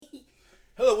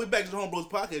Hello, we're back to the Homebros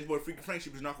Podcast. Your boy Freaky Frank,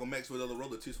 Sheep is not gonna max with other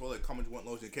roller tears for like comment, want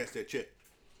lotion, and catch that check.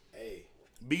 Hey.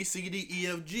 B, C, D, E,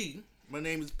 F, G. My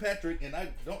name is Patrick, and I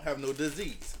don't have no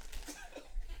disease.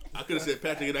 I could have said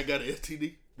Patrick and I got an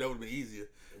STD. That would have been easier.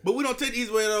 But we don't take the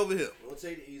easy way over here. We don't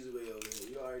take the easy way over here.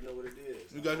 You already know what it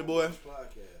is. You got your boy,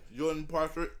 Podcast. Jordan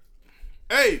Patrick.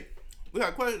 Hey, we got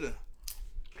a question.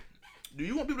 Do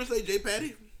you want people to say J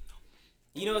Patty?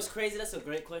 You know what's crazy? That's a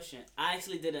great question. I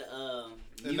actually did a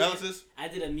analysis. I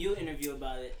did a mute interview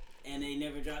about it, and they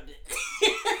never dropped it.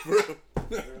 For real?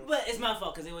 But it's my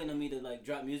fault because they waiting on me to like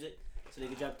drop music so they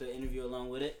could drop the interview along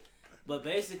with it. But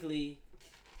basically,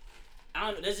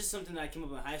 I don't know. That's just something that I came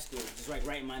up in high school. Just like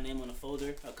writing my name on a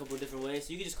folder a couple of different ways.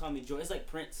 So you can just call me Joy. It's like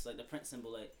Prince, like the Prince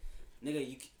symbol. Like,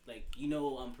 nigga, you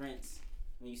know I'm Prince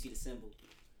when you see the symbol.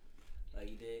 Like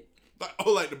you did. Like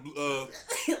the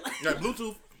like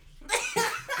Bluetooth.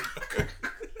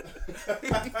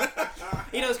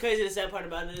 You know what's crazy? The sad part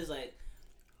about it is like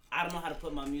I don't know how to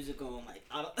put my music on like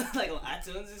on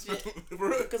iTunes and shit.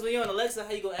 Because when you're on Alexa,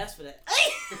 how you gonna ask for that?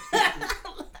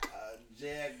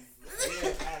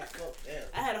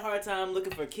 I had a hard time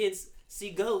looking for kids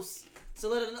see ghosts, so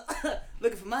let them know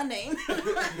looking for my name.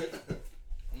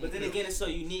 But then again, it's so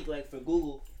unique. Like for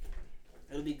Google,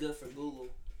 it'll be good for Google.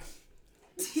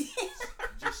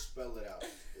 Just spell it out.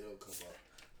 It'll come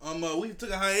up. We took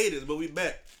a hiatus, but we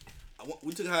back.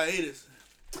 We took a hiatus,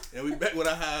 and we back with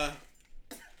a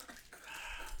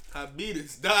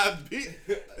diabetes.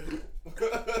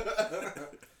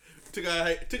 took our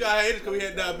hiatus because we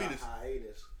had diabetes.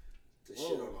 Hiatus to shit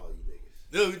on all you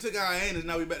niggas. No, we took our hiatus.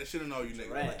 Now we back to shit on all you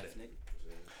niggas. Right, like that.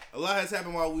 A lot has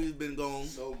happened while we've been gone.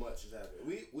 So much has happened.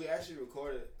 We actually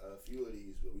recorded a few of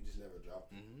these, but we just never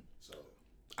dropped them. Mm-hmm. So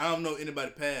I don't know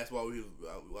anybody passed while we've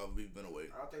been away.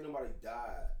 I don't think nobody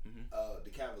died. Mm-hmm. The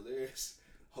Cavaliers'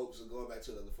 hopes of going back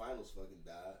to the finals fucking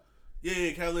died.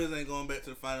 Yeah, Cavaliers ain't going back to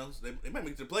the finals. They might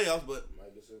make it to the playoffs, but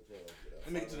Might get to the playoffs.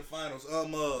 they make it to the finals.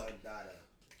 Died.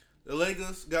 The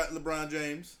Lakers got LeBron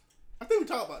James. I think we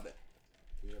talked about that.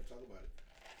 We never talked about it.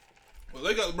 Well,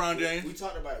 they got LeBron James. We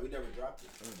talked about it. We never dropped it.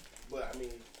 But I mean,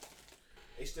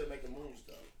 they still making moves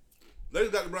though.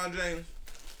 Lakers got LeBron James.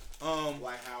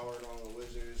 Dwight Howard on the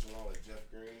Wizards, along with Jeff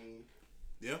Green.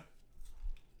 Yeah.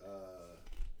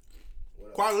 What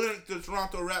else? Kawhi Leonard to the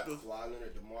Toronto Raptors. Kawhi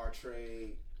Leonard, DeMar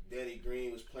trade. Danny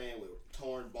Green was playing with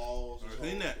torn balls. I've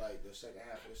seen that. Like the second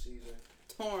half of the season.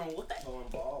 Torn what? Torn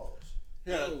balls.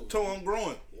 Yeah, Oh. toe on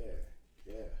growing.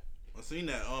 Yeah. I seen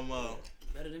that.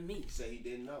 Better than me. He said he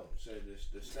didn't know. Said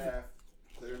the staff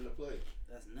cleared him to play.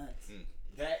 That's nuts.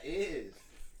 That is.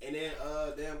 And then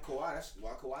damn Kawhi. That's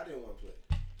why Kawhi didn't want to play.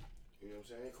 You know what I'm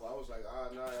saying? Kawhi was like, nah,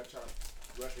 y'all trying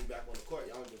to rush me back on the court.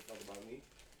 Y'all don't give a fuck about me.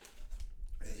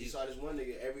 And he saw this one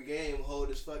nigga every game hold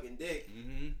his fucking dick.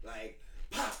 Mm-hmm. Like,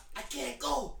 Pop, I can't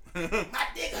go. My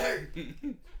dick hurt.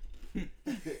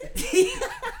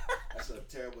 That's a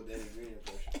terrible Danny Green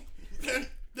impression.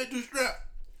 They too strapped.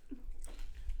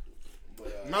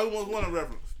 But, Another one's one a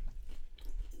reference.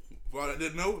 For all that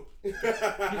didn't know. But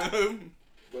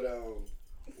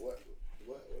what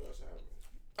else happened?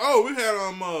 Oh, we had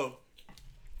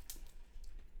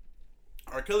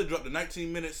R. Kelly dropped a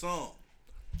 19-minute song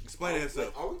explaining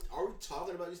himself. Are we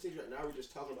talking about these things right now? Or are we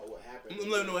just talking about what happened? Let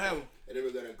me know what happened. And then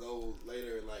we're gonna go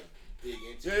later and like dig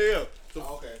into Yeah, it. yeah. So,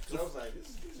 Okay. So I was like,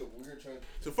 this is a weird trend.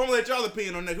 so formulate y'all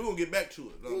opinion on that. We're gonna get back to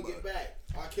it. We'll get back.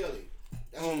 R. Kelly.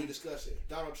 That's what we're discussing.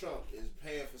 Donald Trump is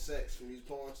paying for sex from these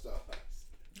porn stars.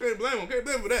 Can't blame him. Can't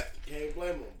blame him for that. Can't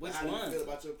blame him. Which How do one? you feel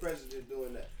about your president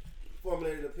doing that?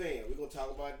 Formulated opinion. We're gonna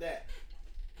talk about that.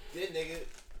 Then nigga,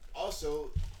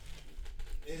 also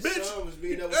his Bitch, son was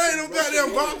being up with there ain't no some Russian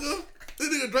goddamn woman. vodka. This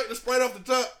nigga drank the Sprite off the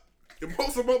top and pour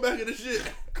some more back in the shit.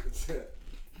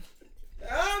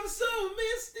 I'm so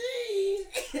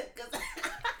misty.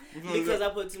 Because I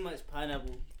put too much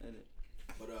pineapple in it.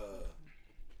 But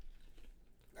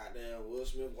goddamn Will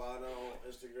Smith wild on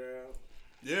Instagram,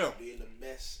 Yeah. being the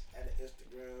mess at the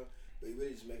Instagram, but he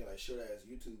really just making like short ass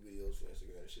YouTube videos for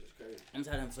Instagram. That shit's crazy. I'm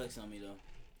tired of him flexing on me though.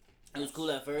 It was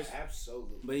cool at first,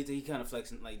 Absolutely. but he kind of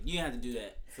flexing. Like you didn't have to do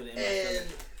that for the And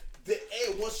the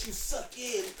air, once you suck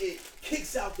in, it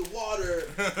kicks out the water,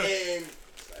 and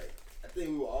it's like I think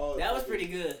we were all. That was pretty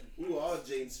good. We were all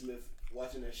Jaden Smith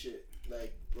watching that shit.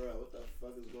 Like, bro, what the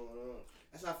fuck is going on?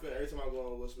 That's how I feel every time I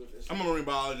go on Will Smith Instagram. I'm a marine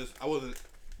biologist. I wasn't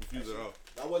confused at all.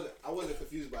 I wasn't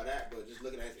confused by that, but just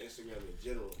looking at his Instagram in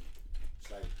general,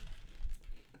 it's like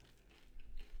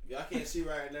y'all can't see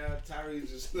right now.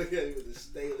 Tyree's just looking at me with a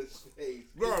stainless face.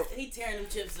 Bro, He tearing them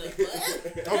chips up.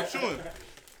 I was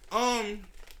chewing.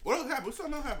 What else happened?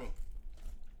 Something else happened.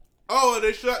 Oh,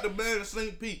 they shot the band in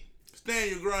St. Pete.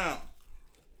 Stand your ground.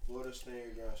 Florida such thing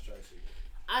as ground strike signal.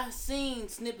 I've seen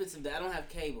snippets of that. I don't have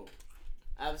cable.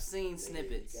 I've seen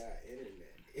snippets. You got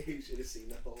internet. You should have seen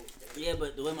the whole thing. Yeah,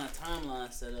 but the way my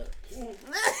timeline's set up.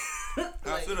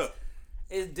 How like, set up?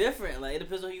 It's different. Like, it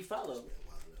depends on who you follow. Man,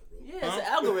 Yeah, it's an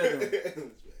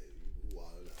algorithm.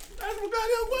 That's my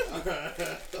goddamn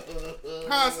question.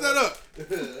 How I set up?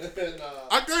 Nah.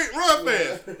 I can't run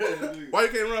fast. Why you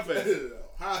can't run fast?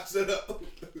 How I set up?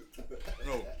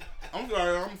 No. I'm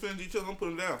sorry. I'm finna each other. I'm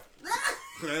putting down.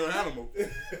 I ain't an animal.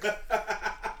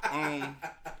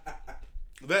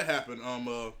 That happened.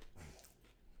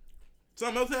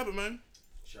 Something else happened, man.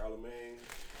 Charlemagne.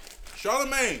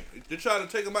 They tried to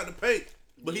take him out the paint,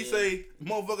 but he say,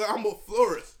 "Motherfucker, I'm a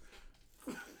florist.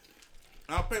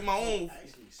 I'll paint my own."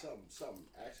 Actually, something.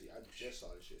 Actually, I just saw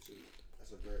this shit too.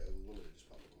 That's a woman that just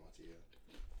popped up on my TL.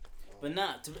 But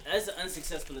not that's an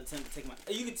unsuccessful attempt to take my.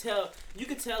 You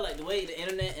could tell like the way the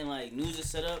internet and like news is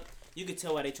set up. You could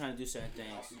tell why they trying to do certain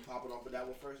things. You popping off of that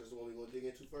one first? That's the one we gonna dig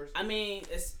into first. I mean,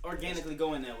 it's organically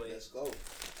going that way. Let's go.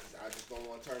 I just don't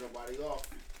want to turn nobody off,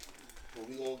 but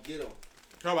we gonna get them.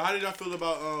 How did y'all feel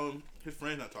about his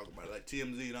friends not talking about it, like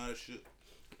TMZ and all that shit,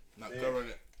 not covering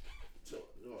it? So,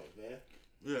 man.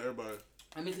 Yeah, everybody.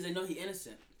 I mean, because they know he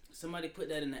innocent. Somebody put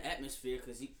that in the atmosphere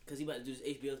because he about to do this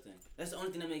HBO thing. That's the only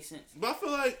thing that makes sense. But I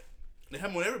feel like they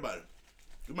have on everybody.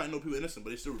 You might know people innocent, but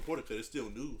they still report it because it's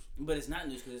still news. But it's not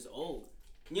news because it's old.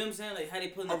 You know what I'm saying? Like how they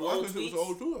put in the Harvey old Weinstein tweets. was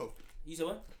old too, though. You said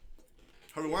what?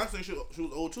 Harvey Weinstein, she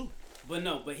was old too.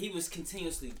 But he was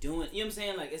continuously doing. You know what I'm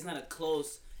saying? Like it's not a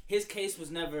close. His case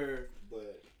was never.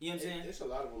 But you know what I'm saying? There's a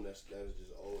lot of them that's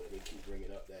just old and they keep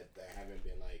bringing up that haven't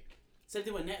been like. Same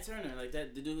thing with Nat Turner, like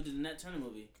that the dude who did the Nat Turner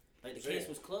movie. Like the case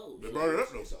was closed. They brought it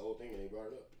up though. It's an old thing and they brought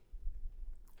it up.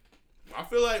 I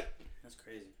feel like that's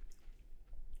crazy.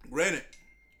 Granted,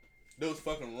 they was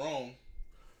fucking wrong,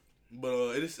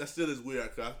 but that still is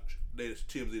weird. Cause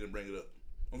TMZ didn't bring it up.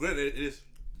 Well, granted, it is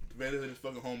Van is his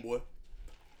fucking homeboy.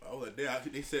 I was like,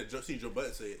 damn. They said, see Joe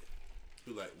Budden say it.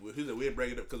 He was like, we didn't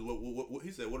bring it up because what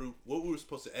he said, what we were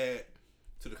supposed to add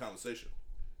to the conversation.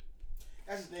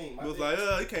 That's the thing. It was like,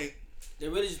 he can't. They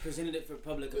really just presented it for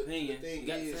public opinion. The thing you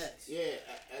got is, facts. yeah,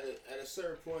 at a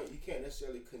certain point, you can't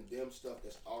necessarily condemn stuff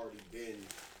that's already been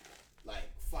like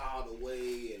filed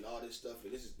away and all this stuff.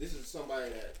 And this is somebody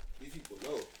that these people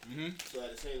know. Mm-hmm. So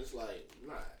at the same, it's like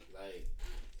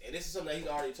and this is something that he's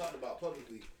already talked about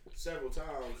publicly several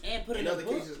times. And put in in other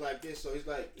cases like this. So it's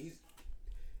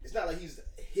not like he's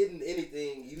hidden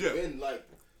anything. He's been like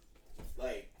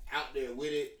out there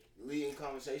with it. Leading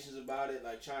conversations about it,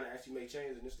 like trying to actually make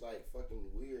change, and it's like fucking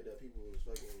weird that people is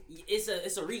fucking.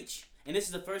 It's a reach, and this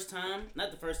is the first time,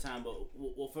 not the first time, but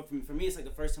well for me, it's like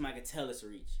the first time I could tell it's a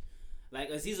reach.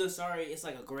 Like Aziz Ansari, it's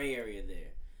like a gray area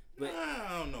there, but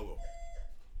I don't know.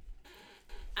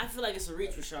 I feel like it's a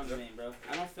reach with Charlemagne, bro.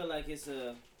 I don't feel like it's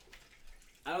a.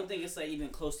 I don't think it's like even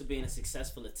close to being a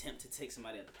successful attempt to take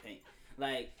somebody out the paint.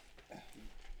 Like.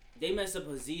 They messed up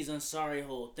Aziz Ansari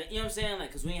whole thing. You know what I'm saying? Like,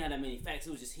 because we ain't had that many facts.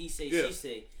 It was just he say, she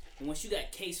say. And once you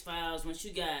got case files, once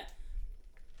you got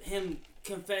him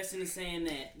confessing and saying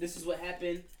that this is what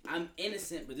happened, I'm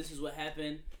innocent, but this is what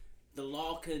happened, the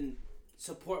law can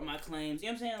support my claims. You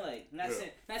know what I'm saying? Like,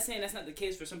 not saying that's not the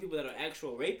case for some people that are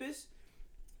actual rapists,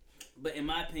 but in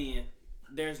my opinion,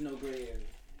 there's no gray area.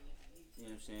 You know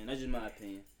what I'm saying? That's just my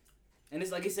opinion. And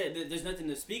it's like I said, there's nothing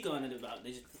to speak on it about.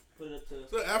 They just put it up to.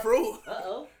 So Afro.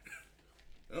 Uh-oh.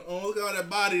 Look at all that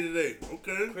body today.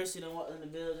 Okay. Chrissy done walked in the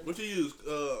building. What you use?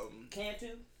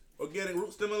 Cantu? Organic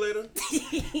root stimulator?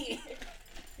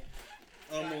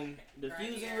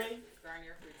 Diffusing ray?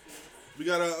 We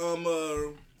got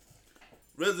a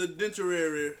residential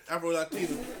area Afro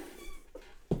Latino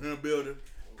in the building.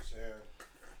 I'm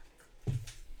saying.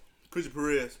 Chrissy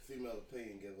Perez. Female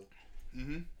opinion giver.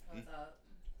 Mm-hmm. What's up?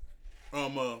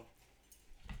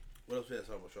 What else we had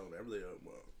to talk about Charlamagne? I really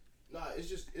Nah, it's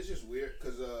just weird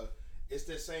because it's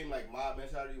that same like mob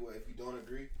mentality where if you don't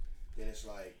agree, then it's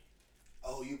like,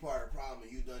 oh, you part of the problem and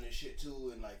you done this shit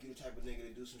too, and like you the type of nigga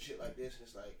to do some shit like this, and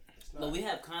it's like it's not. But we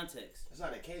have context. It's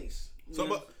not the case. So,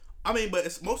 but but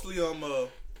it's mostly I don't know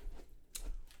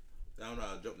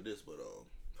how to jump to this, but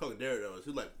fucking Daredevil. It's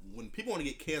like when people want to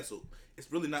get canceled, it's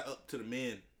really not up to the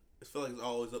men. It feels like it's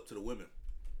always up to the women.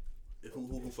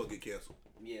 Who fuck get canceled?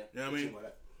 Yeah. You know what I mean?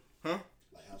 Huh?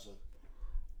 Like how so?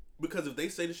 Because if they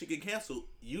say this shit get canceled,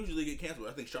 usually get canceled.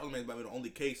 I think Charlamagne might be the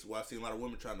only case where I've seen a lot of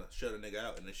women trying to shut a nigga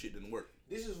out and that shit didn't work.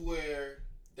 This is where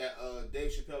that Dave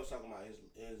Chappelle was talking about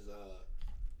his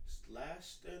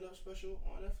last stand-up special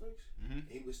on Netflix. Mm-hmm.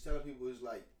 He was telling people, it's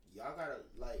like, y'all gotta,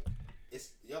 like,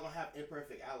 y'all gonna have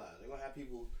imperfect allies. They're gonna have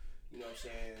people, you know what I'm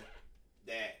saying,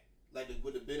 that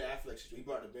with the Ben Affleck situation. He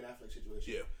brought the Ben Affleck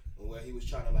situation. Yeah. Where he was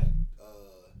trying to like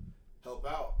help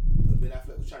out. Ben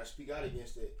Affleck was trying to speak out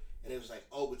against it. And it was like,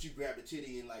 oh, but you grabbed a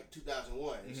titty in like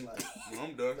 2001. It's like,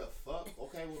 I'm done. The fuck?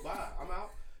 Okay, well, bye. I'm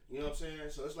out. You know what I'm saying?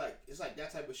 So it's like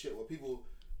that type of shit where people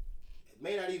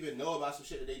may not even know about some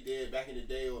shit that they did back in the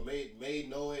day, or may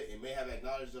know it and may have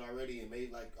acknowledged it already, and may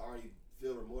like already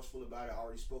feel remorseful about it,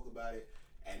 already spoke about it,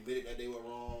 admitted that they were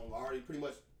wrong, already pretty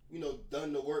much, you know,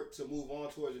 done the work to move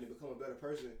on towards it and become a better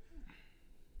person.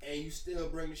 And you still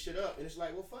bring the shit up, and it's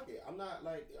like, well, fuck it. I'm not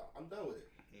like, I'm done with it.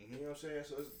 You know what I'm saying?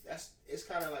 So it's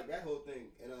kind of like that whole thing.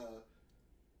 And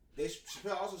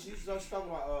Chappelle also, he was talking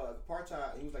about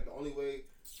apartheid. He was like, the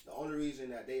only reason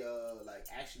that they like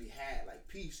actually had like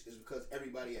peace is because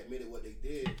everybody admitted what they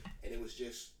did, and it was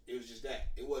just that.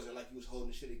 It wasn't like he was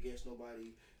holding shit against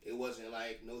nobody. It wasn't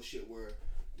like no shit where,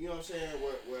 you know what I'm saying,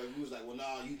 where he was like, well,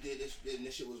 nah, you did this, and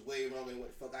this shit was way wrong than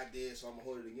what the fuck I did, so I'm gonna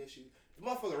hold it against you. If a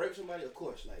motherfucker rape somebody, of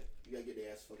course, like, you gotta get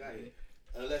their ass the fuck out of here.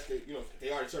 Unless they, you know, they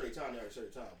already served their time,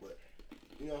 But,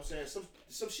 you know what I'm saying?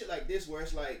 Some shit like this where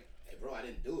it's like, hey, bro, I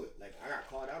didn't do it. Like, I got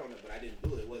called out on it, but I didn't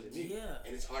do it. It wasn't me. Yeah.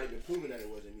 And it's already been proven that it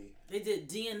wasn't me. They did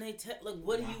DNA test. Like,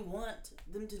 what do you want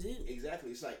them to do?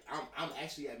 Exactly. It's like, I'm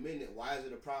actually admitting it. Why is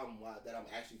it a problem that I'm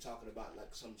actually talking about, like,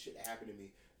 some shit that happened to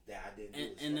me that I didn't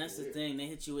do? And that's weird. The thing. They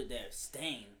hit you with that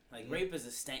stain. Like, rape is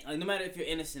a stain. Like, no matter if you're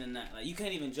innocent or not. Like, you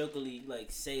can't even jokingly,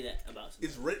 like, say that about something.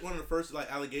 Is rape one of the first,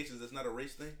 like, allegations that's not a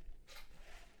race thing?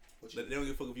 They don't give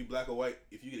a fuck if you black or white.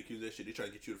 If you get accused of that shit, they try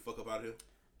to get you the fuck up out of here.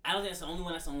 I don't think that's the only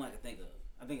one. That's the only one I can think of.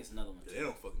 I think it's another one. They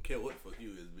don't fucking care what the fuck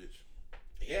you is, bitch.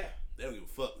 Yeah. They don't give a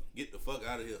fuck. Get the fuck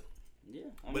out of here. Yeah.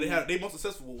 But they most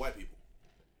successful with white people.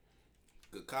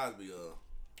 Cause Cosby,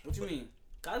 What you mean?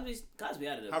 Cosby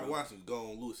out of there. Harvey Weinstein's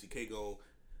gone. Louis C.K. gone.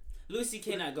 Louis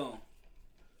C.K. not gone.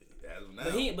 As of now.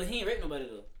 But he ain't raped nobody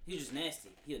though. He was just nasty.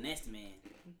 He a nasty man.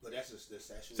 But that's just the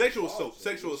sexual assault.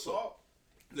 Sexual assault.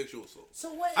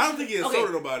 So what? I don't think he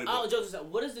assaulted nobody. All jokes aside,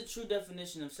 what is the true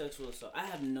definition of sexual assault? I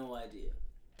have no idea.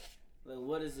 Like,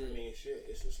 what is it? I mean, shit,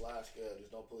 it's a slide scale.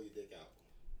 Just don't pull your dick out.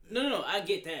 No, I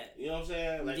get that. You know what I'm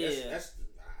saying? Like, yeah. That's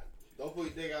don't pull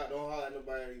your dick out. Don't holler at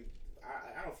nobody.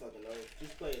 I don't fucking know.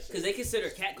 Just play it. Because they consider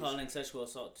catcalling sexual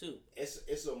assault too. It's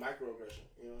a microaggression,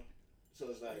 you know. So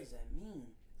it's like. What does that mean?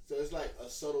 So it's like a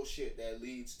subtle shit that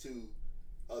leads to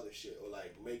other shit, or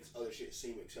like makes other shit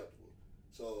seem acceptable.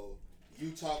 So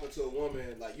you talking to a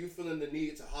woman, like you feeling the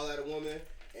need to holler at a woman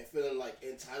and feeling like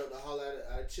entitled to holler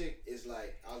at a chick is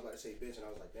like, I was about to say bitch, and I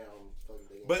was like, damn, I'm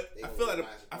fucking. But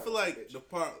I feel like the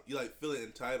part you like feeling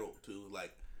entitled to,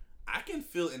 like, I can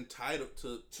feel entitled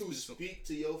to speak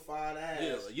to your fine ass.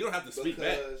 Yeah, like, you don't have to speak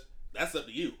back. That's up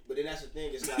to you. But then that's the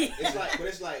thing. It's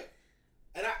like,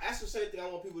 and that's the same thing I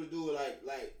want people to do with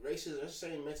like racism. That's the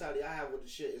same mentality I have with the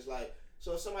shit. It's like,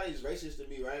 so if somebody's racist to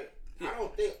me, right? Yeah. I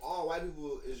don't think all white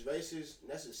people is racist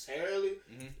necessarily.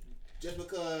 Mm-hmm. Just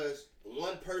because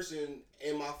one person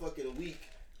in my fucking week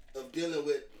of dealing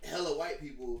with hella white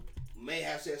people may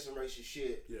have said some racist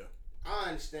shit. Yeah. I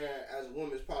understand as a woman,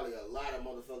 there's probably a lot of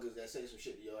motherfuckers that say some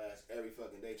shit to your ass every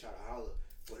fucking day trying to holler,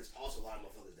 but it's also a lot of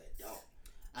motherfuckers that don't.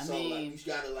 I mean, like,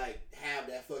 you gotta like have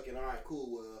that fucking alright,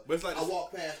 cool. But it's like I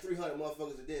walked past 300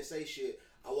 motherfuckers that didn't say shit.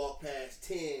 I walked past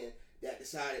 10 that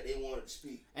decided they wanted to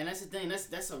speak. And that's the thing.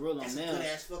 That's a real on them. Good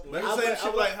ass fucking. But it's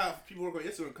shit like how people work on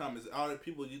Instagram comments. All the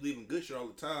people you leaving good shit all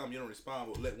the time, you don't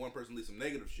respond. But let one person leave some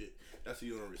negative shit. That's who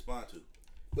you don't respond to.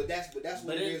 But that's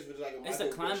what it is. Like it's a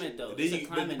climate though. But then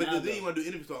you want to do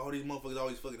interviews like, all these motherfuckers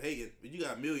always fucking hating. But you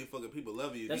got a million fucking people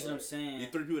loving you. That's what I'm saying. You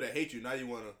 3 people that hate you. Now you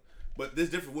want to. But there's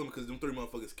different women because them 3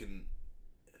 motherfuckers can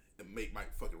might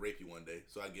fucking rape you one day.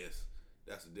 So I guess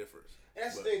that's the difference. And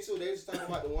that's the thing too. They was talking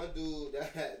about the one dude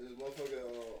that had this motherfucker.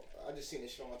 I just seen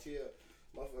this shit on my TL.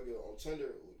 Motherfucker on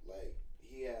Tinder, like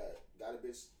he had got a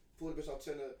bitch, pulled a bitch on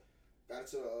Tinder, got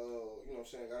to you know what I'm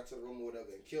saying, got to the room or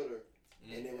whatever, and killed her.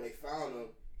 Mm-hmm. And then when they found him,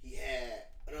 he had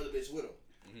another bitch with him.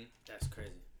 Mm-hmm. That's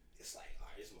crazy. It's like, all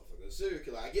right, this motherfucker is a serial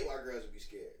killer. I get why girls would be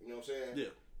scared. You know what I'm saying?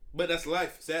 Yeah, but that's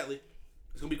life. Sadly,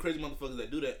 it's gonna be crazy motherfuckers that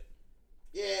do that.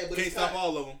 Yeah, but can't stop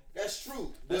all of them. That's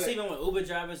true. That's even with Uber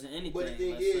drivers and anything. But the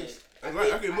thing is, I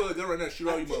can pull a gun right now and shoot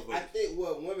all you motherfuckers. I think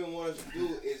what women want us to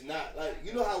do is not like,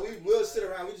 you know how we will sit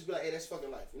around, we just be like, hey, that's fucking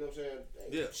life. You know what I'm saying?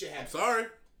 Hey, yeah. Shit happens. I'm sorry.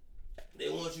 They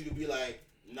want you to be like,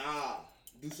 nah,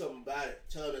 do something about it.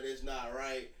 Tell them it's not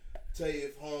right. Tell you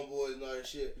if homeboys and all that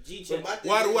shit.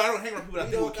 Why do I don't hang around people that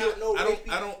think will kill? No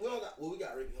we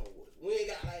got rapey homeboys. We ain't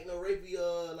got like no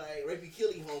rapey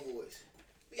killing homeboys.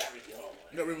 We got rapey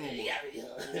homeboys. You got rapey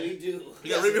homeboys. We do. You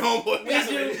got rapey homeboys. We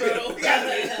do, bro. We got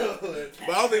rapey homeboys.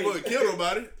 But I don't think we're gonna kill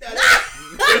nobody.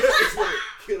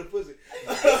 Kill the pussy.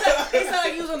 It sounded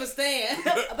like he was on the stand.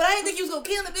 But I didn't think he was gonna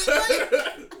kill the bitch. Said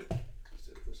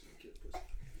the pussy gonna kill the pussy.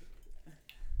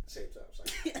 Same time,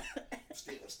 it's like I'm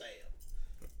still gonna stab.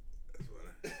 That's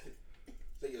funny.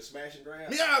 So you're smash and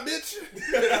grab. Yeah, bitch.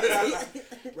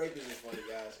 Rape isn't funny,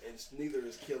 guys, and neither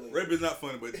is killing. Rape is not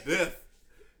funny, but death.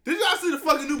 Did y'all see the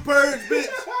fucking new Purge, bitch?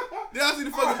 Did y'all see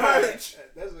the fucking Purge?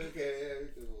 That's okay.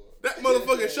 Yeah, That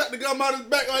motherfucker shot the gun out his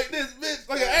back like this, bitch.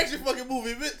 Like an action fucking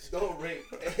movie, bitch. Don't rape.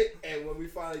 And when we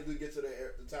finally do get to the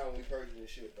time when we purging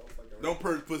this shit, don't fucking rape. Don't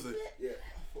purge pussy. Yeah.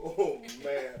 Oh,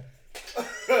 man.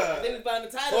 I think we found the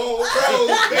title.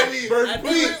 Oh, bro, baby. Purge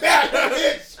pussy.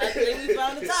 I think we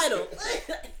found the title.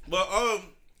 But,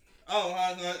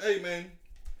 hey, man.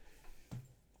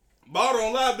 Ball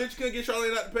don't lie, bitch. You couldn't get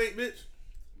Charlene out the paint, bitch.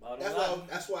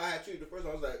 That's why I had you the first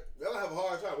one. I was like, y'all have a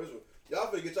hard time with this one. Y'all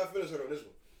finna get y'all feelings hurt on this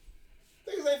one.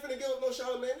 Niggas ain't finna give up no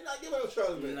Charlamagne. They're not giving up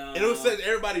Charlamagne. No. And it was said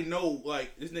everybody know,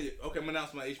 like, this nigga, okay, I'm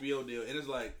announcing my HBO deal. And it's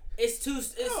like, It's too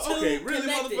okay, really,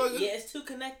 connected. motherfucker? Yeah, it's too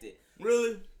connected.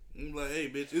 really? I'm like, hey,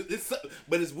 bitch.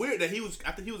 But it's weird that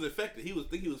I think he was affected. He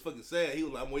was fucking sad. He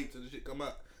was like, I'm waiting till this shit come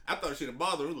out. I thought it shouldn't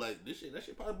bother him. Like, that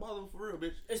shit probably bother him for real,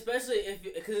 bitch. Especially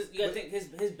because you gotta think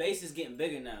his base is getting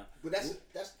bigger now. But that's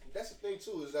the thing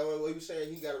too, is that what he was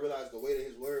saying, he gotta realize the weight of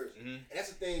his words. Mm-hmm. And that's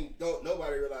the thing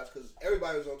nobody realized, because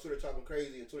everybody was on Twitter talking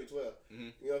crazy in 2012. Mm-hmm. You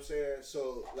know what I'm saying?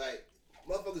 So like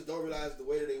motherfuckers don't realize the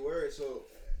weight of their words. So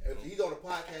if he's on a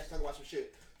podcast talking about some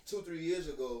shit 2-3 years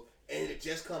ago and it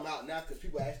just come out now because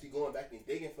people are actually going back and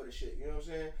digging for the shit, you know what I'm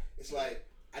saying? It's like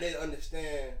I didn't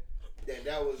understand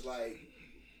that was like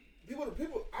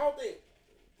people I don't think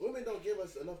women don't give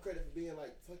us enough credit for being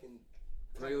like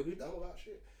fucking dumb about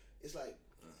shit. It's like,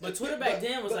 but Twitter back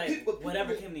then was like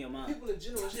whatever came to your mind. People in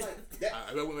general, it's like that.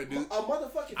 I went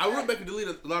back I went back and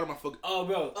deleted a lot of my fucking. Oh,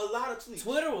 bro, a lot of tweets.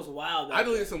 Twitter was wild. Back I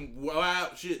deleted then. some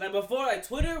wild shit. Like before, like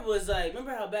Twitter was like,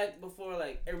 remember how back before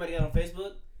like everybody got on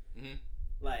Facebook? Mm-hmm.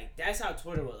 Like that's how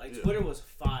Twitter was. Like Yeah. Twitter was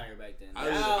fire back then.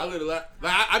 I deleted a lot.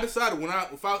 Like I decided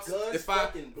if I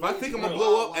think I'm gonna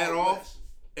blow up at all.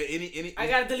 At any I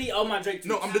gotta delete all my Drake tweets.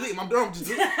 No, I'm deleting. I'm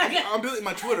deleting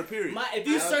my Twitter. Period. If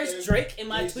you search Drake in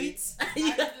my tweets, I have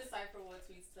to decipher what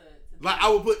tweets to like I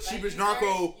would put cheapest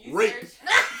narco rape.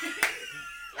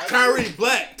 Tyree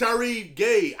black, Tyree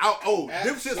gay.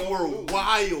 Them shits were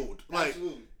wild. Like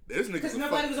Absolutely. this nigga. because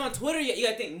nobody was on Twitter yet. You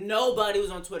gotta think nobody was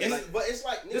on Twitter. But it's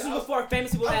like This was before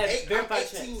famous people had verified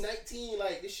I'm 18, checks. 19,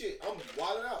 like this shit. I'm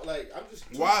wilding out. Like I'm just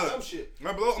doing Wild. dumb shit. I'm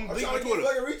I'm deleting my trying to get Twitter.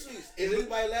 fucking retweets. Is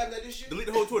anybody laughing at this shit? Delete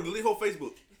the whole Twitter. Delete the whole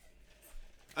Facebook.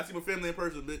 I see my family in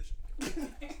person, bitch.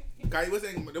 Kai, what's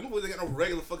saying? Them boys ain't got no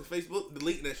regular fucking Facebook.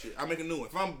 Deleting that shit. I make a new one.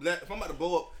 If I'm about to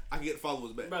blow up, I can get the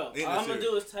followers back. Bro, Ain't all that I'm gonna serious.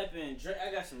 do is type in Drake.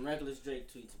 I got some reckless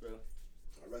Drake tweets, bro.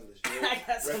 Reckless, I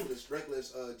got some-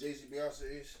 reckless, Jay-Z,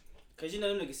 Beyonce. Cause you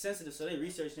know them niggas sensitive, so they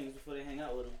research things before they hang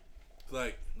out with them.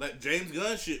 Like James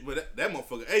Gunn shit, but that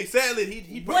motherfucker. Hey, sadly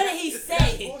he. What did he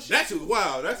say? That shit was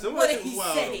wild. That shit What did was he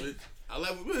wild. say? Bitch. I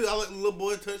like the little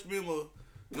boy touch me in my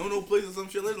no place or some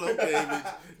shit. Like, okay,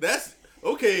 bitch. That's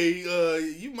okay.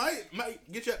 You might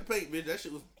get you out the paint, bitch. That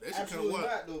shit kind of Absolutely wild.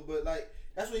 not though, but like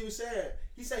that's what he was saying.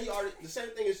 He said he already the same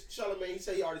thing as Charlamagne. He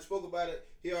said he already spoke about it.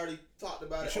 He already talked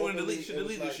about it. She wouldn't openly. delete. It was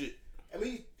Delete like, this shit. I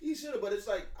mean, he should have, but it's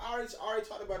like I already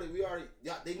talked about it.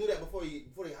 They knew that before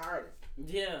they hired him.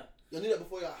 Yeah. Y'all knew that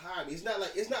before y'all hired me. It's not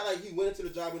like he went into the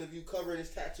job interview covering his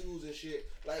tattoos and shit.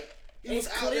 Like he was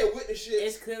out there with the shit.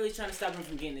 It's clearly trying to stop him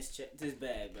from getting this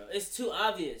bag, bro. It's too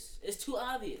obvious. It's too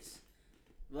obvious.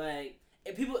 Like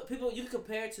if people, you can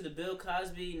compare it to the Bill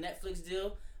Cosby Netflix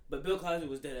deal, but Bill Cosby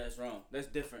was dead ass wrong. That's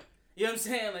different. You know what I'm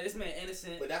saying? Like this man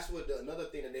innocent. But that's what another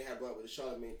thing that they had brought with the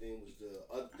Charlamagne thing was the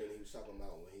other thing he was talking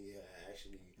about when he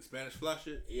actually. The Spanish fly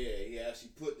shit. Yeah, he actually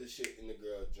put the shit in the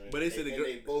girl drink. But they said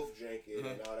they both drank it Uh-huh.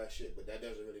 and all that shit. But that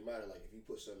doesn't really matter. Like if you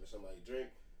put something in somebody's drink,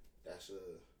 that's a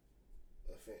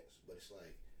offense. But it's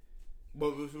like.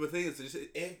 But the thing is,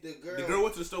 If the girl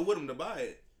went to the store with him to buy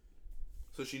it,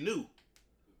 so she knew.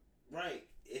 Right.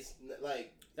 It's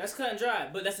like. That's cut and dry,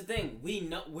 but that's the thing.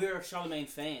 We're a Charlamagne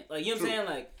fan. Like you know what I'm saying?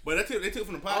 Like, but they took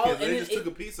from the podcast. They just took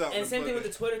a piece out. And same thing with the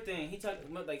Twitter thing. He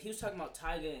was talking about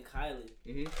Tyga and Kylie.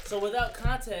 Mm-hmm. So without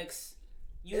context,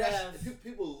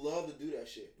 people love to do that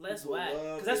shit. Let's People whack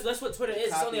love because that's what Twitter is.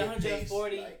 It's only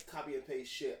 140. Like copy and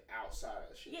paste shit outside of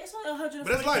that shit. Yeah, it's only 140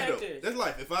 But that's life characters. though. That's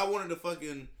life. If I wanted to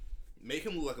fucking make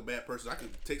him look like a bad person, I could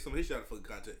take some of his shit out of fucking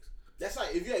context. That's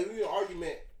like if you have an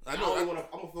argument. I know. I'm gonna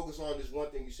focus on this one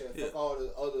thing you said. Yeah. Fuck all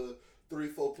the other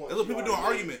 3-4 points. That's what people doing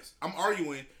arguments. I'm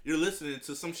arguing. You're listening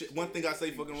to some shit. One thing I say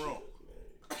fucking wrong.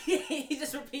 He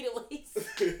just repeated what he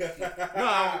said. No,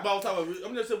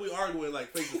 I'm just saying we arguing like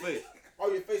face to face.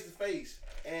 Argue face to face,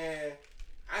 and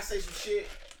I say some shit,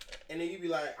 and then you be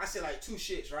like, I said like 2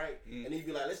 shits, right? And then you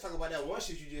be like, let's talk about that one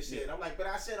shit you just said. I'm like, but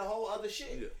I said a whole other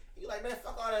shit. Yeah. You like, man,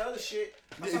 fuck all that other shit.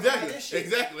 I'm talking about Exactly. this shit.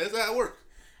 Exactly. That's how it works.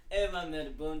 Everybody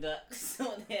met the Boondocks.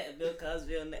 Someone had Bill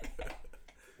Cosby on there.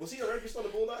 Was he a rapist on the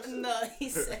Boondocks? No, he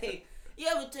say, you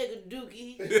ever take a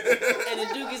dookie? And the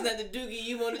dookie's not the dookie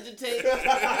you wanted to take.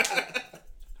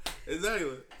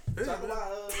 Exactly. Talk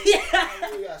about,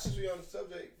 since we on the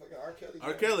subject, fucking R. Kelly.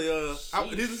 R. Kelly,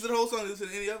 did you listen to the whole song? Did you listen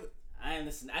to any of it? I ain't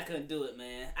listen. I couldn't do it,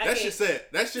 man. That shit sad.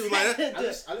 That shit was like that. I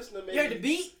listened to maybe You heard the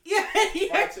beat? Yeah. 5-10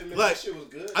 minutes. Like, That shit was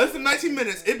good. I listened to 19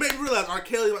 minutes. It made me realize R.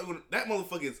 Kelly, like, that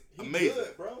motherfucker is He amazing.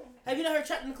 good, bro. Have you not heard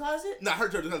Trapped in the Closet? Not her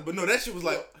church, but no, that shit was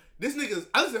like, this nigga's,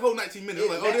 I listened to the whole 19 minutes. I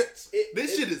was like,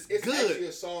 this shit is it's good. It's actually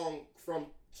a song from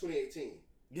 2018.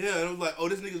 Yeah, and it was like, oh,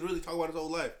 this nigga's really talking about his whole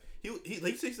life. He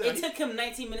It took him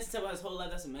 19 minutes to tell about his whole life.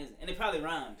 That's amazing. And it probably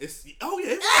rhymed. Oh,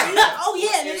 yeah. Oh,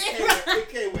 yeah. It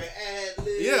came with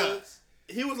ad-libs. Yeah.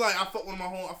 He was like, I fucked my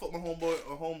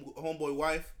homeboy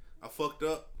wife. I fucked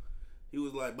up. He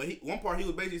was like, but one part he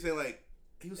was basically saying like,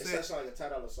 It sounds like a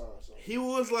 $10 song or something. he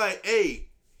was like, hey,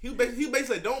 he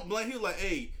basically don't blame. He was like,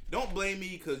 hey, don't blame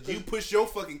me because you push your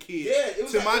fucking kid to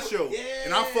like, my show,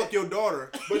 and I fuck your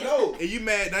daughter. But no, and you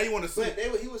mad now? You want to sue? but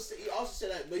he also said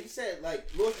that. But he said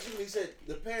like more specifically, he said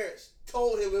the parents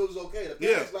told him it was okay. The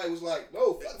parents was like,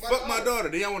 no, fuck my daughter.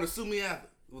 Then y'all want to sue me after?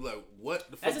 We was like, what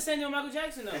the fuck? That's the same thing with Michael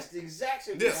Jackson, though. That's the exact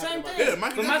same Yeah. thing. Same thing. Yeah,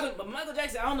 But Michael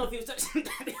Jackson, I don't know if he was touching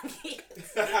kids. wait,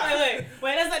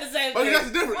 that's not the same thing. Okay,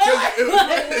 that's different.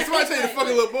 If somebody tell you to fuck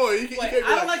a little boy, you can't Wait, be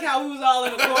I don't like how we was all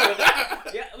in the corner.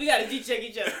 Yeah, we gotta G-check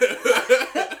each other.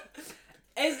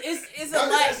 It's a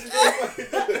light.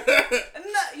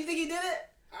 No, you think he did it?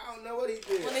 I don't know what he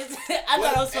did. I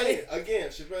thought it was funny. Hey, again,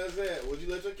 Chappelle said, would you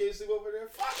let your kids sleep over there?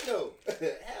 Fuck no.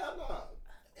 Hell no.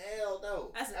 Hell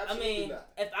no. Absolutely not.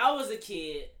 If I was a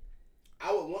kid,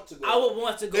 I would want to go. I would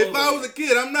want to go. If I was a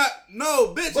kid, I'm not.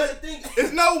 No, bitch. But the thing,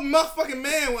 it's no motherfucking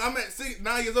man when I'm at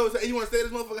 9 years old. Say, you want to stay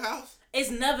at this motherfucking house? It's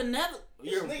never.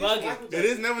 You're bugging. It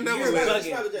is never. You're Man.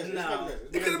 bugging. No.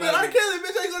 It could have been R. Kelly,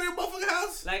 bitch. I ain't going to your motherfucking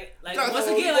house. Like Josh, once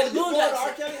again, like the Boondocks.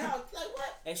 R. Kelly house. Like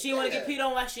what? If she want to get peed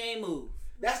on, why she ain't move?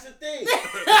 That's the thing.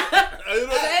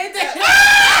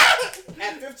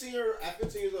 At 15 years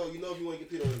old, you know if you want to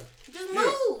get peed on or not. Just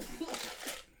move.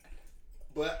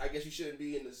 But I guess you shouldn't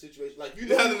be in the situation like You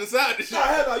have to decide this shit.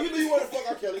 No, you knew you wanted to fuck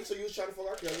R. Kelly, so you was trying to fuck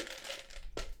R. Kelly.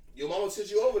 Your mama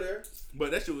sent you over there. But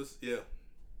that shit was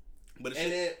But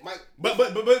then Mike. But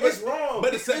it's wrong.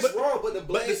 But it's wrong. But the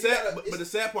blame. But the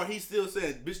sad part, he's still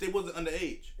saying, bitch, they wasn't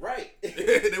underage. Right.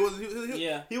 They wasn't.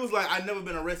 He was like, I never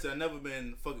been arrested. I never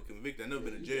been fucking convicted. I never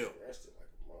been in jail. Arrested like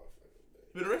a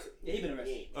motherfucker. Been arrested? Yeah, he been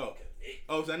arrested.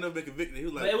 Oh, so I never been convicted. He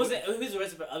was like, but it wasn't. He was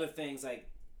arrested for other things, like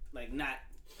not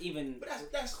even. But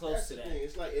that's close to the that. thing.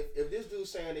 It's like if this dude's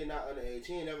saying they're not underage,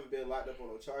 he ain't never been locked up on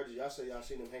no charges. Y'all say y'all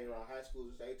seen him hanging around high school.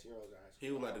 It's 18-year-olds in high school.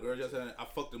 He was like, the girls y'all said, I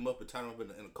fucked them up and tied them up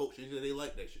in a coat. She said they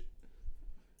like that shit.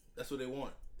 That's what they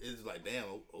want. It's like,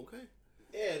 damn, okay.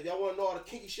 Yeah, if y'all want to know all the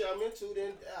kinky shit I'm into,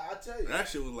 then I'll tell you. That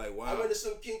shit was like, wow. I'm into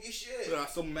some kinky shit.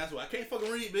 Some master. I can't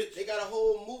fucking read, bitch. They got a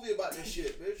whole movie about this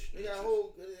shit, bitch. They got a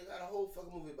whole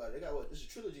fucking movie about it. They got what? It's a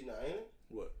trilogy now, ain't it?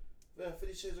 What? Man,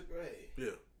 50 Shades of Grey.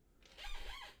 Yeah.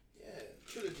 Yeah,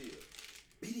 trilogy.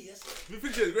 BDS. 50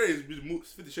 Shades of Grey is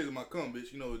 50 Shades of my cum,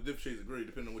 bitch. You know, different shades of grey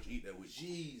depending on what you eat that week.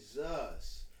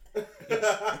 Jesus. Y'all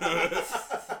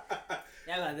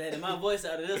got that in my voice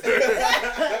out of this.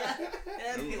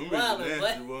 I'm Wild,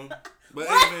 nasty, boy. But What?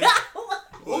 hey, man.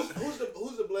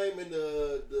 Who's to blame in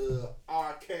the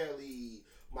R. Kelly,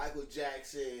 Michael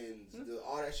Jacksons,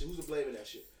 all that shit? Who's to blame in that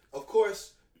shit? Of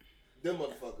course, them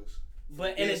motherfuckers.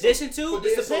 But in addition to,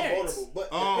 it's the parents. Vulnerable,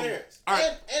 but the parents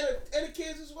right. and the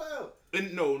kids as well.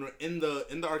 In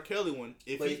the R. Kelly one,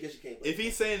 if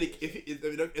he's saying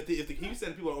if he's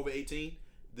saying people are over 18,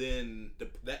 then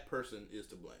that person is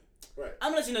to blame. Right.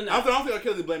 I'm gonna let you know now. I don't think R.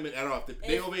 Kelly blame it at all. If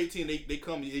they over 18, they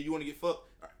come. You want to get fucked?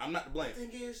 I'm not to blame. The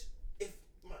thing is, I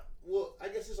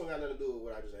guess this don't got nothing to do with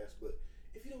what I just asked. But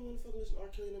if you don't want to fucking listen to R.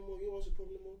 Kelly no more, you don't want to support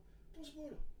him no more, don't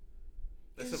support him.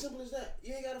 It's as simple as that.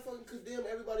 You ain't gotta fucking condemn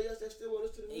everybody else that still want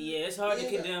us to the music. Yeah, it's hard to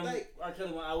condemn R.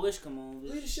 Kelly when I wish come on.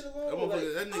 Leave the shit alone.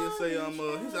 That nigga say he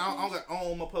said I don't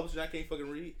own my publishing. I can't fucking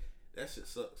read. That shit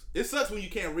sucks. It sucks when you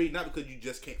can't read, not because you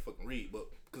just can't fucking read, but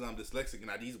because I'm dyslexic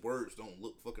and these words don't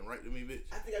look fucking right to me, bitch.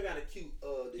 I think I got a cute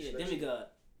dyslexia. Yeah, demigod.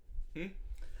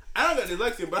 I don't got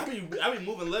dyslexia, but I be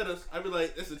moving letters. I be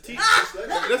like, that's a T.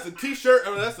 That's a T-shirt.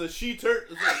 Or that's a she-shirt.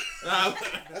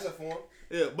 That's a form.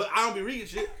 Yeah, but I don't be reading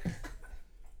shit.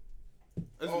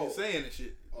 That's what you're saying and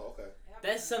shit. Oh, okay.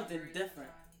 That's something different.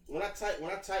 When I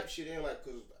type shit in, like,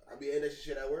 cause I be indexing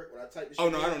shit at work when I type the shit. Oh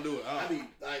no, in, I don't do it. I be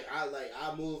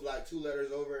I move like 2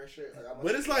 letters over and shit. Like,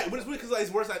 But it's weird because like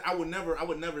it's worse. Like I would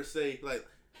never say like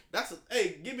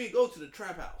hey, go to the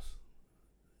trap house.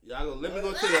 Y'all go. Let me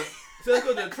go to the. So let's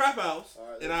go to the trap house,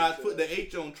 Right, and I put the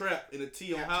H on trap and the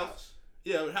T on house.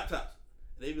 Yeah, with Hapt House.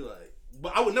 And they be like,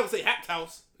 but I would never say Hapt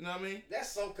House. You know what I mean?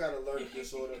 That's some kind of learning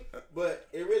disorder, but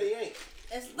it really ain't.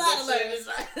 It's not a learning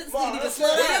disorder. Mom, You need to that's slow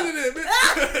what down. What is it,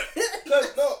 bitch?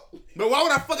 Cause no, But why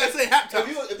would I say Hapt House?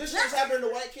 if this shit's happening to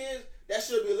white kids, that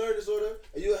should be a learning disorder,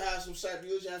 and you'll have some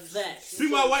Facts. See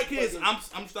my white kids.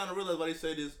 I'm starting to realize why they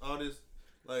say this. All this.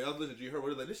 Like I was listening to you heard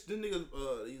what like this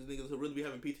niggas these niggas who really be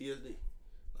having PTSD.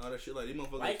 All that shit like these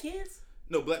motherfuckers. White kids?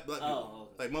 No, black people. Oh,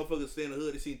 okay. Like motherfuckers stay in the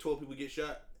hood. They seen 12 people get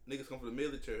shot. Niggas come from the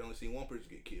military. Only seen 1 person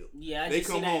get killed. Yeah, I They just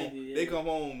come seen that home. interview, yeah. They come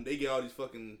home. They get all these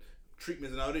fucking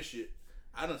treatments and all this shit.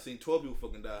 I done seen 12 people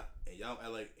fucking die, and y'all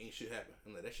act like ain't shit happen.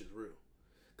 I'm like that shit's real.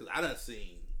 Cause I done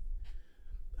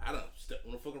stepped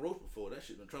on a fucking roach before. That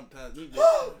shit done traumatized me.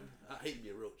 I hate to be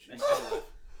a roach. You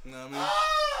know what I mean?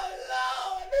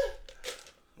 Oh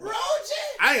Lord,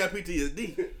 roaches. I ain't got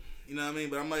PTSD. You know what I mean?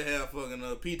 But I might have fucking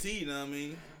PT. You know what I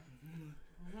mean?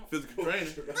 Physical trainer.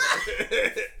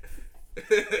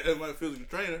 My physical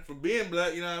trainer for being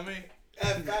black. You know what I mean?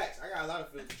 And facts, I got a lot of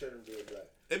physical trainers being black.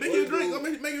 Hey, make you a drink. Go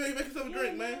make yourself a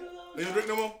drink, man. You don't drink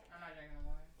no more? I'm not drinking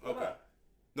no more. Okay.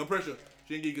 No pressure.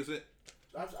 She didn't give you consent.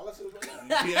 I'll let you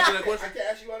Can you answer that question? I can't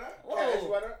ask you why not. Whoa. Can't ask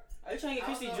you why not. Are you trying to get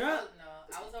Chrissy I was drunk? No,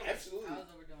 I was Absolutely.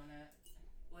 overdoing it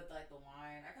with like the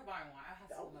wine. I kept buying wine. I had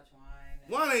so much wine.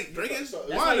 And Wine ain't drinking. So-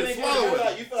 That's Wine why is you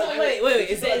swallowing. You feel So like wait.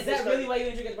 you Is feel like that really you why you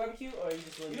didn't drink at the barbecue, or you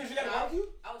just wasn't? didn't drink at the barbecue?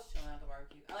 I was chilling at the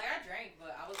barbecue. Like I drank,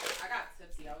 but I got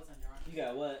tipsy. I wasn't drunk. You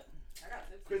got what? I got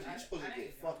tipsy. Chris, you I supposed to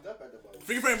didn't get drunk. fucked up at the barbecue.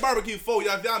 Freaky Frame Barbecue 4.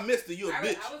 Y'all, if y'all missed it, you a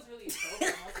bitch. I was really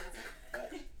sober most of the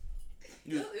time.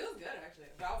 It was good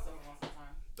actually, but I was sober most of the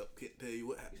time. Can't tell you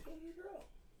what happened. Go get your girl.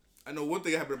 I know one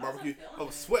thing happened at I wasn't barbecue. feeling I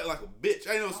was it. sweating like a bitch.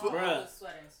 I ain't no sweat. I Bruh. was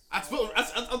sweating. I sweat.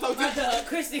 I'm talking to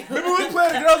Chrissy. Remember when we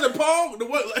playing the girls in Pong? The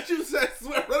one like you said,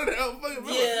 sweat running down fucking.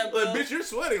 Yeah, like, bro. bitch, you're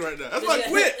sweating right now. That's why I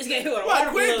quit. It's getting hit with a Why I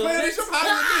water quit balloon. playing this? I'm hot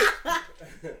as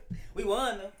a bitch. We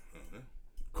won though.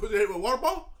 Quit hit with a water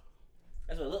ball?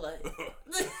 That's what it looked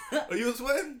like. Are you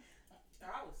sweating?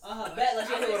 I was. Bet like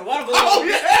she hit with a water balloon. Oh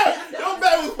yeah, your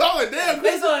back was falling. Damn,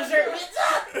 Face on shirt.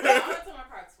 I went to my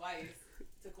car twice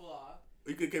to cool off.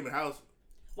 You could have came in the house.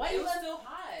 Why It you was let? still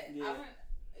hot. Yeah. I went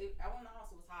in the house.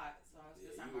 It was hot, so I was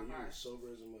just Yeah, in you my car. were sober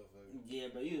as a motherfucker. Yeah,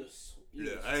 bro, you was.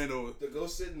 Yeah, I ain't know. To go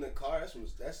sit in the car, that's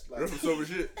like That's some sober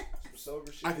shit. some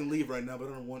sober shit. I can leave right now, but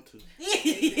I don't want to.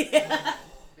 Yeah.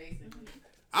 Basically.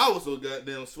 I was so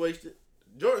goddamn wasted.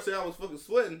 George said I was fucking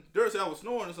sweating. George said I was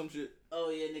snoring or some shit. Oh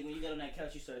yeah, nigga, when you got on that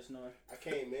couch, you started snoring. I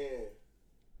came in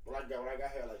when I got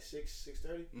here at like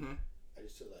 6:30. Mhm. I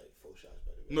just took like 4 shots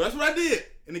by the way. No, that's what I did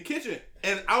in the kitchen,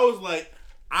 and I was like,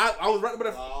 I was right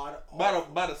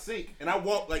by the sink, and I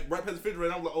walked like right past the refrigerator.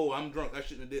 And I was like, oh, I'm drunk. I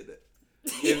shouldn't have did that.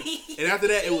 And after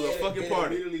that, it was a fucking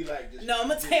party. Immediately, like, just No, I'm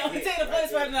gonna tell you the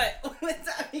funniest part of the night. One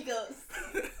time he goes,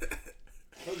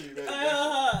 Told you,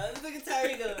 man. look at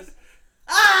Tyree goes,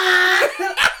 ah!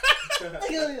 Look at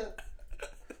him.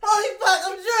 Holy fuck,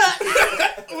 I'm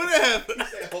drunk. What happened? He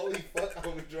said, holy fuck,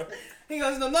 I'm drunk. He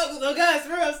goes, no, guys,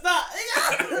 for real, stop.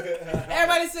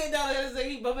 Everybody sitting down there, like,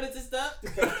 he bumping into stuff.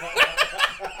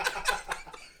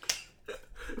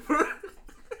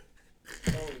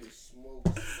 Holy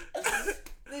smokes.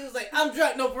 He was like, I'm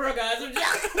drunk, no, for real, guys, I'm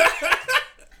drunk.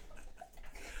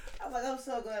 I'm like, I'm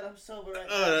so glad I'm sober right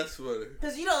now. Oh, that's funny.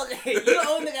 Cause you the only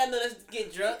nigga I know that's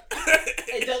get drunk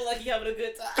and don't like you having a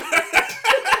good time.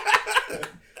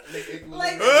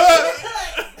 Like,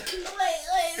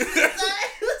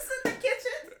 what's in the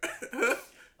kitchen?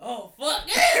 Oh fuck!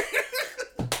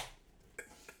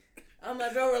 I'm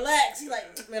like, bro, relax. He's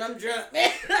like, man, I'm drunk,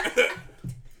 man.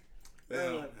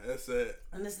 Damn, that's sad.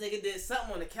 And this nigga did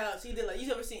something on the couch. He did like,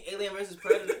 you ever seen Alien vs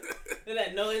Predator? Did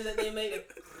that noise that they made?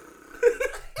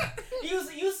 You was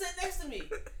sitting next to me.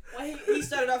 When he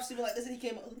started off sleeping like this and he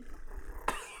came up.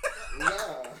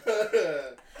 Nah.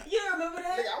 You don't remember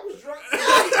that? Nigga, I was drunk.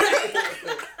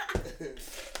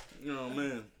 Oh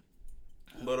man.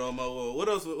 But what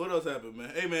else happened,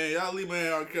 man? Hey man, y'all leave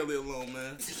man R. Kelly alone,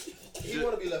 man. He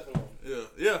want to be left alone.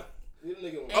 Yeah. You the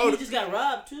nigga. And he just got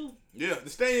robbed too. Yeah, the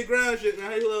stand your ground shit,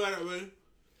 man. How you look at it, man?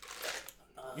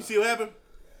 You see what happened?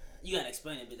 You gotta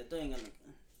explain it, but the thing.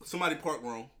 Somebody parked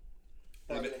wrong.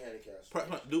 Probably the handicaps.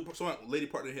 Lady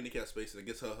parked in a handicap space, and I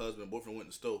guess her boyfriend went in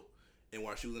the store. And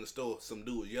while she was in the store, some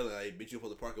dude was yelling, "Hey, bitch, you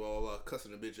supposed to park it, blah, blah, blah,"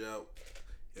 cussing the bitch out.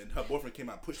 And her boyfriend came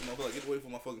out, pushed him off, like, "Get away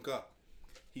from my fucking car."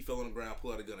 He fell on the ground,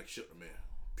 pulled out a gun, and shot the man.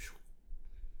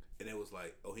 and it was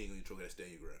like, oh, he ain't gonna choke that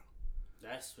stand your ground.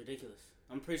 That's ridiculous.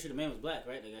 I'm pretty sure the man was black,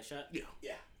 right? They got shot. Yeah.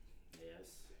 Yeah.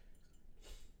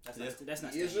 That's Yeah. that's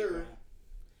not Yes, standing your sir. ground.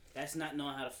 That's not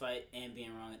knowing how to fight and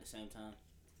being wrong at the same time.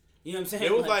 You know what I'm saying?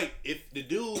 It was like if the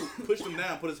dude pushed him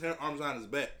down, put his arms behind his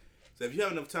back. So if you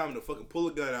have enough time to fucking pull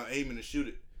a gun out, aim it, and shoot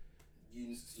it,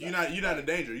 you're not in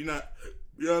danger. You're not.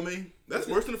 You know what I mean? That's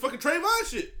worse than the fucking Trayvon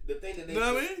shit. The thing that they, You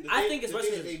know what I mean? I think it's the worse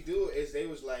thing than- that they do is they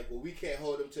was like, well, we can't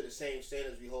hold him to the same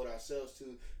standards we hold ourselves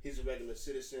to. He's a regular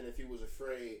citizen. If he was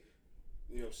afraid,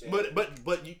 you know what I'm saying?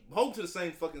 But you hold to the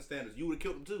same fucking standards. You would have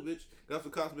killed him too, bitch. That's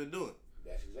what cops been doing.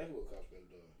 That's exactly what cops been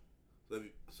doing.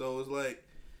 So it's like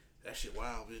that shit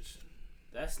wild, bitch.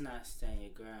 That's not standing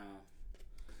your ground.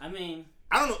 I mean,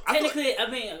 I don't know. I feel like-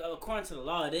 technically, according to the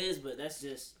law, it is, but that's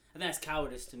just. I think that's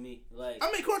cowardice to me. Like,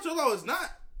 I mean, according to the law, it's not.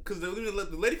 Because the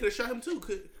lady could have shot him too.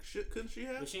 Couldn't she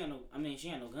have? but she ain't no. I mean, she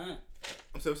ain't no gun.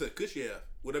 I'm saying, could she have?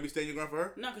 Would that be standing your ground for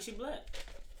her? No, cause she black.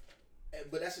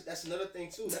 But that's another thing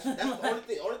too. That's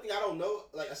the only thing I don't know.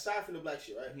 Like aside from the black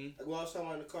shit, right? Mhm. Like when I was talking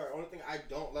about in the car, the only thing I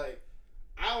don't like,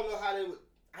 I don't know how they would.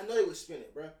 I know they would spin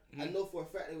it, bro. I know for a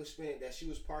fact they would spin it that she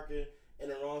was parking in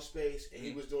the wrong space and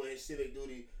he was doing his civic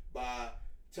duty by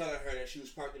telling her that she was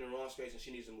parked in the wrong space and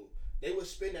she needs to move. They would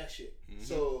spin that shit.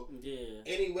 So Yeah.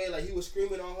 anyway, like he was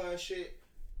screaming on her and shit.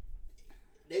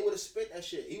 They would have spent that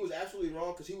shit. He was absolutely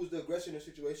wrong because he was the aggressor in the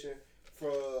situation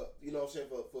for, you know what I'm saying,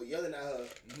 for yelling at her,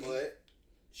 but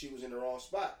she was in the wrong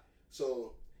spot.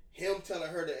 So him telling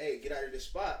her to, hey, get out of this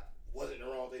spot wasn't the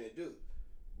wrong thing to do.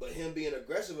 But him being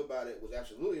aggressive about it was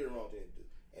absolutely the wrong thing to do.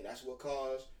 And that's what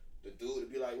caused the dude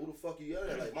to be like, who the fuck you yelling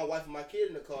at? Like, my wife and my kid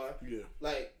in the car. Yeah.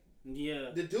 Like,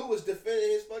 Yeah. the dude was defending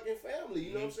his fucking family.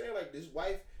 You know what I'm saying? Like, this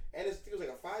wife and his, he was like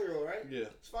a 5-year-old, right? Yeah.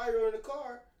 His 5-year-old in the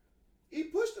car. He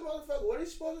pushed the motherfucker. What are he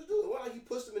supposed to do? It wasn't like he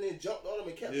pushed him and then jumped on him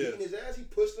and kept beating his ass. He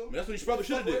pushed him. I mean, that's what he probably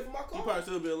should have Fuck away did. from my car. He probably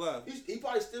still be alive. He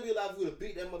probably still be alive if he would have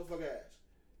beat that motherfucker ass.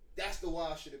 That's the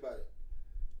wild shit about it.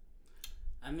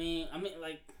 I mean,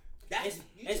 like, That's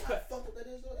you it's know how fucked up that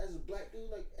is though. As a black dude,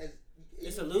 like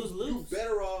It's you, a lose-lose. You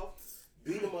better off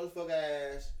beating the motherfucker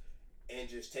ass and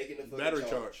just taking the fucking Battery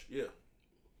charge. Yeah.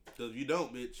 Because if you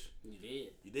don't, bitch, you did.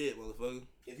 you dead, motherfucker.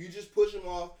 If you just push him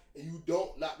off and you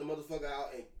don't knock the motherfucker out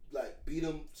and like beat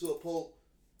him to a pulp,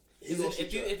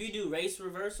 If you do race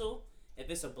reversal, if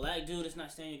it's a black dude, it's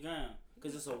not standing your ground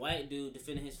because it's a white dude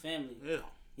defending his family. Yeah.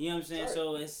 You know what I'm saying? Right.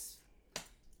 So it's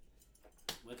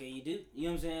what can you do? You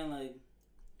know what I'm saying? Like,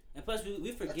 and plus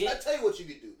we forget. I tell you what you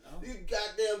could do. Oh. You can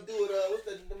goddamn do it. What's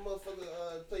that the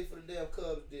motherfucker play for the damn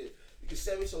Cubs did? You can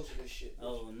semi-social this shit.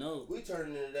 Oh no, We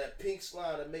turning into that pink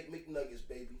slime that make McNuggets,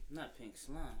 baby. not pink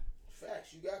slime.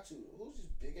 Facts, you got to. Who's this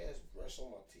big ass breast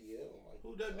on my TL? Oh my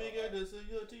Who that big God. guy that's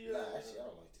your TL? Nah, actually, I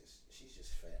don't like this. She's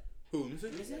just fat. Who? Let me see.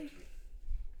 Let me see.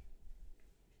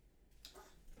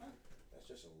 That's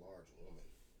just a large woman.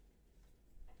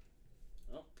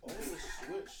 Oh. Oh, the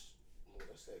switch. Oh,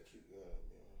 that's that cute girl,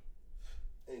 man.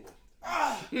 Anyway.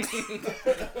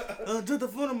 Just the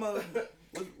front of my.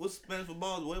 What's Spanish for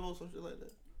balls? Huevos, some shit like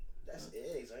that. That's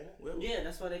eggs, ain't it? Huevos. Yeah,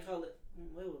 that's why they call it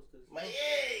huevos. My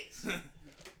eggs!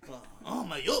 Oh,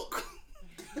 my yolk.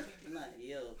 Not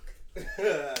yolk.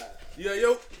 Yeah,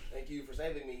 yolk. Thank you for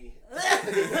saving me.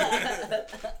 Yeah.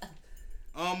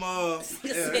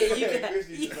 Say you got-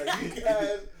 Chrissy's just like, you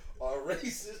guys are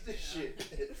racist as shit.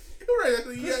 You're right.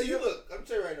 Actually, yeah, Chrissy, you you look, I'm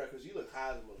telling you right now, because you look high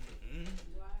as a motherfucker. Do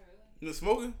I really? You know,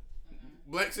 smoking?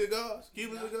 Black cigars?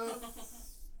 Cuban cigars? Oh.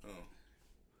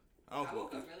 I don't I smoke.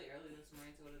 woke up really early this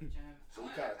morning to go to the gym. So you I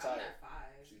kinda went tired. at 5.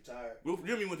 So you tired?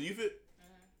 Jimmy went to UFit?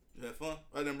 You had fun?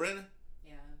 Right then, Brandon?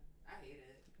 Yeah, I hate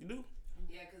it. You do?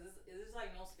 Yeah, because there's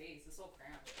like no space. It's so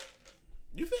cramped.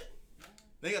 UFit?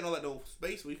 They ain't got no like no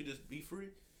space where you could just be free.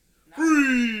 Nah,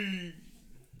 Free!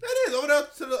 That is over there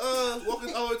to the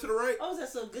walking all the way to the right. Oh, is that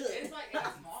so good? It's like, it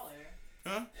got smaller.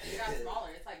 Huh? It got smaller.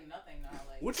 It's like nothing now.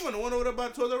 Like, Which one? The one over there by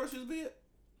Toys R Us used to be at?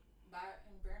 by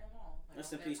in Brandon Mall. Like,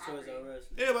 Rest in on their peace, Toys property. R Us.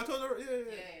 Yeah, by Toys R Us. Yeah, yeah.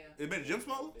 Yeah. It made the gym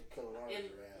smaller? They come around It,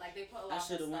 with your ass. like they put a I lot of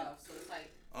should've went. stuff, so it's like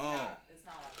Oh. it's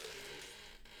not a lot of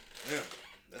space. Yeah.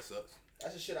 That sucks.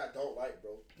 That's the shit I don't like,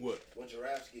 bro. What? When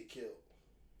giraffes get killed.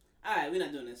 Alright, we're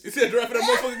not doing this. You said driving that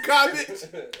motherfucking car, bitch?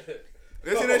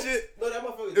 You see that shit? No, that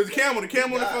motherfucker. It was a camel. The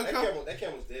camel in the fucking car. That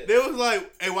camel's dead. They was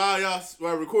like, hey, while y'all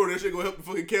recording, that shit gonna help the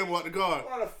fucking camel out the car.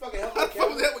 Why the fucking hell How the fuck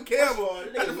was that with camel? First of all,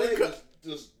 that nigga's leg was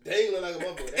just dangling like a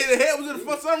motherfucker. And the head was in the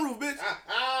front sunroof, bitch.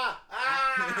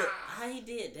 How he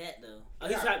did that though? Oh,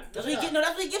 Yeah. he tried. That's what he get. No,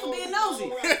 that's what he get for being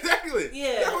nosy. Exactly.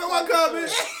 Yeah. That's what my car,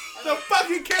 bitch. The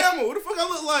fucking camel. What the fuck I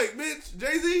look like, bitch?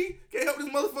 Jay-Z? Can't help this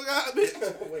motherfucker out, bitch.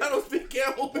 Wait. I don't speak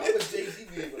camel, Why bitch. would Jay-Z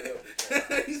be able to help?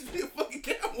 He's being fucking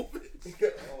camel, bitch.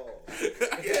 Oh.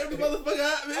 I can't help this motherfucker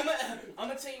out, bitch.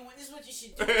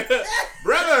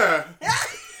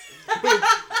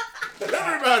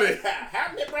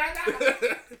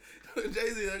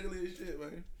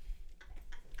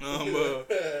 Fuck.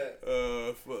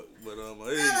 But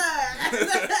hey.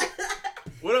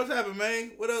 What else happened,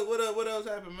 man? What else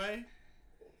happened, man?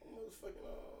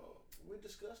 We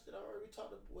discussed it already.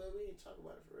 We didn't talk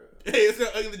about it for real. Hey, it's how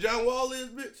ugly John Wall is,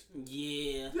 bitch.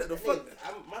 Yeah. Yeah, the fuck.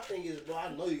 My thing is, bro, I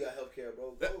know you got healthcare,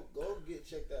 bro. Go get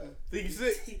checked out. Think you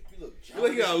sick? You look You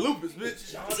like you got lupus,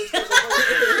 bitch. John, He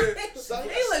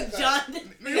look John.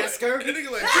 He got scurvy. That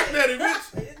nigga like Trick Daddy,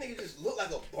 bitch. This nigga just look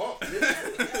like a bump,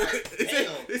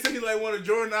 bitch. They say he like one of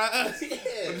Jordan eyes.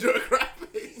 Yeah. Jordan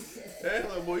Cryface. Damn,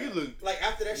 like, boy, you look. Like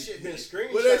after that shit been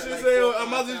screenshot. What that shit like say 4 on or 5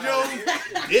 Mother times. Jones?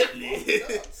 Deadly.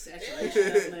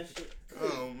 Saturation on that shit.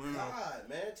 Oh man. God,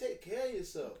 man, take care of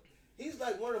yourself. He's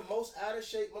like one of the most out of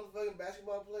shape motherfucking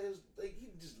basketball players. Like he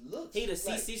just looks. He the like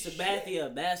CC shit. Sabathia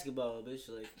of basketball, bitch.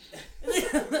 Like,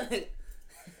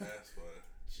 That's funny.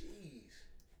 Jeez.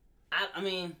 I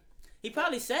mean, he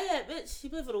probably sad, bitch. He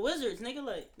played for the Wizards, nigga.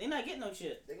 Like, they not getting no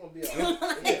shit. They gonna be alright.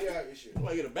 They gonna be alright this year. I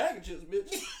might get a bag of chips,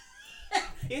 bitch.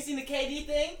 You seen the KD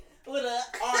thing? With a.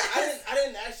 Alright, I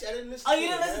didn't listen. Oh, you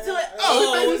didn't listen to it?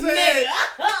 Oh, he basically said,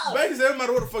 nigga. Basically said, no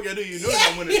matter what the fuck I do, you know you're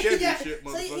not winning a championship, So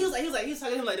motherfucker. he was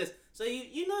talking to him like this. So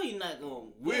you know you're not gonna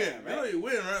win. right? You know you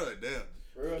win, right? Like, damn.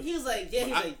 For real? He was like, yeah,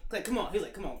 he was like, come on. He was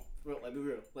like, come on, bro, like, be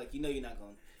real. Like, you know you're not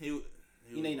gonna. You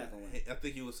know you're not gonna win. I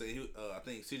think he was saying, I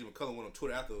think CJ McCollum went on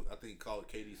Twitter after, I think he called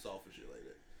KD soft and shit like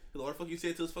that. He's like, what the fuck you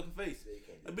said to his fucking face? Yeah, you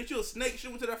can't do I bitch, you a snake.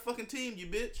 Shit went to that fucking team, you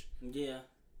bitch. Yeah.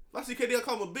 If I see KD, I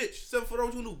call him a bitch. 7 foot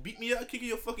over, you beat me up, kick in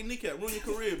your fucking kneecap, ruin your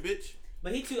career, bitch.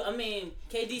 But he too. I mean,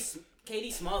 KD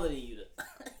smaller than you.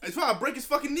 It's why I break his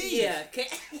fucking knees. Yeah.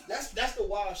 That's the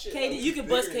wild shit. KD, Like, you can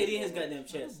bust bigger KD in his than goddamn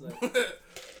chest. Like.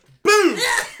 Boom!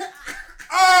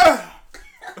 Ah!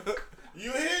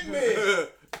 You hit me.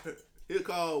 He'll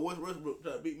call Westbrook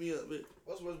try to beat me up, bitch.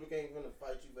 What's Westbrook ain't gonna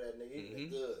fight you for that nigga? He been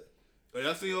good. Oh,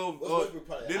 y'all see old Westbrook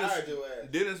probably hired your ass.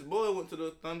 Dennis Boy went to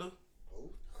the Thunder. Who?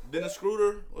 Dennis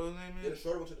Schroeder, what his name is? Dennis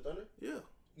Schroeder went to the Thunder? Yeah,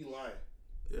 You lying.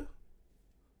 yeah.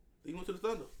 He went to the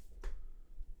Thunder.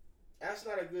 That's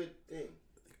not a good thing.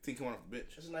 He come off the bench.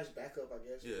 That's a nice backup, I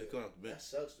guess. Yeah, he come off the That bench.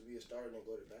 sucks to be a starter and then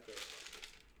go to backup.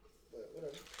 But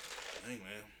whatever. Dang,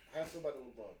 man. How you feel about the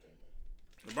LeBron thing,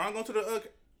 man? LeBron going to the.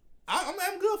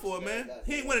 I'm good for it, man.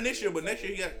 He ain't winning this year, but next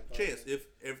year he got a chance if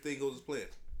everything goes as planned.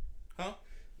 Huh?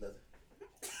 Nothing.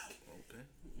 Okay.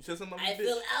 You said something about I me,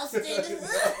 feel bitch? outstanding.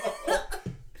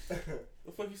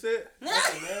 The fuck you said?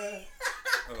 Nothing, man.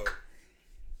 Oh.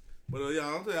 But yeah,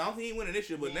 I'm saying I don't think he ain't winning this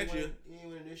year, but next year. He ain't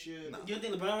winning this year. Nah. You don't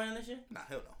think LeBron winning this year? Nah,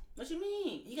 hell no. What you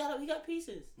mean? He got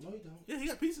pieces. No, he don't. Yeah, he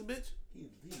got pieces, bitch.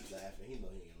 He's laughing. He know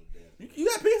he ain't no damn. You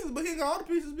got pieces, but he ain't got all the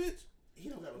pieces, bitch. He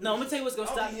don't got No, I'm gonna tell you what's gonna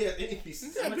I stop. don't think he has any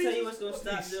pieces. I'm gonna tell you what's gonna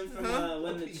stop them from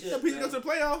winning the He got chip. pieces to go to the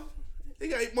playoffs. He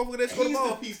got 8 motherfuckers that score the He's the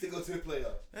ball. piece to go to the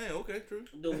playoffs. Hey, okay, true.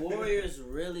 The Warriors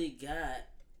really got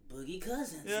Boogie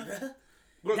Cousins, Yeah.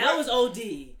 bruh. That was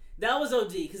OD. That was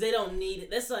OD because they don't need it.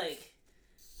 That's like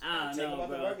I don't Take him know, out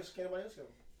the bro. Rockets, can't nobody else come.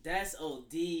 That's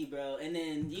OD, bro. And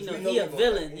then you know We know he a we gonna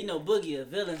villain. win. You know Boogie a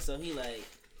villain, so he like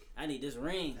I need this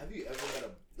ring. Have you ever had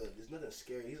there's nothing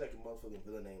scary. He's like a motherfucking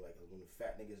villain named like when the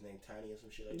fat nigga's named Tiny or some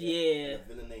shit like that. Yeah. And a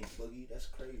villain named Boogie. That's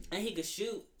crazy. And he could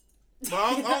shoot. But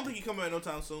I don't think he coming back no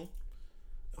time soon.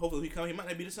 Hopefully he come. He might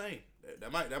not be the same.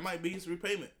 That might be his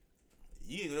repayment.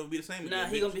 You ain't gonna never be the same. Nah,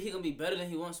 again, he gonna be better than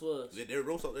he once was. Yeah, Derrick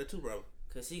Rose out there too, bro.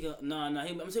 Cause he go I'm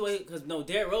telling you why. Cause no,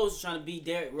 Derrick Rose was trying to beat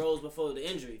Derrick Rose before the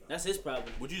injury. That's his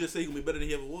problem. Would you just say he gonna be better than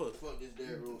he ever was? Fuck this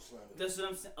Derrick Rose slander. That's what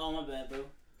I'm saying. Oh my bad, bro.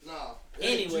 Nah.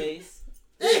 Anyways,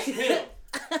 It's him.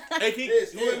 Hey, Keith,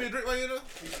 Yes, you want yeah. me to drink like you know?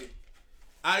 Easy.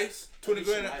 Ice, 20 I'll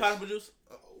grand, get some pineapple juice.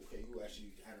 Oh, okay, you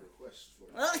actually had a request for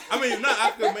it. I mean, not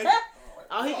I could make.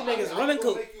 all he can make is rum and I'm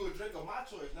coke. gonna make you a drink of my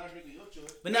choice, not a drink of your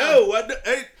choice. But no, No, what?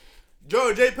 Hey,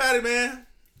 George J. Patty, man.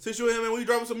 Since you and him, man, when you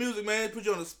dropping some music, man, put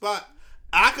you on the spot.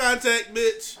 Eye contact,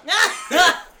 bitch.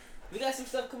 we got some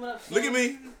stuff coming up soon. Look at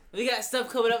me. We got stuff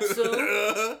coming up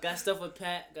soon. Got stuff with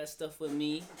Pat. Got stuff with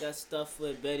me. Got stuff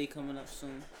with Betty coming up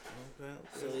soon. Okay.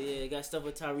 So yeah, got stuff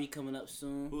with Tyreek coming up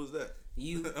soon. Who is that?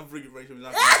 You. I'm Freaky Frank.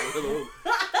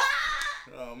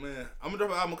 Oh man, I'm gonna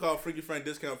drop an album called Freaky Frank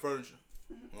Discount Furniture.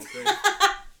 Okay,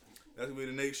 that's gonna be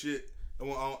the next shit.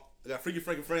 I got Freaky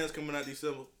Frank and Friends coming out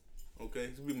December. Okay,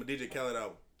 it's gonna be my DJ Khaled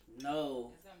album.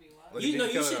 No. It's gonna be wild. Like You a know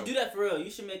DJ you Khaled should album. do that for real.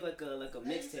 You should make like a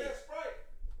mixtape.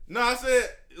 No, I said,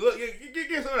 look,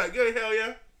 get some of that. Get it, hell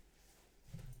yeah.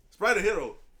 Sprite a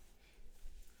hero.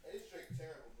 This drink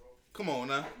terrible, bro. Come on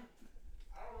now. I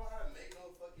don't know how to make no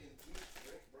fucking juice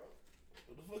drink, bro.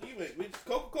 What the fuck you make? Bitch?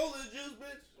 Coca-Cola is juice,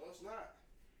 bitch. No, it's not.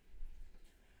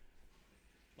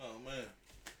 Oh man.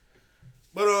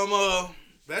 But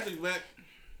Patrick's back.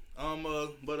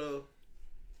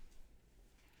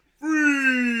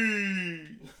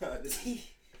 Free.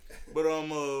 But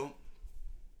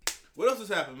what else has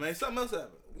happened, man? Something else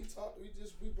happened. We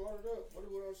brought it up. What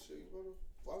else shit?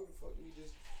 Why the fuck did we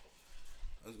just?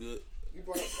 That's good. We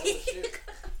brought up hella shit.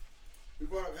 We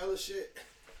brought up hella shit.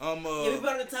 Yeah, we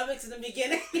brought up the topics in the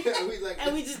beginning.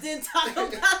 And we just didn't talk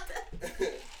about that.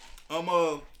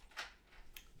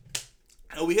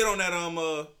 And we hit on that.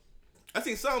 I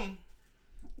think something.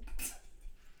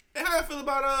 Hey, how you feel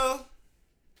about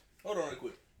Hold on, real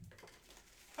quick.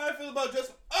 How you feel about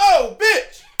Justin? Oh,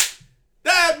 bitch!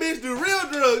 That bitch do real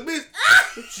drugs, bitch.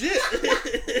 Shit.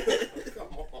 Come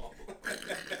on.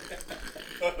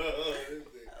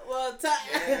 Well, I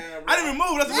didn't even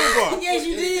move. That's the good part. Yes,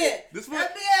 you did. This one. I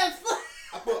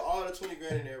put all the 20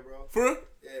 grand in there, bro. For real?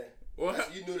 Yeah.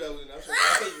 What? You knew that was enough. I'm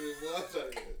trying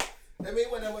to get it. That mean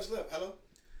it wasn't that much left. Hello?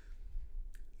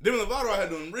 Demi Lovato out here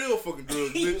doing real fucking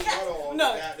drugs, bitch.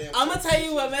 No, I'm gonna tell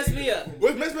you what messed me up.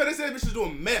 What messed me up? They said bitch was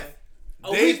doing meth.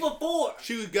 A week before.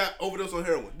 She got overdose on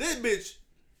heroin. This bitch.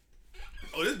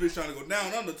 Oh, this bitch trying to go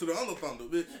down under to the under thunder,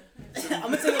 bitch. I'm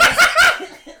gonna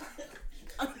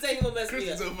tell you what messed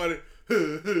me up. So funny.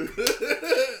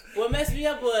 What messed me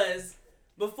up was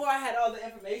before I had all the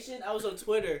information, I was on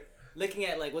Twitter looking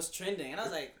at like what's trending, and I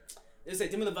was like, it was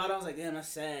like Demi Lovato. I was like, damn, that's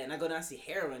sad. And I go down and see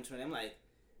heroin trending. I'm like,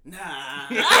 nah.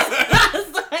 I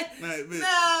was like,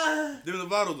 nah. Demi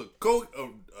Lovato's a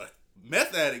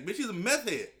meth addict, bitch. She's a meth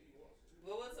head.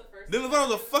 What was the first? Demi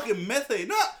Lovato's a fucking meth head.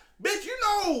 Nah, bitch, you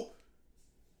know,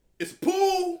 it's a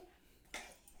pool.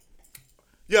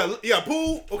 Yeah,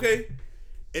 pool. Okay,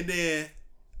 and then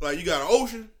like you got an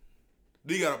ocean.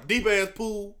 Then you got a deep ass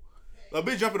pool. Like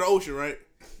bitch, jump in the ocean, right?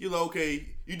 You like okay,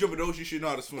 you jump in the ocean, you should know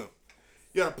how to swim.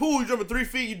 You got a pool, you jumping 3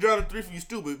 feet, you drowning 3 feet, you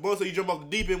stupid. Boy, so you jump off the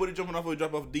deep end. What are you jumping off of? You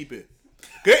jump off the deep end.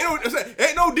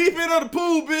 Ain't no deep end of the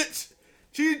pool, bitch.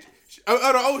 She of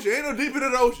the ocean. Ain't no deep end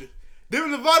of the ocean.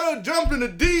 Demi Lovato jumped in the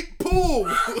deep pool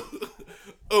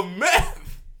of meth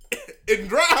and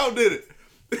drowned in it.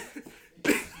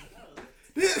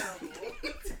 That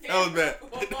was bad.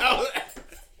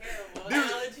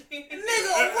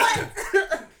 Nigga, what?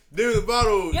 Demi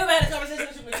Lovato. You ever had a conversation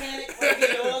with your mechanic when you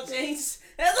get your oil changed?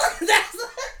 That's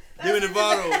Demi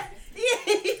Lovato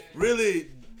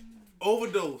really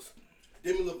overdosed.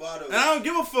 Demi Lovato. And I don't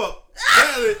give a fuck.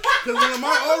 Because when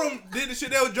Lamar Odom did the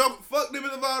shit, they was joking. Fuck Demi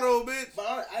Lovato, bitch.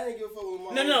 But I didn't give a fuck with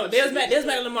Lamar. No. They was mad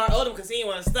at Lamar Odom because he didn't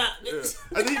want to stop. Yeah.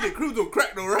 I think he did cruise on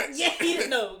crack though, right? Yeah, he didn't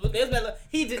know.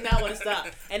 He did not want to stop.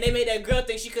 And they made that girl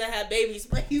think she couldn't have babies,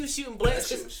 but he was shooting blanks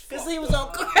because he was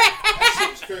on crack. That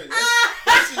shit was crazy.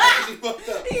 That shit actually fucked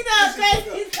up. He not crazy.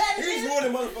 He's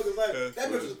ruining motherfuckers' life. That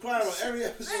bitch was crying on every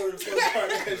episode of the fucking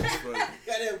Kardashians.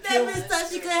 Goddamn That bitch thought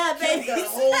she couldn't have Kim babies. got a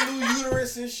whole new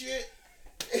uterus and shit.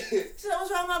 So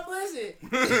what's wrong with my pussy?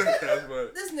 That's funny.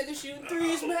 This nigga shooting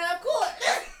threes from half court.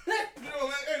 You know,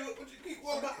 man, hey, look, what you keep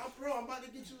walking about? I'm about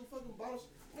to get you a fucking bounce.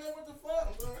 Man, what the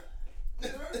fuck?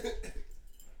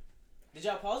 Did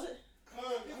y'all pause it? I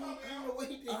don't know what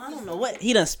he did. I don't know what.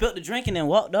 He done spilled the drink and then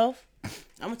walked off.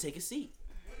 I'm gonna take a seat.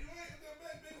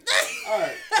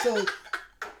 Alright, so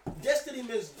Destiny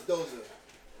Mendoza.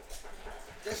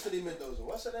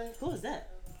 What's her name? Who is that?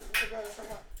 What's the guy that's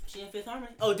talking about? She in Fifth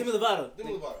Harmony? Oh, Demi Lovato.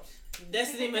 Demi Lovato.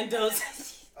 Destiny Mendoza.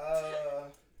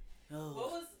 What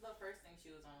was the first thing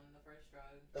she was on? The first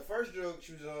drug? The first drug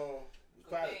she was on was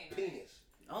called penis.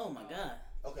 Oh my god.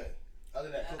 Okay. Other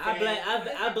than that, I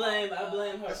blame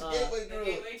her. That's a gateway drug.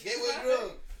 Gateway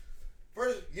drug.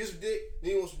 First, you get some dick,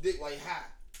 then you want some dick while you're high.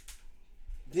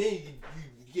 Then you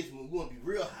get some, you want to be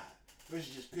real high. First,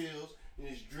 it's just pills, then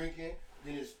it's drinking,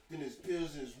 then it's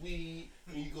pills and it's weed,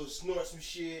 then you go snort some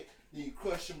shit, then you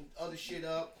crush some other shit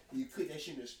up, then you cook that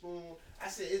shit in a spoon.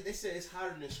 They said it's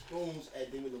hotter than spoons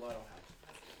at Demi Lovato house.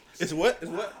 It's what?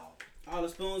 It's what? All the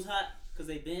spoons hot because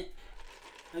they bent.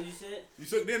 How you said? You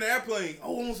took me in the airplane.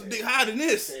 Oh, I want some dick higher than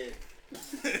this. He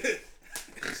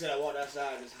said I walked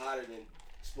outside and it's hotter than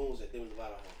spoons at Demi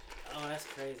Lovato house. Oh, that's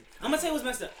crazy. I'm gonna tell you what's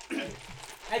messed up.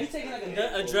 Have you taken like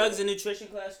a drugs and nutrition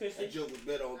class, Christy? That joke was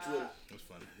better on Twitter. That's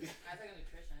funny. I took a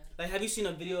nutrition. Like, have you seen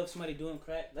a video of somebody doing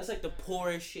crack? That's like the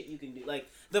poorest shit you can do. Like,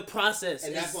 the process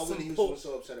And is that's why some Whitney Houston was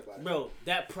so upset about it. Bro,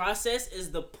 that process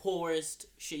is the poorest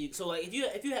shit you. So like, if you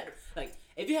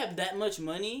have that much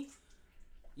money,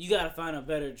 you gotta find a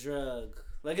better drug.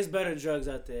 Like, it's better drugs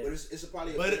out there. But it's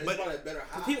probably a better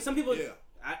high. Some people, yeah.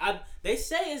 They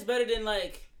say it's better than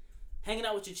like hanging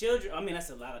out with your children. I mean, that's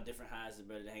a lot of different highs. Is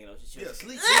better than hanging out with your children.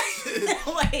 Yeah,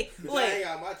 sleep. I hang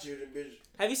out with my children, bitch.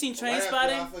 Have you seen Right Trainspotting?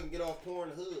 after I fucking get off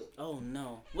porn hood. Oh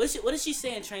no. What did she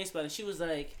say in Trainspotting? She was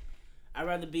like, I'd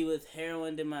rather be with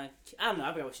heroin than my. I don't know.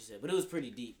 I forgot what she said, but it was pretty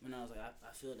deep. And I was like,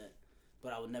 I feel that.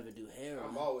 but I would never do heroin.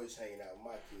 I'm always hanging out with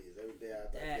my kids every day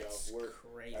after I get off work.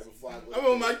 Crazy. Right before I go. I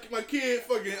remember my kid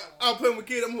fucking. I'm playing with my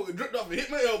kid. I'm fucking dripped off and hit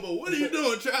my elbow. What are you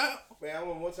doing, child? Man, I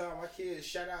remember one time my kid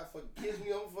shot out for kissed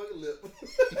me on the fucking lip. Oh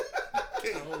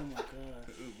my god.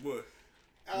 Boy.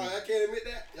 I can't admit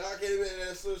that. Y'all can't admit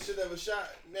that some shit ever shot.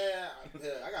 Man,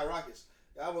 I got rockets.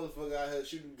 Y'all motherfucker out here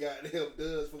shooting goddamn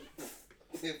duds for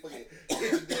fucking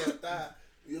hit your damn thigh.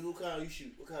 What kind you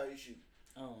shoot? What kind you shoot?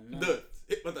 Oh no. Duh.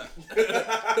 Hit my thigh.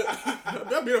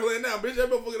 That be laying down, bitch. That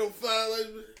motherfucker on fire like.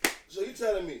 So you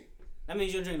telling me? That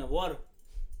means you don't drink enough water.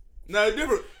 Now it's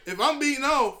different. If I'm beating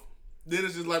off, then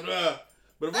it's just like blah.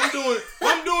 But if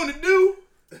I'm doing the do,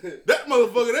 that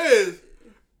motherfucker there is.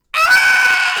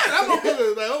 That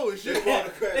motherfucker is like, oh shit.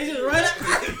 They just run up.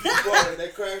 They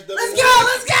crashed up. Let's go.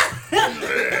 Let's go.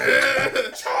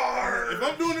 If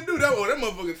I'm doing the do, that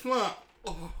motherfucker's flying.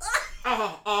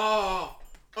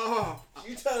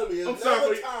 You telling me? I'm It's sorry never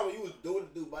for you. time when you was doing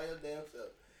the do by your damn self,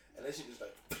 and that shit just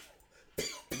like.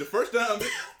 The first time,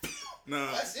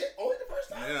 nah. That's it. Only the first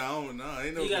time. Yeah, I don't know.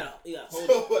 Ain't no. You gotta hold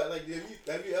So what? Like,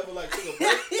 have you ever like took a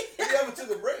break? Have you ever took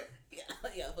a break? Yeah,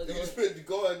 You just been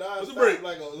going What's a non-stop break?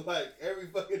 like every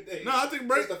fucking day. No, I take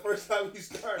breaks. It's the first time you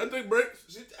started. I take breaks.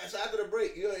 So after the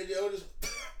break, you don't just.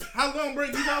 How long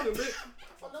break you talking, bitch?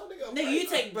 No, nigga, Nigga, you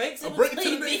take breaks. A in break to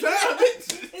between the next beats. time,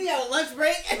 bitch. You have a lunch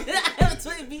break. In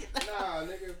between beats. Nah,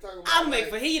 nigga, I'm talking about. I'll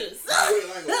make like, fajitas.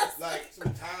 like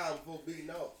some time before beating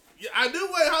off. Yeah, I do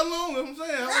wait. How long? I'm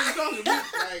saying. How long you talking,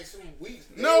 bitch? Like some weeks.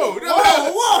 No, Never.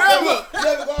 never. whoa. You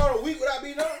ever go on a week without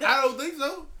beating off? I don't think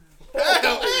so.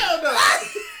 Hell no.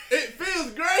 It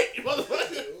feels great,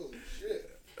 motherfucker.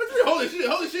 Oh shit.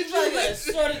 Holy shit, You probably got a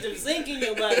shit. shortage of zinc in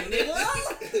your body, nigga. Nah,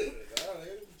 nigga,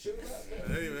 chill out,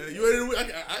 man. Hey man, you ready to?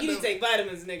 I You need know. to take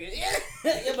vitamins, nigga.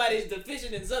 Your body's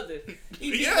deficient in something.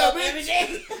 You Yeah, pick up bitch. every day.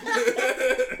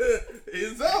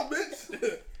 It's out, bitch.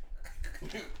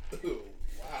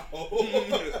 Wow.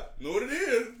 Know what it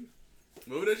is.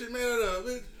 Know what that shit made out of,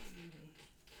 bitch.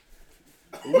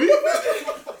 Weak,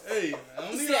 bitch. Hey, I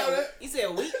don't need all that. You said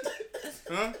a week?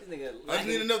 Huh? This nigga I just lacking,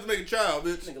 need enough to make a child,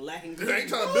 bitch. this nigga lacking. I ain't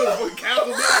trying to build a fucking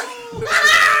castle,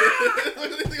 bitch. What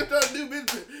you think I'm trying to do, bitch?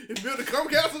 Is build a come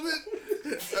castle, bitch?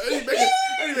 I need to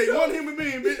make one human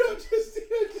being, bitch.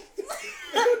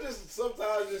 You just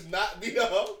sometimes just not be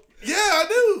up. Yeah, I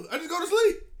do. I just go to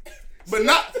sleep. But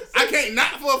not, I can't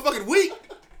not for a fucking week.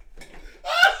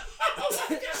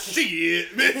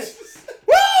 Shit, bitch.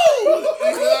 Woo! You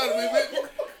get out of me, bitch.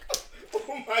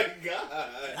 Oh my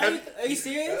god. Are you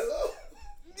serious? Hello?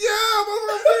 Yeah,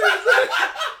 motherfucker.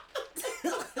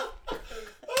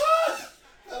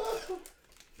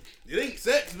 It ain't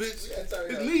sex, bitch. Yeah,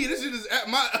 sorry, It's yeah. me. This shit is at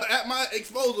my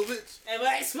exposal, bitch. Am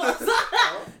I disposal?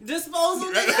 Disposal,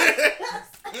 nigga?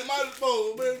 At my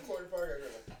disposal, bitch. Corey Parker,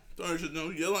 Sorry, shit, no,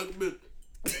 you yell like a bitch.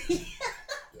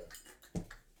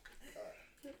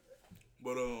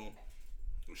 But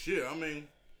shit. I mean,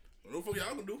 what the fuck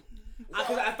y'all gonna do?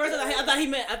 Cause at first I thought he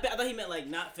meant like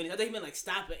not finish. I thought he meant like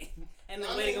stopping and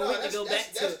then waiting a week to go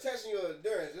back to. That's testing your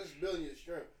endurance. That's building your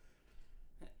strength.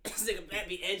 This nigga Matt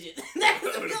be edging.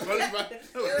 Punish myself.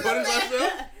 Feel like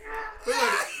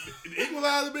the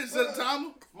equalizer, bitch, set a timer.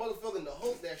 Motherfucking the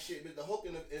Hulk, that shit, bitch. The Hulk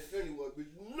in the Infinity War, bitch.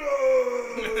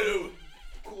 No!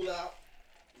 Cool out.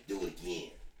 Do it again.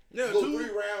 Yeah, Go 2. 3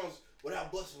 rounds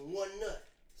without busting one nut.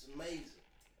 It's amazing.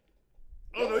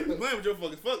 Oh no, you be playing with your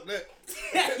fucking fuck that.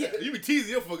 You be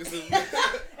teasing your fucking sister.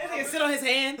 That nigga sit on his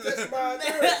hand. That's my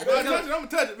endurance, If I man. touch it, I'ma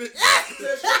touch it, bitch.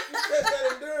 Test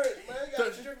that endurance, man. You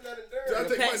gotta strip that I endurance.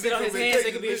 take my Pat sit on dick his over hand so he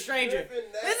and could be a take it, stranger.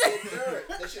 Stripping that endurance.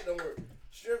 That shit don't work.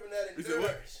 Stripping that bitch. You said what?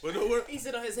 endurance. What don't work? He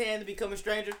sit on his hand to become a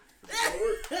stranger. Don't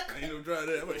work. I ain't no try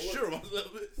that. I'm like sure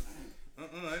myself, bitch. I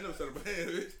ain't no set up a hand,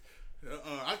 bitch.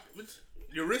 Bitch.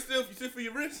 Your wrist still? You sit for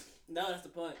your wrist? No, that's the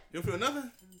point. You don't feel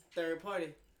nothing? Third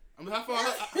party. I mean, how far?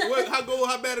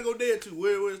 How bad it go dead to?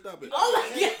 Where it stop it? Oh my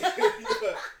god.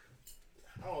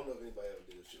 I don't know if anybody ever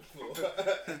did this shit before.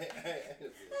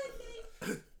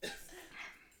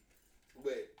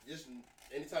 But just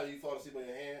anytime you fall asleep on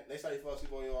your hand, next time you fall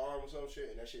asleep on your arm or some shit,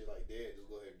 and that shit like dead, just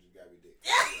go ahead and just grab your dick.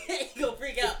 You gonna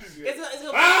freak out. It's gonna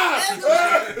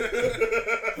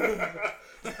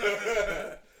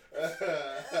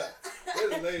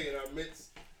There's a lady in our midst.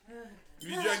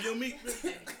 You jack your meat,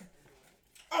 bitch?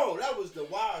 Oh, that was the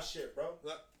wild shit, bro.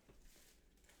 What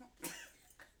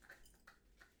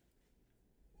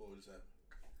just happened?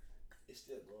 It's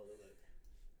still going on like.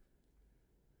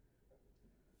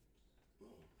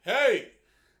 Hey!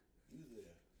 You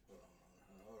there?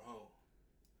 Hold on.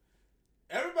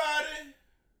 Everybody!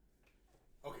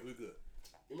 Okay, we're good.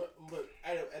 But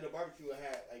at a barbecue, I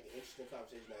had like an interesting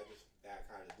conversation that I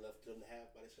kind of left them to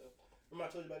have by themselves.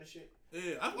 told you about this shit?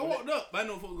 Yeah, I walked up. I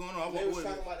know what was going on. They was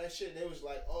talking about that shit. And they was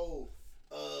like,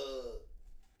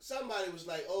 somebody was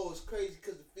like, it's crazy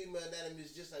because the female anatomy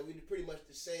is just like we do pretty much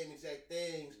the same exact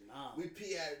things. Nah. We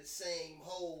pee out of the same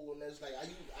hole, and it's like I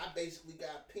basically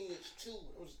got penis too.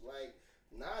 It was like,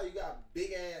 nah, you got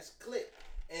big ass clit.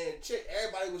 And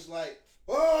everybody was like,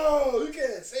 oh, you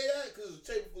can't say that because it's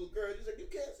a table full of girls. He's like,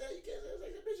 you can't say it. I was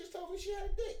like, that bitch just told me she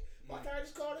had a dick. Why can't I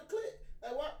just call it a clit?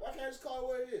 Like, why can't I just call it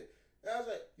what it is? And I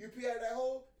was like, you pee out of that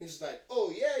hole? He's like,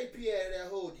 oh yeah, you pee out of that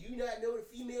hole. Do you not know the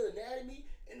female anatomy?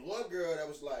 And one girl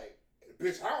that was like,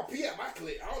 bitch, I don't pee out my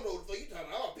clit. I don't know what the fuck you talking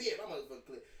about. I don't pee out my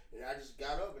motherfucking clit. And I just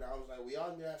got up and I was like, we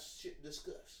all need to have shit to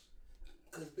discuss.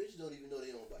 Because bitches don't even know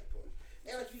they own body parts.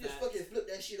 And like you just fucking flip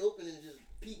that shit open and just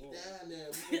peek down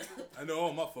there. I know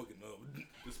all my fucking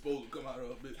disposal come out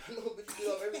of bitch. I know, but you get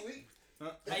up every week. Huh?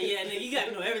 Yeah, nigga, you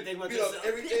gotta know everything about yourself.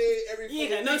 Every day, every You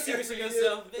ain't got no secrets for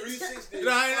yourself, bitch. 360.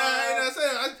 No, I ain't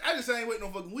saying. I just ain't waiting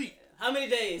no fucking week. How many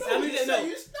days? How many days? No.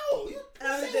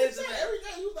 How many days? Every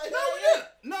day. You was like,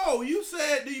 No, you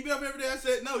said, do you be up every day? I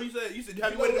said, no. You said,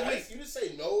 have you waited a week? You didn't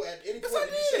say no at any Yes, point. I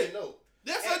Did you did. say no?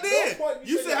 Yes, At I did. No point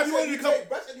You said, have you waited a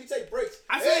couple? I said you take breaks.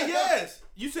 I said yes.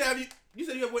 You said, you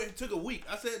said you have waited, took a week.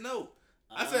 I said no.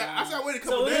 I said I waited a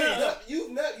couple days. No,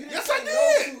 you didn't Yes, say I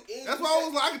did. No to That's why I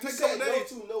was like, I can take a couple days. You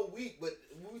said no to no week, but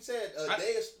we said a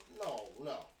day is no.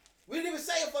 We didn't even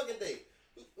say a fucking day.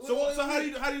 So how do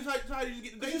you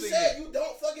get the day? You said you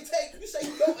don't fucking take. You say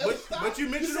you don't ever stop. But you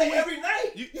mentioned you say a week. every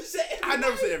night. You said every night. I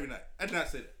never said every night. I did not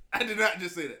say that. I did not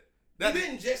just say that. You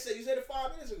didn't just say. You said it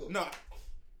 5 minutes ago. No.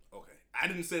 Okay. I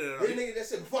didn't say that at all. The nigga that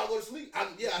said before I go to sleep. I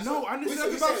didn't say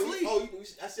nothing about sleep.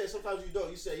 I said sometimes you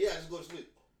don't. You said I just go to sleep.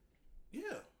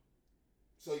 Yeah.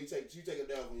 So you take it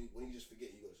down when you just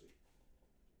forget you go to sleep.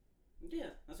 Yeah,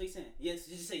 that's what he's saying. Yes,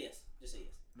 just say yes. Just say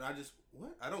yes. No,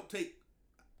 I don't take.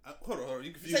 Hold on.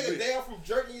 You confused take me. a day off from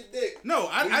jerking your dick. No,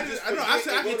 I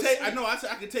said I can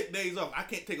take days off. I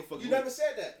can't take a fucking You week. never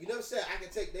said that. You never said I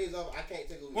can take days off. I can't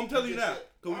take a week. Well, I'm telling you now.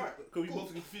 Because cool. we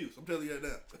both confused. I'm telling you that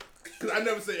now. Because I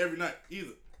never say every night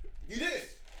either. You did.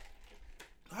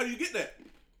 How do you get that?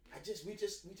 We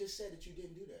just said that you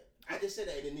didn't do that. I just said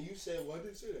that, and then you said, well, I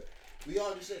didn't say that. We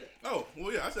all just said that. Oh,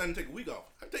 well, yeah. I said I didn't take a week off.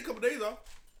 I can take a couple days off.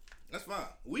 That's fine.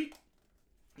 A week?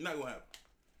 Not going to happen.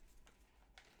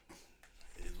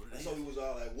 That's why we was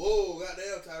all like, whoa,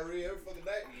 goddamn, Tyree, every fucking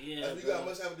night. Yeah, we got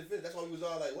must have a defense. That's why we was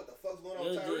all like, what the fuck's going on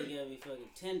with Your Tyree? dick gotta be fucking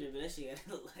tender, but that shit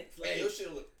gotta look like. Man, your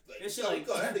shit look like, your shit like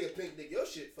that nigga pink dick. Your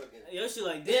shit fucking. Your shit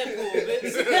like Deadpool,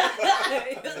 bitch.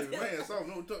 Hey, man, so I don't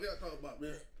know what y'all talking about,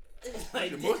 man.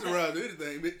 Like You can moisturize or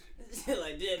anything, bitch. shit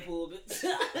like Deadpool, bitch.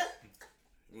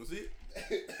 You want to see it?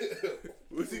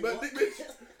 You want to see my dick, bitch?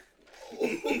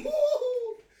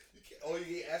 You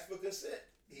get asked for consent.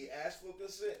 He asked for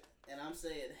consent. And I'm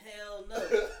saying, hell no.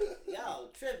 Y'all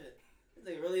tripping. This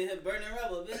nigga really hit burning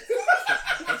rubber, bitch.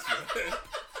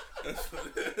 That's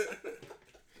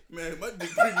man, my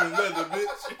dick premium leather,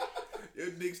 bitch.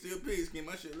 Your dick still pigskin.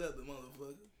 My shit leather,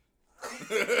 motherfucker.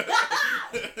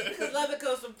 Because leather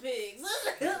comes from pigs.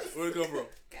 Where'd it come from?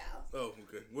 Cows. Oh,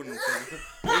 okay. What them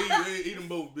fucking? Eat them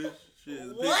both, bitch.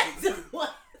 Shit. What?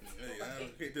 What? Hey, I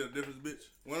can't tell the difference, bitch.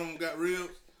 One of them got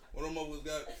ribs. One of them others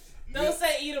got. Don't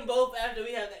say eat them both after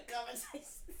we have that conversation.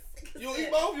 You don't eat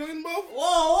both? You don't eat them both?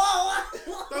 Whoa.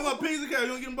 Talking about pigs and cows. You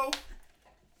don't eat them both?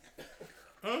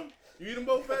 Huh? You eat them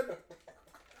both, baby?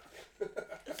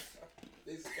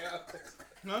 Pigs and cows.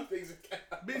 Huh? Pigs and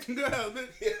cows. Pigs and cows,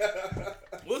 bitch. Yeah.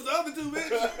 What's the other two,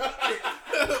 bitch?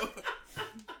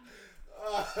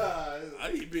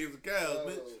 I eat pigs and cows,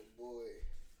 bitch. Oh, boy.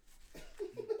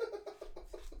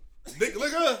 Dick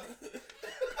liquor.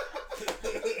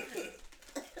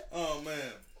 Oh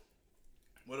man,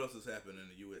 what else has happened in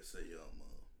the USA?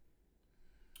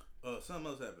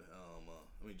 Something else happened.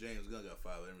 James Gunn got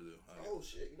fired. Oh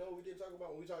shit! You know what we didn't talk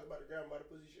about when we talked about the grandma the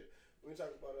pussy shit? We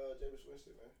talked about James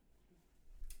Winston, man.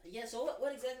 Yeah. So what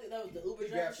exactly? That was the Uber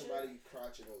He driver grabbed somebody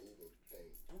crotch in an Uber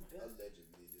thing. Oh my god.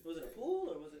 Allegedly. Was it a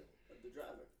pool or was it the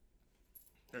driver?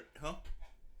 Huh?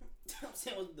 I'm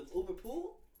saying, was it the Uber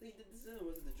pool that he did this in,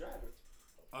 or was it the driver?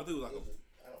 I think it was like I don't fucking.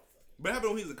 But it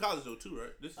happened when he was in college though too,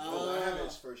 right? This is I have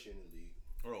his first year in the league.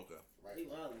 oh, okay. Right. He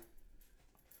wildin'.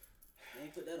 They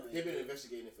ain't put that on. They've been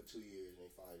investigating it for 2 years and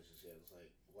they fired his shit. It's like,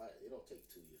 why? It don't take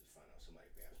 2 years to find out somebody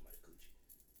grabbed somebody's coochie.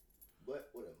 But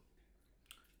whatever.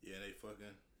 Yeah, they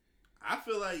fucking. I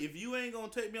feel like if you ain't gonna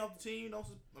take me off the team, don't.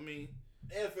 The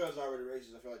NFL's already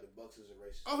racist. I feel like the Bucks is a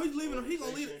racist. Oh, he's leaving. He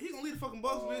gonna leave. He gonna leave the fucking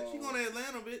Bucks, bitch. He going to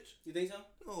Atlanta, bitch. You think so?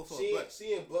 Oh,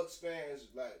 Seeing Bucks fans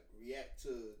like react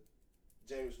to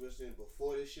James Winston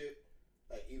before this shit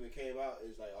like even came out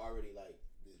is like already like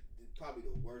probably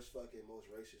the worst fucking, most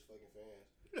racist fucking fans.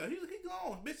 Yeah, he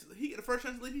gone, bitch. He get the first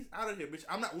chance to leave. He's out of here, bitch.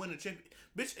 I'm not winning the champion,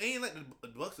 bitch. Ain't like the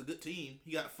Bucks a good team.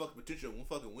 He got fucking potential of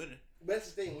fucking winning. But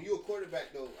that's the thing. When you're a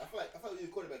quarterback, though, I feel like when you're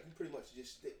a quarterback, you pretty much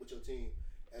just stick with your team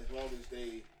as long as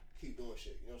they keep doing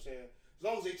shit. You know what I'm saying? As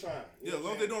long as they trying. Yeah, as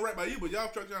long as they doing right by you. But y'all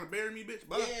trying to bury me, bitch.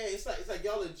 Bye. Yeah, it's like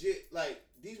y'all legit. Like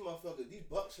these motherfuckers, these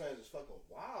Bucks fans is fucking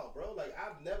wild, bro. Like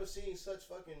I've never seen such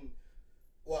fucking.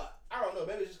 Well, I don't know.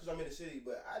 Maybe it's just because I'm in the city,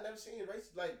 but I never seen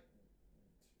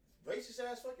racist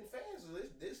ass fucking fans of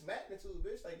this magnitude,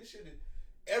 bitch. Like this shit is,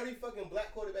 every fucking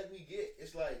black quarterback we get,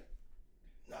 it's like,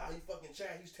 nah, he fucking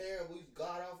chat, he's terrible, he's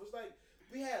god awful. It's like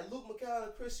we had Luke McCall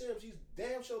and Chris Sims, he's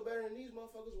damn sure better than these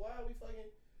motherfuckers. Why are we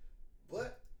fucking?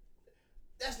 But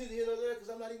that's neither here nor there because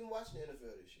I'm not even watching the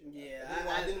NFL this shit. Yeah,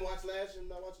 I didn't watch last year.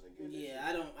 I'm not watching again. Yeah,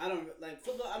 I don't like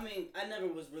football. I mean, I never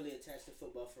was really attached to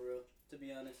football for real. To be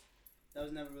honest, that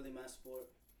was never really my sport.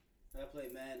 I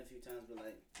played Madden a few times, but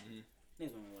like. Mm-hmm.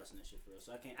 Niggas won't be watching that shit for real,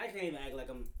 so I can't even act like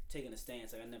I'm taking a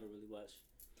stance. Like I never really watched.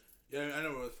 Yeah, I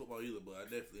never watched football either, but I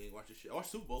definitely ain't watch this shit. I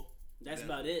watched Super Bowl. That's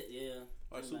about it. Yeah.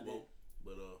 I watched Super Bowl,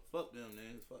 but fuck them,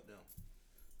 man. Fuck them.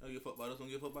 I don't give a fuck about us. Don't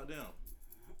give a fuck about them.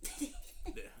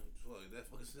 That's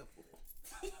fucking simple.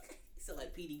 You sound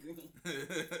like P.D. Green.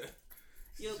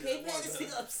 You okay, man? Just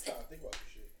feel upset. Think about this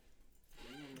shit.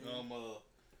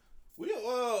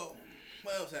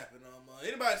 What else happened?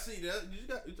 Anybody see that? You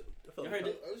heard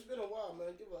it? It's been a while,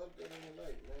 man. Give an update on your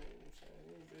life, man.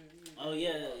 Oh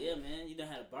yeah, man. You done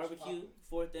had a barbecue,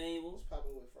 4th annual. What's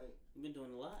popping with Frank? You been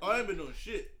doing a lot. Oh, I ain't been doing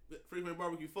shit. Frequent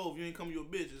barbecue 4. If you ain't come, you a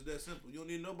bitch. It's that simple. You don't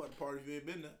need to know about the party if you ain't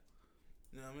been there.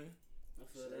 You know what I mean? I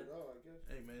feel that. I guess.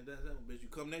 Hey man, that's simple, bitch. You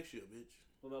come next year, bitch.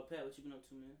 What about Pat? What you been up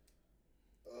to, man?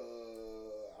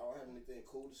 I don't have anything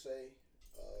cool to say.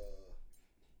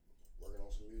 Working on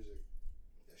some music.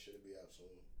 That should be out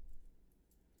soon.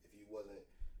 If you wasn't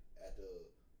at the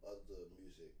other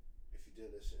music, if you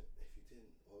didn't listen,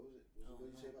 what was it? What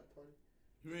did you say about the party?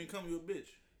 You ain't come, you a bitch.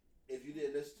 If you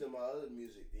didn't listen to my other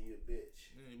music, then you're a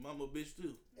bitch. Yeah, your mama a bitch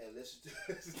too. And listen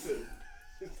to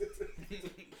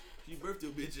She birthed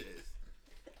your bitch ass.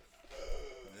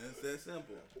 That's that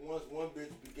simple. Once one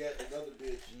bitch begat another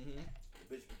bitch, the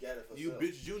bitch begat it for you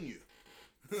bitch junior.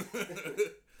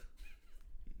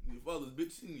 Your father's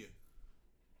bitch senior.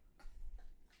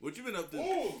 What you been up to?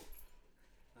 Where?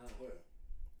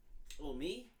 Oh,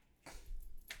 me?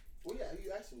 Well, yeah,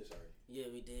 you asked him this already.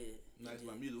 Yeah, we did. Nice,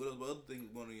 my music. What other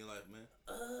things going on in your life, man?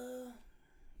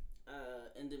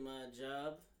 Ended my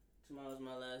job. Tomorrow's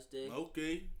my last day.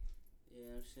 Okay. You know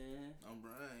what I'm saying? I'm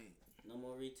right. No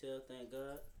more retail, thank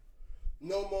God.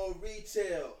 No more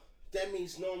retail. That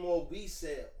means no more we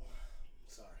sell.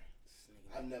 Sorry.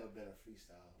 I've never been a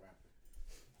freestyle rapper.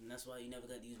 And that's why you never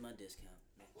got to use my discount.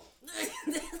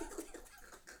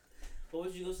 What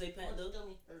was you gonna say, Pat?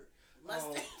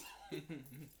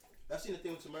 I've seen the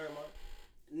thing with Tamara, man.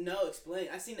 No, explain.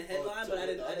 I seen the headline, but I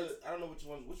didn't. I don't know which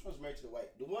one's married to the white.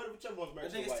 Whichever one's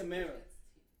married to the white. I think it's Tamara.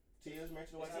 Tia's married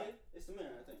to the white guy? It's Tamara,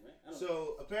 I think, right?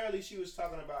 So apparently she was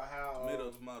talking about how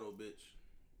tomato, bitch.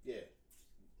 Yeah,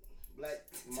 black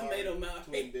tomato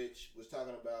twin bitch was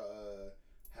talking about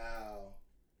how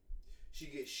she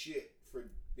gets shit for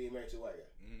being married to a white guy,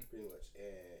 pretty much,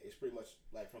 and it's pretty much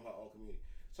like from her own community.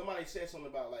 Somebody said something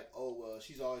about like, oh well,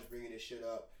 she's always bringing this shit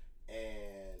up,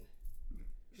 and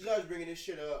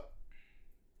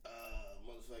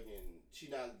motherfucking, she's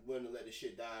not willing to let this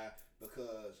shit die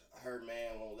because her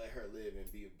man won't let her live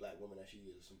and be a black woman that she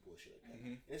is or some bullshit like that.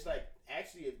 And it's like,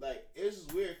 actually, like, this is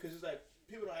weird because it's like,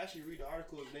 people don't actually read the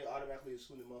articles and they automatically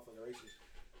assume the motherfucker racist.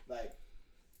 Like,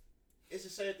 it's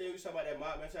the same thing we talk about that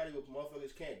mob mentality where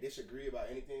motherfuckers can't disagree about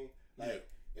anything. Like,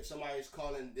 if somebody's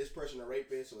calling this person a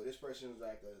rapist or this person is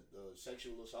like a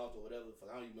sexual assault or whatever,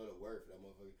 I don't even know the word for that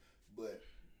motherfucker. But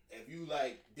if you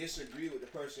like disagree with the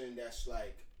person that's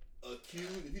like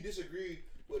accused, if you disagree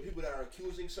with people that are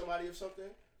accusing somebody of something,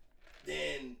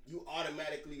 then you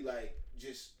automatically like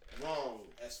just wrong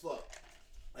as fuck.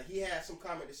 Like he had some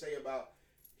comment to say about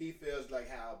he feels like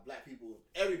how black people,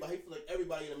 he feels like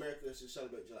everybody in America should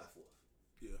celebrate July 4th.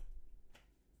 Yeah.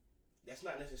 That's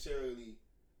not necessarily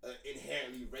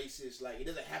inherently racist. Like, it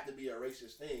doesn't have to be a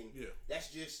racist thing. Yeah. That's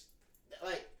just,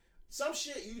 like, some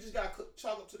shit you just got to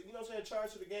chalk up to the, you know what I'm saying,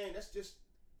 charge to the game. That's just,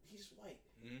 he's just white.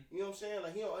 You know what I'm saying?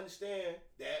 Like, he don't understand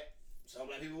that some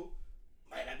black people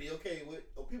might not be okay with,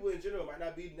 or people in general might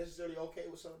not be necessarily okay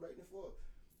with celebrating the 4th.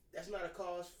 That's not a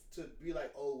cause to be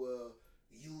like, oh, well,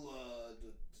 you,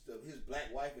 his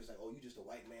black wife is like, oh, you just a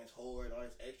white man's whore and all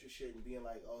this extra shit, and being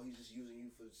like, oh, he's just using you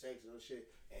for sex and all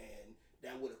shit, and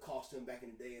that would have cost him back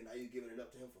in the day, and now you're giving it up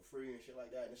to him for free and shit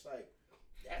like that. And it's like,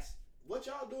 that's what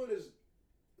y'all doing is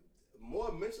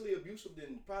more mentally abusive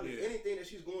than probably anything that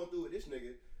she's going through with this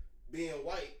nigga being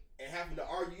white and having to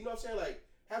argue. You know what I'm saying? Like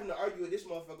having to argue with this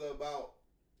motherfucker about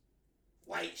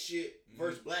white shit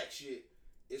versus black shit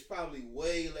is probably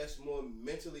way less more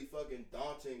mentally fucking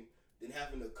daunting than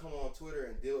having to come on Twitter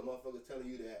and deal with motherfuckers telling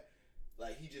you that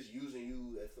like he just using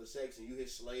you for sex and you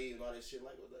his slave and all that shit.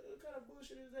 Like what kind of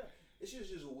bullshit is that? It's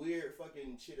just weird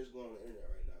fucking shit that's going on the internet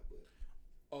right now. But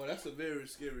oh, that's a very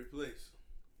scary place.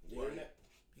 the internet.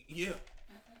 Yeah,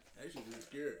 that shit is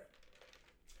scary.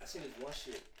 I seen this one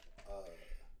shit.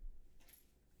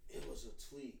 It was a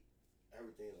tweet.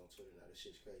 Everything's on Twitter now. This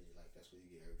shit's crazy. Like that's where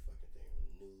you get every fucking thing,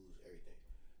 news, everything.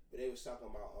 But they was talking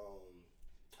about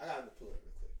I gotta pull it up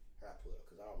real quick. I gotta pull it up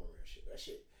because I don't remember that shit. But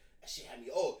that shit had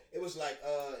me. Oh, it was like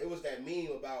it was that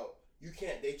meme about you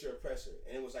can't date your oppressor,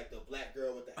 and it was like the black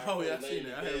girl with the oh yeah, I seen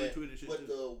that. I had retweeted shit with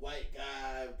too. the white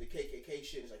guy with the KKK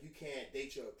shit. It's like you can't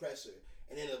date your oppressor,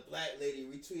 and then a black lady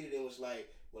retweeted and was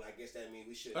like, "Well, I guess that means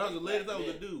we should." Oh, it was a lady. That was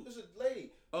a dude. It was a lady.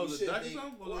 Oh, the doctor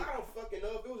song? Well, I don't fucking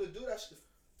know. If it was a dude, I should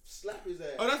slap his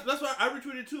ass. Oh, that's why I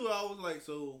retweeted too. I was like,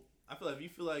 so I feel like if you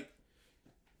feel like.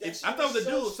 I thought it was a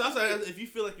so dude. So I was like, if you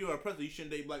feel like you're an oppressor, you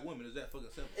shouldn't date black women. Is that fucking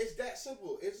simple? It's that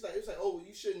simple. It's like oh,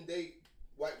 you shouldn't date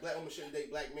black women shouldn't date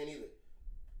black men either.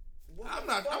 I'm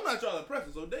not y'all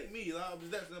oppressor, so date me. It's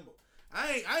that simple.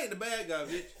 I ain't the bad guy,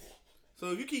 bitch.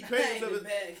 So if you keep painting yourself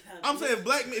as, I'm saying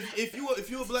black men. If you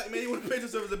a black man, you want to paint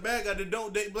yourself as a bad guy, then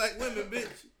don't date black women, bitch.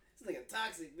 It's like a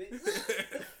toxic, bitch.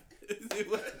 See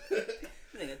what?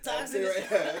 Like a That's toxic. it right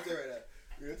there. That's it right there.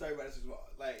 We're talking about this is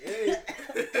like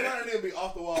it might not even be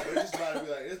off the wall, but it's just about to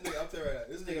be like this nigga. I'm telling you right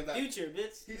now, this nigga's not. Future,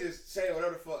 bitch. He just saying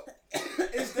whatever the fuck.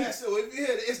 It's that simple. If you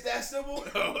hear it, it's that simple.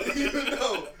 You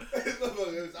know,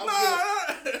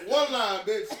 one line,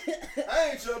 bitch. I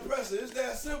ain't your oppressor. It's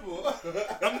that simple.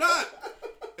 I'm not.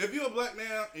 If you're a black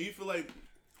man and you feel like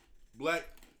black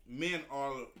men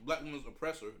are black women's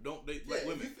oppressor, don't date black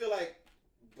women. If you feel like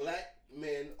black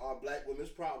men are black women's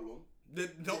problem, then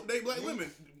don't date black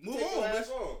women. Move take on, your bitch. ass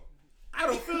on. I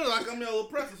don't feel like I'm your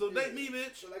oppressor, so date me,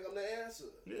 bitch. So like I'm the answer.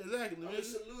 Yeah, exactly. I'm the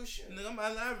solution. Nigga, I'm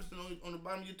Allen Iverson on the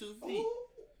bottom of your 2 feet. Ooh. You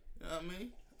know what I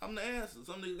mean? I'm the answer.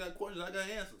 Some niggas got questions, I got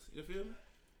answers. You feel me?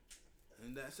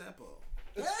 And that's simple.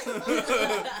 You know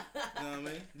what I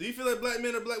mean? Do you feel like black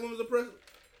men are black women's oppressors?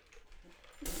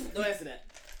 Don't answer that.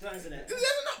 Don't answer that. Yes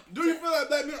or no? Do you feel like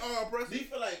black men are oppressors? Do you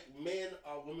feel like men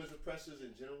are women's oppressors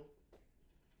in general?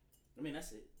 I mean,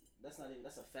 that's it. That's not even.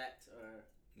 That's a fact, or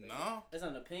No. that's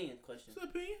not an opinion question. It's an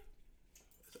opinion.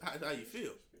 It's how you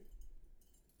feel.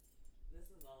 This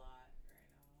is a lot right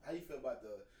now. How you feel about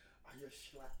are you a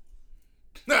schlap?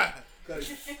 Nah. Cause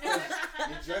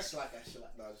you dress like a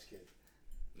schlap. No, I'm just kidding.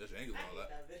 That's angles I all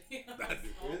hate that. that video. I do.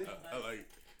 so Really? much. I like it.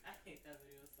 I hate that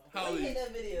video so much. How old I are hate you?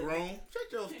 that video. Grown?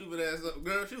 Shut your stupid ass up.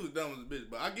 Girl, she was dumb as a bitch,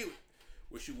 but I get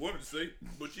what she wanted to say,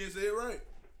 but she didn't say it right.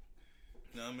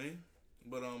 You know what I mean?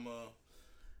 But I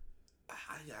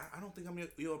don't think I'm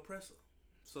your oppressor.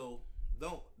 So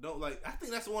don't like. I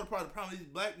think that's one part of the problem. These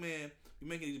black men be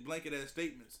making these blanket ass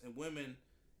statements, and women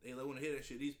they like want to hear that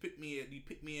shit. These pick me ass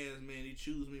men. These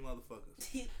choose me motherfuckers.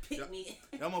 Pick me.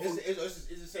 Y'all motherfuckers. It's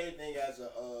the same thing as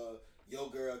your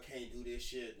girl can't do this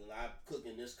shit, and I'm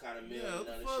cooking this kind of meal Yeah, and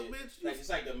other fuck, shit. bitch. Like it's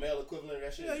like the male equivalent of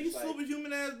that shit. Yeah, It's you like,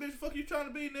 superhuman ass bitch. Fuck you trying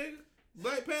to be, nigga.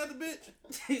 Black Panther bitch.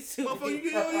 Super- Motherfucker,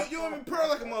 you don't even purr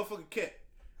like a motherfucking cat.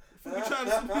 Fuck you trying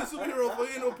to be a superhero for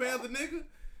you ain't no Panther, nigga.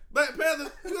 Black Panther,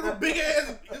 you got them big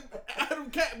ass, them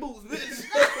cat boots, bitch.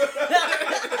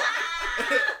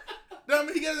 I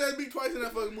mean, he got his ass beat twice in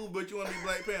that fucking movie, but you want to be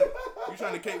Black Panther. You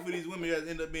trying to cape for these women that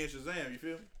end up being Shazam, you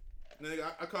feel me?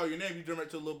 Nigga, I call your name, you turn back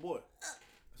to a little boy.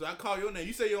 So I call your name,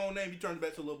 you say your own name, you turn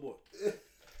back to a little boy.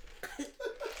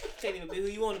 Can't even be who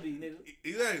you want to be, nigga.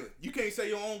 Exactly. You can't say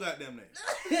your own goddamn name.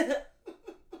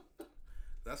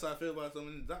 That's how I feel about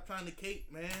something. Stop trying to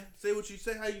cape, man. Say what you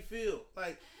say, how you feel.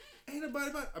 Like, ain't nobody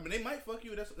about. I mean, they might fuck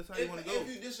you. That's how you want to go. If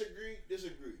you disagree.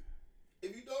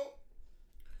 If you don't,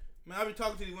 Man, I be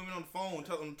talking to these women on the phone, on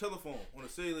the telephone, on a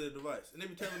cellular device, and they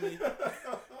be telling me,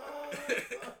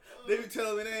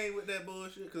 they ain't with that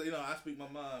bullshit. Cause I speak my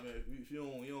mind, man. If you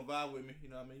don't vibe with me, you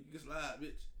know what I mean. You can slide,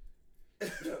 bitch.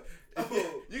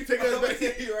 You can take ass back.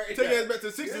 Take ass back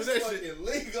to the 60s with that shit. Fucking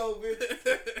lingo, bitch.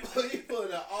 Oh, you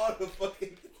pulling out all the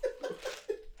fucking.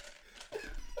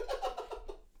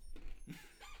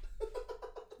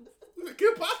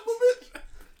 Kim Possible, bitch.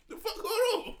 The fuck going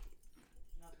on?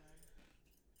 Nothing.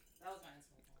 That was my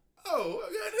insult. Oh,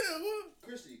 goddamn, what?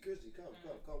 Christy, come on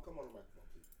the microphone,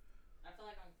 please. I feel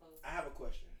like I'm close. I have a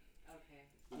question. Okay.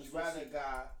 Would you rather a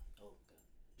guy Oh, God.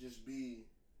 just be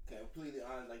completely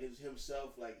honest, like it's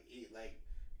himself, like you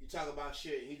talk about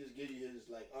shit, and he just gives you his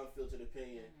like unfiltered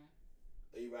opinion,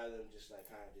 Or you rather them just like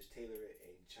kind of just tailor it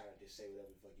and try to just say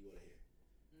whatever the fuck you want to hear?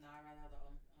 No, I'd rather have the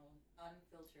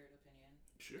unfiltered opinion.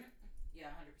 Sure.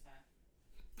 Yeah,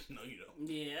 100%. No, you don't.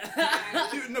 Yeah.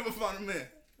 You would never find a man.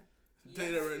 I'll tell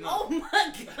you that right now. Oh my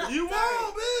god. You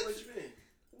won't, bitch. What you mean?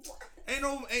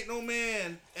 Ain't no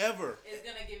man ever. It's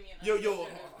gonna give me an Yo,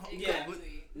 unfiltered yeah.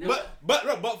 Exactly. No.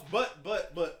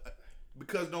 But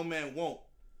because no man won't.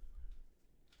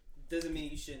 Doesn't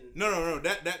mean you shouldn't. No.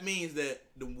 That means that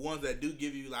the ones that do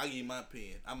give you, like, I give you my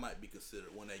opinion, I might be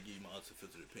considered one that give you my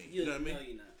unfiltered opinion. You know what I mean? No,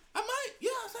 you're not. I might.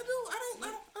 Yes, I do. I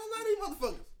don't lie to these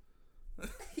motherfuckers.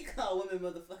 You call women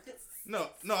motherfuckers?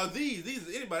 No, these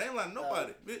is anybody. I ain't lying to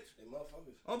nobody, bitch. They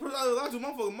motherfuckers. Only person I lie to is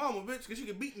motherfucking mama, bitch, because she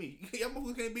can beat me. Y'all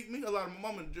motherfuckers can't beat me. A lot of my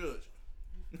mama and the judge.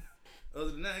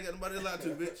 Other than that, I ain't got nobody to lie to,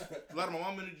 bitch. A lot of my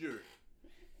mama and the jury.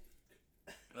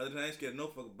 Other than that, I ain't scared of no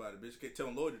fuck about it, bitch. Can't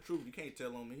tell Lloyd the truth. You can't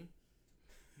tell on me.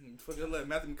 Fuck that, like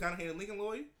Matthew McConaughey and Lincoln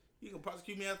lawyer. You can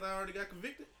prosecute me after I already got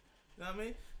convicted. You know what I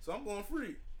mean? So I'm going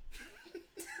free.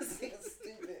 This nigga's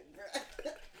stupid,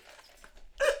 bro.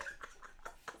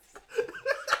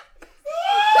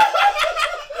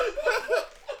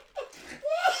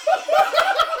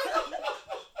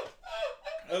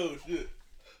 Oh shit.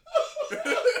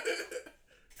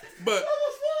 But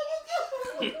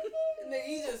Nigga,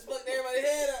 you just fucked everybody's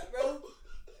head up, bro.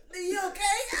 Nigga, you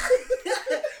okay?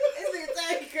 This nigga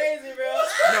talking crazy, bro.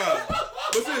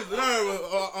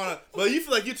 but you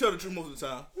feel like you tell the truth most of the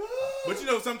time. But you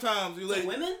know sometimes you like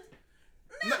Women?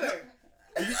 Never.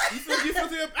 you feel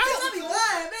to your Bitch, I be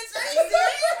lying, bitch. Are you Are you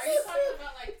serious? talking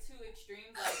about like two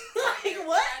extremes? Like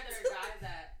What? Either guys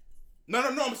that. No,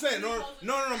 I'm saying I'm saying. Like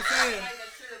the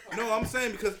sugar part. No, I'm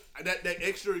saying because that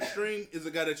extra extreme is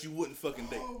a guy that you wouldn't fucking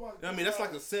date. Oh my You know what I mean, that's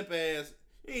like a simp ass.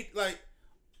 He ain't like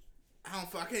I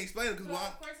can't explain it because So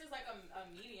of course it's like a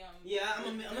medium. Yeah,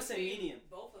 I'm gonna say medium.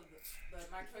 Both of them, but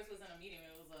my choice wasn't a medium.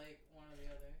 It was like one or the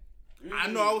other.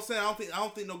 I know. I was saying I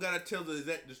don't think no guy that tells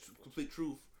the complete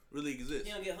truth really exists.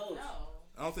 You don't get hoes. No.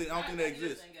 I don't think that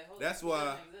exists. That's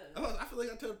why. I feel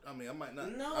like I tell. I mean, I might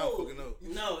not. No. I don't fucking know.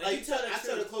 No, if Like, you tell the I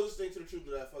tell the truth. closest thing to the truth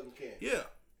that I fucking can. Yeah,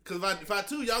 because if I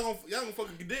too, y'all gonna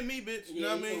fucking condemn me, bitch. You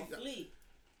know what I mean? Gonna flee.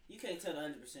 You can't tell the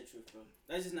 100% truth, bro.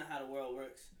 That's just not how the world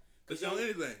works. It's on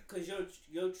anything. Cause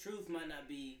your truth might not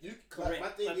be You correct, my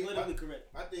thing like is, politically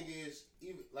correct. My thing is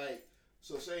even like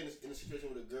so. Say in a situation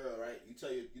with a girl, right? You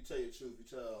tell your truth. You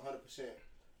tell 100%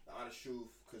 the honest truth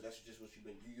because that's just what you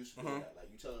used to do. That. Like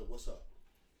you tell her what's up,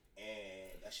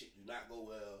 and that shit do not go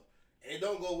well. And it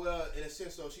don't go well in a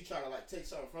sense. So she trying to like take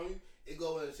something from you. It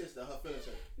go in a sense that her feelings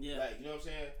hurt. Yeah, Like you know what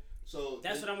I'm saying. So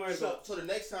that's what I'm worried about. So the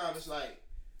next time it's like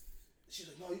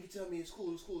she's like, no, you can tell me it's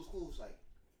cool. It's like,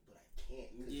 but I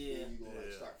can't. Yeah. Then you gonna like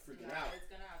start freaking out. It's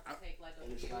gonna have to take like a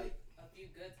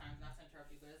few good times, not to interrupt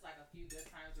you, but it's like a few good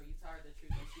times where you tell her the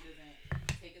truth and she doesn't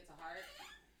take it to heart.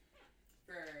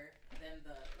 For then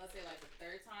let's say like the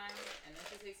third time, and then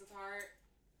she takes it to heart.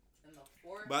 Then the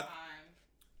fourth time,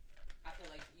 I feel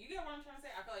like you get what I'm trying to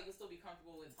say. I feel like you'll still be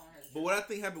comfortable with telling her the truth. But what I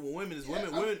think happened with women is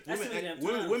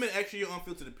women ask you your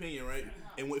unfiltered opinion, right?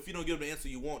 And if you don't give them the answer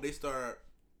you want, they start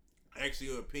asking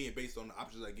your opinion based on the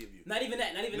options I give you. Not even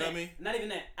that. What I mean? Not even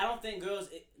that. I don't think girls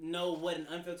know what an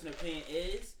unfiltered opinion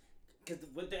is, because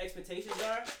what their expectations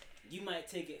are, you might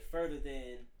take it further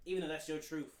than even though that's your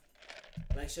truth.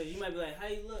 Like, so you might be like, how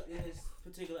you look in this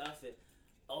particular outfit?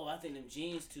 Oh, I think them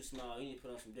jeans too small. You need to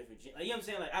put on some different jeans. Like, you know what I'm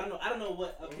saying? Like, I don't know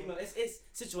what a female. It's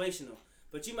situational.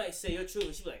 But you might say your truth,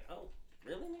 and she be like, oh,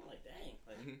 really? Like, dang,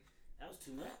 like that was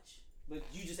too much. But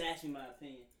you just asked me my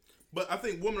opinion. But I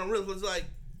think women are real. It's like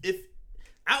if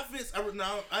outfits, I ain't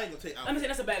gonna take outfits. I'm saying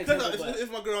that's a bad example.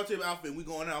 If my girl I'll tell you outfit, and we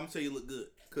going out, I'm gonna tell you look good.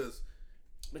 Cause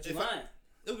but you're lying.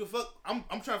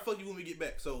 I'm trying to fuck you when we get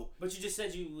back. So. But you just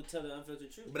said you would tell the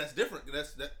unfiltered truth. But that's different.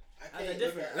 That's that. I can't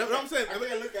different. That's what I'm saying. I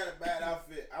can't look at a bad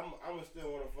outfit. I'm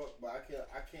still want to fuck, but I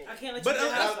can't let you.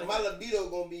 But my libido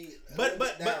gonna be. But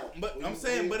I'm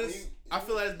saying, but it's. I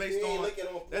feel like it's based on.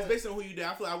 That's based on who you did.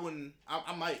 I feel like I wouldn't.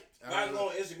 I might. If I go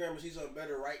on Instagram and see something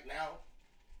better right now.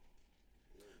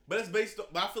 But it's based on.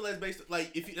 But I feel like it's based on,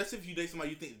 like if you date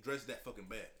somebody you think dressed that fucking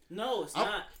bad. No, it's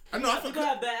not. I know. People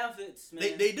have bad outfits,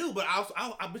 man. They do, but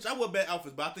I wear bad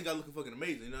outfits, but I think I look fucking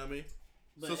amazing. You know what I mean?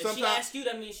 But so if she asks you,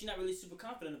 that means she's not really super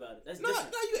confident about it. That's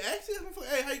different. No, you ask it.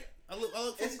 Hey, hey, I look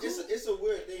cool. It's a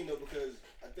weird thing though because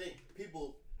I think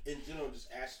people in general just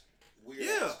ask weird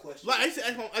ass questions. Like I used to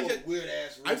ask weird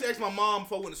ass. I used to ask my mom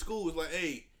before I went to school. It's like,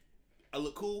 hey, I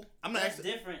look cool. I'm not. That's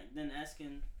different than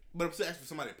asking. But I'm still asking for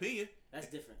somebody's opinion. That's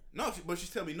different. No, but she's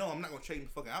telling me no. I'm not gonna change the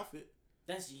fucking outfit.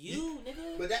 That's you,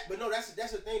 nigga. But no, that's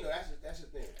the thing though. That's the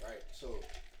thing, right? So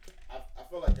I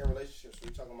feel like in relationships we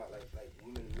talking about like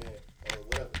women and men or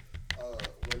whatever.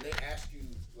 when they ask you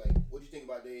like, what do you think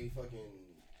about they fucking?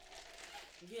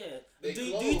 Yeah. They Do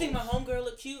you think my homegirl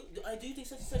look cute? Do you think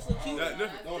such and such look cute? That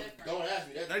different. Don't ask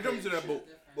me. That's I jump into that boat.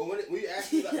 But when we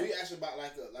ask you, we ask about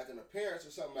like an appearance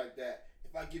or something like that.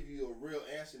 If I give you a real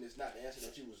answer, and it's not the answer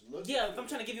that you was looking. Yeah, if I'm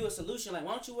trying to give you a solution, like,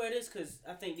 why don't you wear this? Because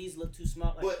I think these look too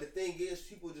small. Like, But the thing is,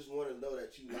 people just want to know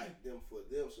that you like them for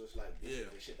them. So it's like, this is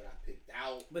the shit that I picked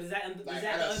out. But is that Like,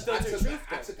 the unfiltered truth?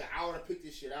 I took an hour to pick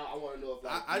this shit out. I want to know if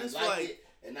like I you just like feel like it,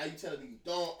 and now you telling me you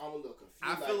don't. I'm a little confused.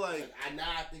 I feel like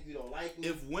I think you don't like me.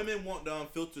 if women want the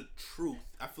unfiltered truth,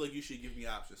 I feel like you should give me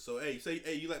options. So hey,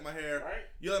 you like my hair? Right.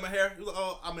 You like my hair? You like,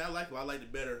 oh, I mean, I like it. I liked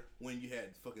it better when you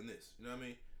had fucking this. You know what I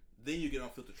mean? Then you get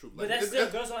unfiltered truth. But that's still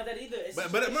girls don't like that either.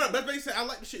 But basically saying I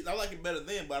like the shit. I like it better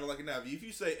then, but I don't like it now. If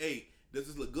you say, hey, does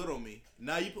this look good on me?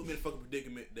 Now you put me in a fucking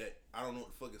predicament that I don't know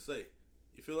what to fucking say.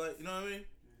 You feel like, you know what I mean?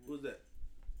 Mm-hmm. Who's that?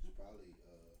 It's probably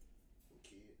some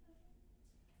kid.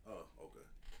 Oh, okay.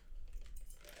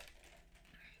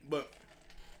 But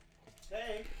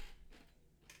Hey.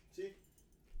 See,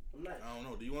 I'm nice. I don't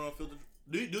know. Do you want unfiltered?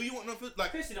 Do you want unfiltered?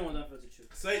 Like, Chrissy don't want the unfiltered truth.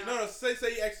 say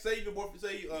say your boyfriend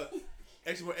say you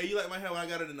actually, hey, you like my hair when I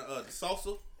got it in the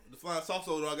salsa, the flying salsa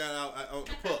that I got out on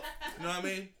the puff. You know what I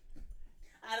mean?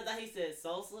 I thought he said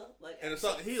salsa. Like, And the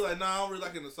salsa, he like, nah, I don't really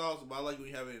like it in the salsa, but I like when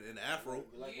you have it in the afro.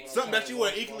 Like, Something that you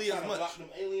wear equally as much. Them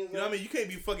aliens You know what I mean? You can't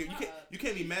be fucking. You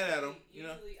can't be mad at them. You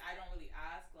know? Usually, I don't really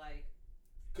ask like.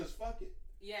 Cause fuck it.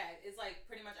 Yeah, it's like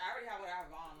pretty much I already have what I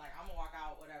have on. Like I'm gonna walk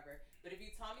out, whatever. But if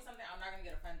you tell me something, I'm not gonna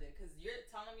get offended because you're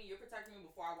telling me you're protecting me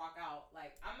before I walk out.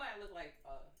 Like I might look like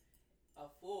a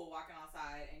fool walking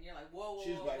outside, and you're like, whoa,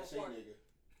 She's whoa, about to say whoa. nigga.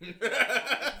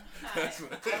 That's I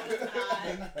what.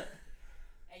 was not.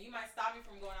 And you might stop me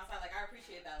from going outside. Like I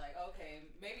appreciate that. Like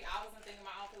okay, maybe I wasn't thinking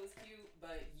my outfit was cute,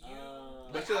 but you.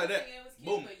 But I shit like was that. thinking it was cute,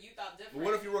 Boom. but you thought different. But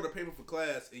what if you wrote a paper for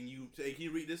class and you say, "Can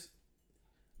you read this?"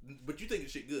 But you think the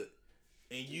shit good,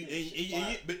 and you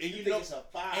know it's a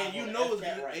 5 and you on know the it's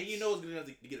FCAT good, rights. and you know it's good enough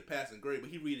to get a passing grade. But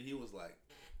he read it, he was like,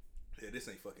 "Yeah, this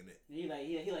ain't fucking it." he like,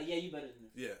 yeah, you better than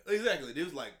this. Yeah, exactly. It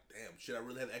was like, "Damn, should I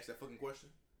really have to ask that fucking question?"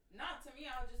 Not to me,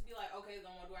 I would just be like, okay,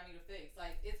 then what do I need to fix?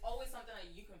 Like, it's always something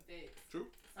that you can fix. True.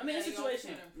 I mean, a Something that you always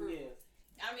situation. can improve.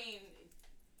 Yeah. I mean,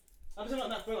 I'm talking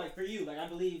about not for you. Like I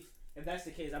believe if that's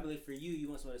the case, I believe for you, you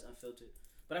want somebody that's unfiltered.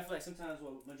 But I feel like sometimes,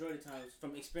 well, majority of times,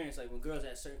 from experience, like when girls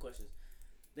ask certain questions,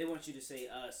 they want you to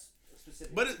say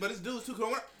specific. But it's dudes too.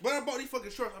 Cause when I bought these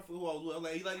fucking shorts, I forgot who I was with. I was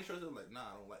like, "You like these shorts?" I was like, "Nah,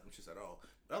 I don't like them shits at all."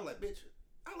 But I was like, "Bitch,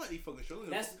 I like these fucking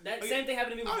shorts." Same thing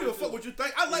happened to me. I don't give a fuck what you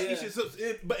think. I like these Yeah. shits.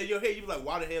 So, but in your head, you be like,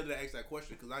 "Why the hell did I ask that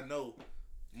question?" Because I know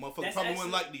motherfuckers probably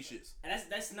wouldn't like these shits. And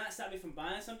that's not stop me from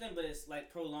buying something, but it's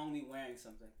like prolong me wearing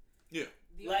something. Yeah.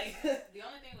 the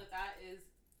only thing with that is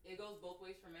it goes both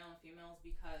ways for male and females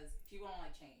because people don't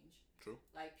like change. True.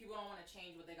 Like people don't want to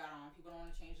change what they got on. People don't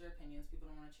want to change their opinions. People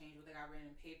don't want to change what they got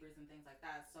written in papers and things like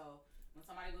that. So when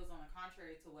somebody goes on the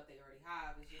contrary to what they already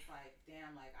have, it's just like,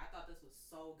 damn, like I thought this was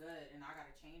so good and I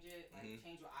gotta change it, like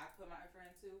change what I put my effort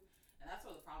into, and that's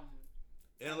where the problem.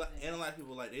 And a lot of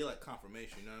people they like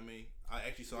confirmation. You know what I mean? I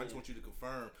just want you to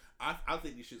confirm. I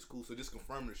think this shit's cool, so just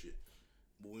confirm the shit.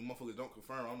 But when motherfuckers don't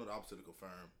confirm, I don't know the opposite of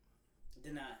confirm.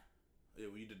 Deny. Yeah,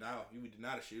 when you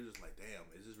deny the shit, you're just like, damn,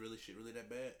 is this really shit really that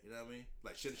bad? You know what I mean?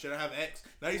 Like, should I have X?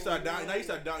 Now you start down. Now you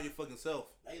start doubting your fucking self.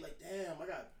 Now you like, damn, I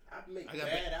got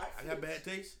bad outfits. I got bad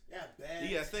taste. Yeah, bad.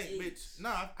 You gotta think, taste. bitch.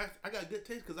 Nah, I got good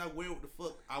taste because I wear what the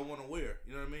fuck I want to wear.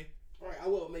 You know what I mean? Right, I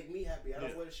will make me happy. I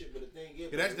don't wear the shit, but the thing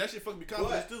is, Yeah, that shit fucking be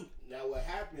confidence too. Now what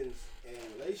happens in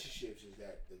relationships is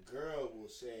that the girl will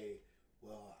say,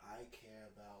 "Well, I care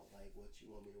about like what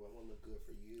you want me to wear. I want to look good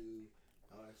for you,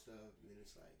 all that stuff." And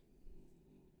it's like,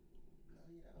 no,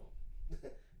 you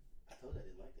don't. I told you I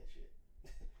didn't like that shit,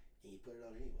 and you put it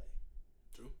on anyway.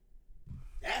 True.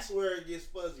 That's where it gets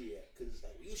fuzzy at, cause it's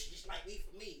like, well, you should just like me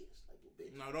for me. It's like, well,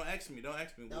 bitch. No, don't ask me. Don't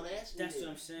ask me. Don't ask me. That's what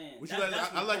I'm saying. What you like?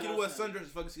 I like you to wear sundress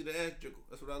and fucking see the ass jiggle.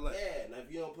 That's what I like. Yeah, now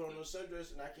if you don't put on no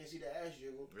sundress and I can't see the ass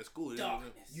jiggle, That's cool.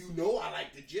 Darkness. you know I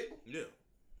like the jiggle. Yeah.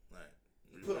 Like,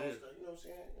 Put on stuff, you know what I'm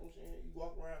saying? You know what I'm saying? You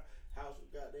walk around house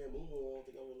with goddamn moo on,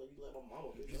 think I'm gonna let you let my mama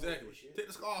bitch. Exactly. Shit. Take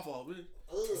the scarf off, bitch.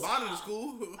 Ugh. Bonnet is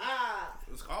cool. Ah.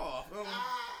 The scarf.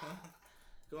 Ah.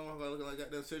 Come on, looking like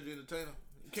goddamn Cedric Entertainer.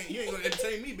 You ain't gonna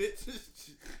entertain me, bitch.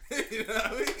 You know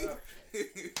what I mean?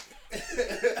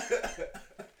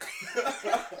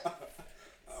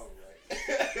 All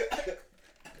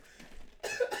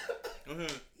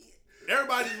right.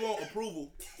 Everybody just want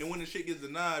approval, and when the shit gets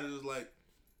denied, it's like,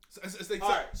 All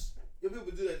right. Your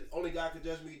people do that. Only God can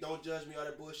judge me. Don't judge me. All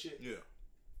that bullshit. Yeah.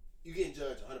 You getting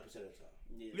judged 100% of the time.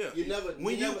 Yeah. You never.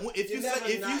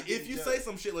 If you say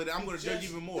some shit like that, I'm gonna judge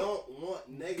even more. Don't want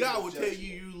negative. God will tell judgment.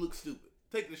 you look stupid.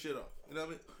 Take the shit off. You know what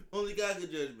I mean? Only God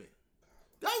can judge me.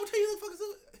 God will tell you you look fucking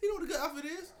stupid. He know what a good outfit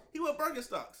is. He wear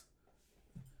Birkenstocks.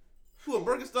 He wear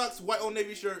Birkenstocks, white Old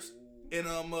Navy shirts, and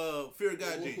Fear of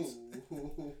God jeans.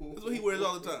 That's what he wears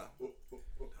all the time. Oh,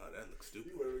 that looks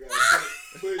stupid.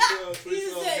 Twitch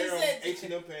hair on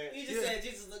H&M pants. You just said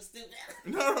Jesus looks stupid.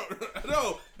 No.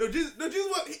 Jesus, what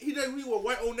he wore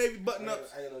white Old Navy button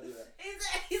ups. I ain't gonna do that.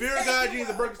 Fear of God jeans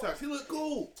and Birkenstocks. He look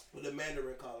cool. With a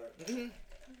Mandarin collar. Mm-hmm.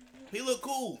 He look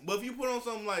cool, but if you put on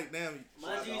something like damn,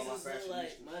 my Jesus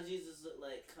look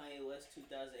like Kanye West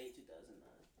 2008,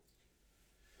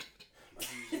 2009. My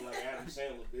Jesus look like Adam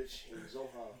Sandler, bitch, and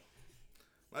Zohan.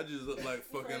 I just look like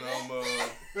fucking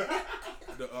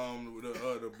the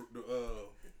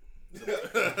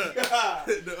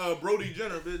Brody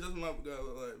Jenner, bitch. That's what my guy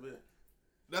look like, bitch.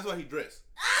 That's why he dressed.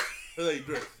 That's how he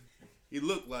dressed. He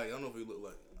looked like, I don't know if he looked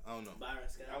like, I don't know. Byron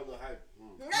Scott. I was a hype.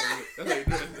 That's how he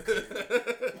dressed.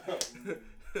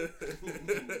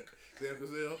 Sam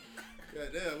Cassell. God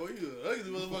damn, boy, you an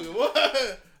ugly motherfucker. What?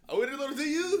 I wouldn't know to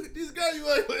see you. This guy you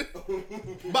like.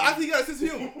 But I think you got a sense of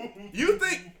humor.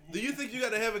 Do you think you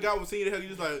got to have a guy with seeing the hell? You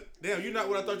just like, damn, you're not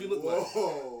what I thought you looked like.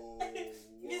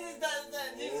 Jesus does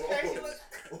that. Jesus Christ, you look.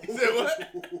 You said what?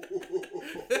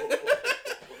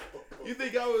 You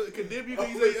think I would condemn you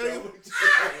because you say ugly?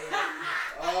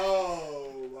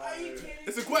 Oh, my. Are you kidding?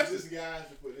 It's a question. This guy has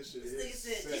to put this shit in. This nigga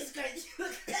said, Jesus Christ, you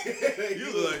look. You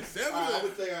look like Sam. I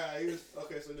would think he was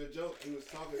okay. So the joke, he was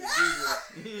talking to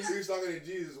Jesus. He was talking to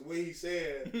Jesus. The way he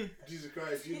said, "Jesus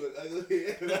Christ, you look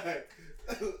ugly." Like,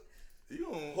 You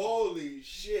don't. holy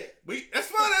shit! That's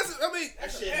fine.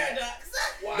 That shit. Paradox.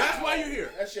 Wow. That's why you're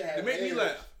here. That shit had To make me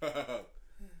legs. laugh.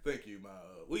 Thank you,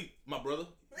 my brother.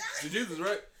 Jesus,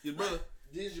 right? Your brother.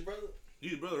 Jesus, your brother? You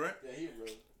your brother, right? Yeah, he your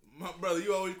brother. My brother,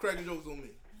 you always cracking jokes on me.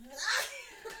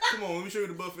 Come on, let me show you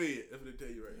the buffet. That's what they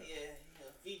tell you right now. Yeah,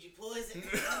 feed you poison.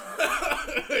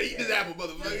 Eat this apple,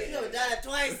 motherfucker. You gonna die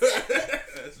twice.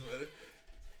 That's funny.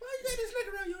 Why you got this snake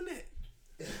around your neck?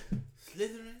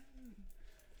 Slytherin?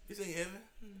 This ain't heaven.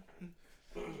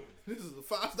 This is a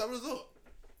 5-star resort.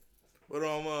 But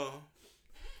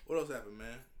what else happened,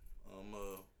 man?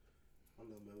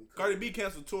 Cardi B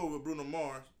canceled tour with Bruno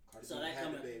Mars. Saw that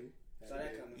coming. Saw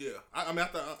that coming. Yeah, I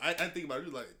didn't think about it.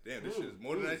 You like, damn, this shit is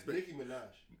more than I expected. Nicki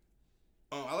Minaj.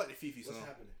 I like the Fifi song. What's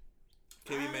happening?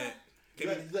 Can't be mad.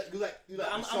 You like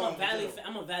I'm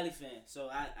a Valley fan, so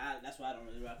I that's why I don't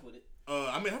really rock with it.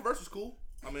 I mean, her verse was cool.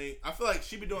 I mean, I feel like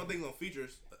she be doing things on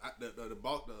features.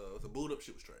 The boot up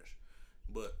shit was trash,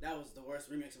 but that was the worst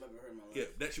remix I've ever heard in my life. yeah,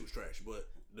 that shit was trash. But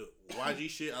the YG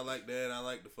shit, I like that. I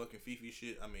like the fucking Fifi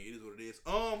shit. I mean, it is what it is.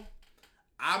 I'm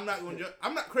not gonna judge.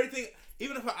 I'm not crazy.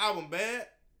 Even if her album bad,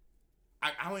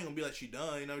 I ain't gonna be like she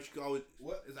done. You know, she could always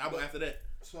this album after that.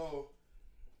 So,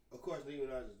 of course, Nicki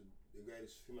Minaj is the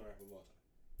greatest female rapper of all time.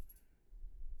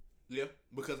 Yeah,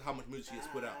 because of how much music she has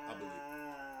put out, I believe.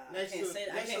 I can't say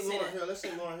that. Let's say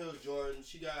Lauryn Hill's Jordan.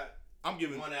 She got I'm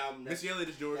giving one album. Missy Elliott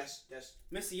is Jordan. That's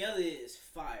Missy Elliott is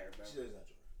fire, bro. She is not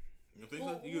Jordan. You think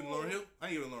so? You giving Lauryn Hill? I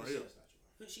ain't giving Lauryn Hill. That's not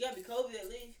Jordan. She got to be Kobe at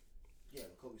least. Yeah,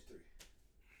 but Kobe's 3.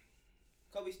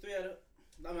 Kobe's 3 out of.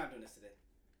 I'm not doing this today.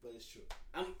 But it's true.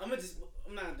 I'm not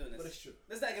doing this. But it's true.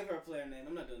 Let's not give her a player name.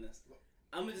 I'm not doing this.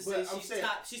 I'm gonna just But say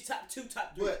she's top 2,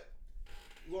 top 3. But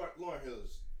Lauryn Hill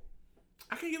is.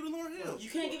 I can't give it to Lauryn Hill.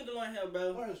 You can't give it to Lauryn Hill,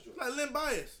 bro. Lauryn Hill's Jordan. Like Lynn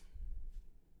Bias.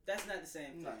 That's not the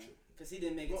same Not thing. true. Because he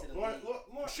didn't make it to the league.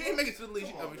 She ain't make it to the league.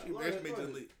 She actually made it to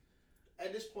the league.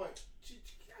 At this point, she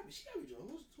gotta be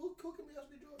Jordan. Who can else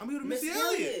be Jordan? I'm gonna Missy Missy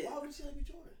Elliott. Why would Missy Elliott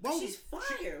be Jordan? She's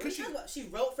fire. What you talking about? She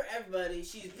wrote for everybody.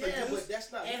 She's produced, but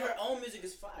that's not. and her own music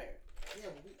is fire. Yeah,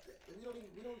 but we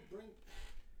don't bring.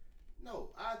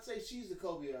 No, I'd say she's the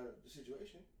Kobe out of the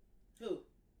situation. Who?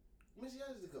 Missy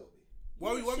Elliott's the Kobe.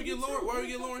 Why we get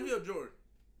Lauryn Hill, Jordan?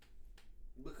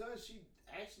 Because she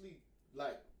actually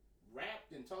like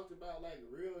rapped and talked about like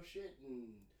real shit, and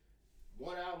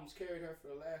one album's carried her for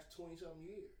the last 20-something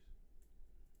years.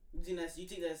 You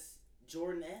think that's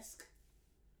Jordan-esque?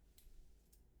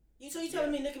 You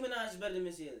telling me Nicki Minaj is better than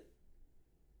Missy Elliott?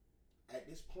 At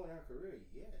this point in her career,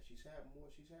 yeah, she's had more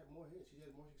hits. She's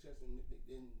had more success than Missy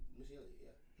Elliott.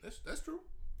 Yeah, That's true.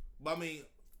 But I mean,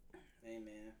 hey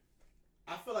man,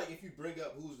 I feel like if you bring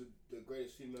up who's the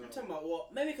greatest female, I'm talking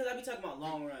about maybe because I be talking about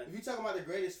long run. If you talking about the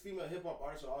greatest female hip hop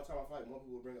artist of all time, I feel like more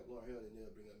people will bring up Lauryn Hill than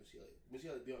they'll bring up Missy Elliott. Missy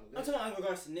Elliott be on the I'm list. talking about in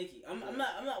regards to Nicki. I'm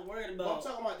not worried Well, I'm about.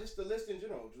 talking about just the list in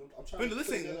general. I'm trying. I mean, the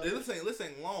list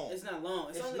ain't long. It's not long.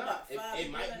 It's only not. about 5. It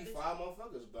might be 5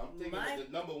 motherfuckers, but I'm thinking the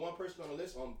number one person on the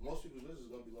list on most people's list is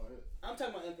gonna be Lauryn Hill. I'm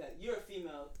talking about impact. You're a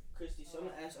female, Christy, so I'm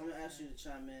gonna ask you to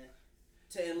chime in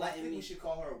to I enlighten think me. we should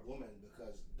call her a woman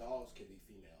because dolls can be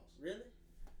females. Really?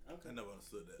 Okay. I never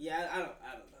understood that. Yeah, I don't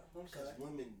know. I'm Because sorry.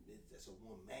 women, that's a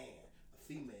woman, a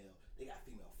female. They got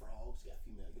female frogs. They got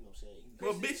female. You know what I'm saying?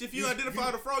 Well, bitch, if you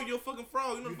identify the frog, you're a fucking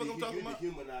frog. You know what the fuck I'm talking about?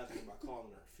 You dehumanizing her by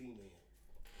calling her a female.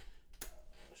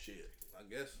 Shit, I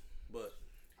guess. But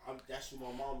that's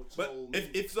what my mama but told me.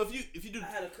 if you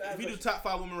do top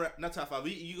 5 women rap, not top 5,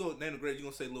 you go name the great. You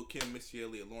gonna say Lil Kim, Missy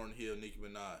Elliott, Lauryn Hill, Nicki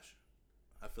Minaj.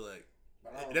 I feel like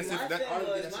that's my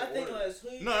thing was who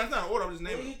you no, that's not an order. I'm just who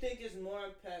naming. do you think is more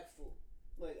impactful?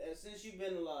 Like since you've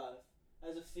been alive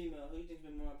as a female, who do you think's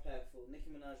been more impactful?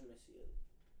 Nicki Minaj or Missy Elliott?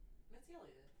 Missy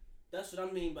Elliott. That's what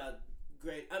I mean by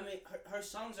great. I mean her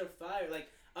songs are fire. Like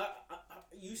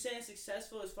you saying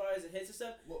successful as far as the hits and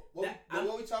stuff.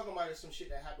 What we talking about is some shit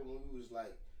that happened when we was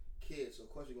like kids. So of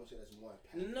course you're gonna say that's more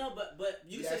impactful. No, but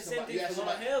you say same thing for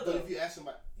Lauryn Hill But though. if you ask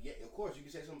somebody, yeah, of course you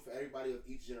can say something for everybody of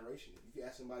each generation. If you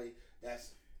ask somebody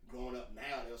that's growing up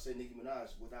now, they'll say Nicki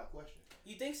Minaj without question.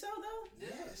 You think so though?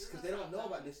 Yes, because they don't know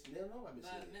about this. They don't know about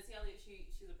Missy But Elliott. Missy Elliott,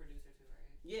 she's a producer too,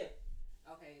 right? Yeah.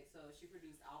 Okay, so she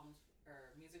produced albums or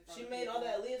music. For She other made people. all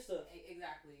that Aaliyah stuff.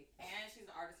 Exactly, and she's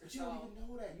an artist But you don't herself. even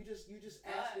know that. You just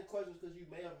asking questions because you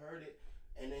may have heard it,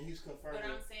 and then he's confirming. But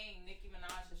I'm saying Nicki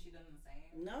Minaj, has she done the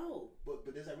same? No. But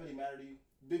does that really matter to you?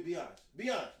 Be honest.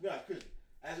 Be honest, Christy.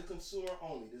 As a consumer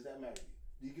only, does that matter to you?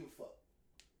 Do you give a fuck?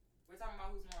 We're talking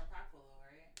about who's more impactful, though,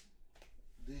 right?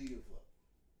 Do you give a fuck?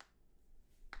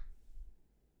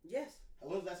 Yes.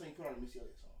 When was the last time you put on a Missy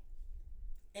Elliott song?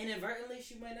 Inadvertently,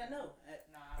 she might not know.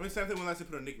 Nah, I mean, same thing when I say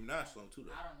put a Nicki Minaj song too,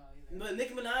 though. I don't know either. But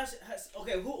Nicki Minaj has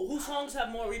whose songs have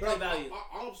more replay value?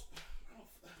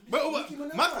 But Nicki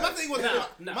Minaj. my thing was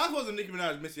No. mine wasn't Nicki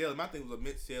Minaj, Missy Elliott. My thing was a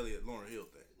Missy Elliott, Lauryn Hill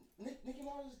thing. Nicki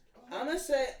Minaj. I'm gonna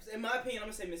say, in my opinion, I'm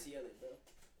gonna say Missy Elliott, bro.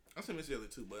 I say Missy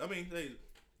Elliott too, but I mean, hey, it's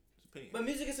opinion. But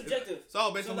music is subjective. It's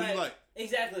all based on who you like.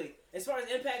 Exactly. As far as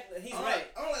impact, he's right.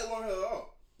 I don't like Lauryn Hill at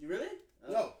all. You really?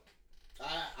 No.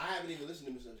 I haven't even listened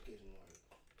to Miseducation Lauryn Hill.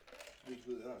 To be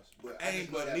completely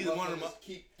honest. But neither one of them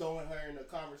keep throwing her in the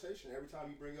conversation every time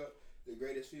you bring up the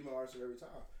greatest female artist of every time.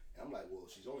 And I'm like, well,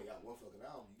 she's only got one fucking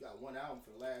album. You got one album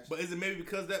for the last. But is it maybe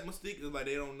because that mystique is like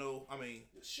they don't know? I mean,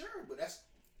 sure, but that's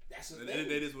the that thing.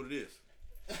 is what it is.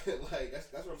 Like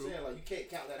that's what I'm saying. Like you can't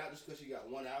count that out just because you got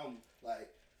one album. Like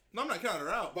No, I'm not counting her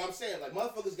out. but I'm saying like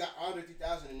motherfuckers got Andre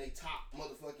 3000 and they top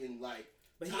motherfucking like.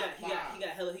 But he top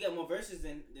got more verses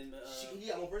than he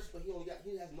got more verses, but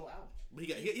he has no album. But he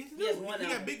got one he album.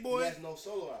 got Big He Boy. has no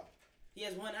solo album. he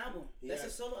has one album. That's a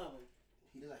solo album.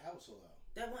 He doesn't have a solo album.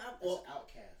 That one album. It's an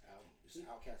Outkast album. It's an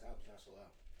Outkast album. It's not a solo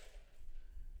album.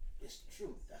 It's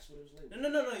true. That's what it was labeled.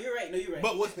 No. You're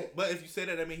right. But if you say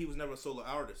that, I mean he was never a solo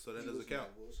artist, so that doesn't count.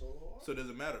 So it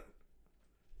doesn't matter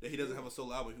that he doesn't have a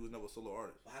solo album. He was never a solo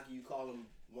artist. How can you call him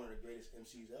one of the greatest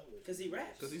MCs ever? Because he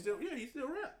raps. Because he still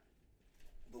rap.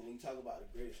 But when you talk about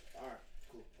the greatest, all right,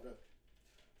 cool, whatever.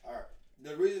 All right.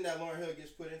 The reason that Lauryn Hill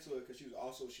gets put into it because she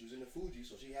was in the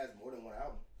Fugees, so she has more than one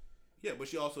album. Yeah, but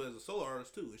she also has a solo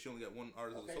artist too, and she only got one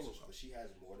artist as a solo. But she has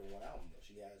more than one album though.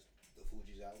 She has the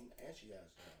Fugees album and she has.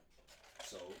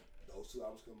 So those two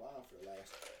albums combined for the last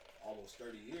almost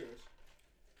 30 years,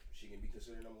 she can be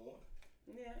considered number one.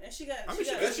 Yeah, and she got. I mean,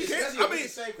 she got. I mean,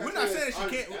 we're not saying she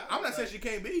can't. I'm not saying she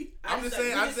can't be. I'm just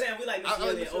saying we like Missy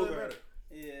Elliott over.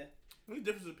 Yeah. I mean,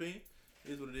 difference of opinion.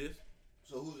 It is what it is.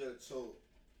 So who's that? So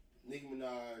Nicki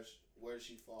Minaj, where does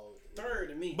she fall? Third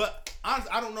to me. But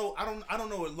honestly, I don't know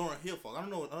what Lauryn Hill falls. I don't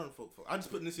know what other folk fall. I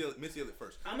just put Missy Elliott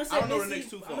first. I'm gonna say I don't know Missy, the next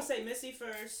two fall. I'm gonna say Missy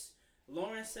first,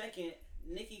 Lauren second,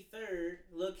 Nicki third,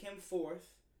 Lil Kim fourth,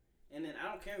 and then I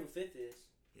don't care who fifth is.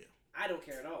 Yeah. I don't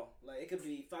care at all. Like it could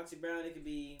be Foxy Brown, it could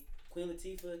be Queen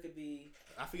Latifah, it could be.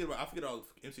 I forget all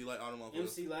MC Lyte, all them motherfuckers.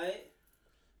 MC Lyte.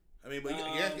 I mean, but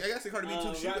I gotta say Cardi B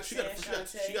too. She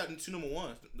got two number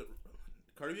ones.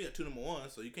 Cardi B got two number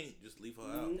ones, so you can't just leave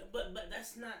her out. But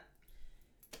that's not.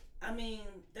 I mean,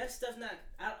 that stuff not.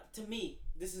 To me,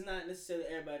 this is not necessarily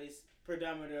everybody's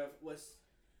predominant of what's.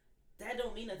 That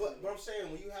don't mean nothing. But I'm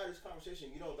saying when you have this conversation,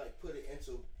 you don't like put it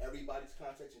into everybody's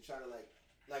context and try to like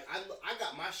I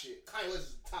got my shit. Kanye West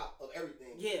is the top of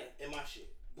everything. Yeah. In my shit,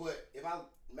 but if I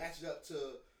match it up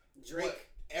to Drake, what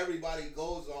everybody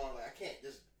goes on, like I can't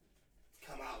just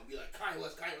come out and be like Kanye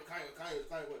West.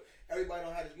 everybody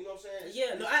don't have this. You know what I'm saying?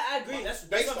 Yeah, no, I agree. That's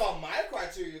based on my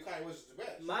criteria. Kanye West is the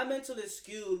best. My mental is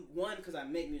skewed, one, because I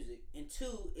make music, and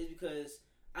two, is because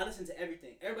I listen to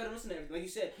everything. Everybody listen to everything. Like you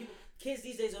said, kids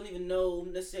these days don't even know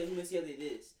necessarily who Missy Elliott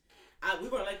is. We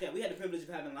weren't like that. We had the privilege of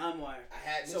having LimeWire. I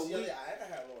had Missy Elliott. I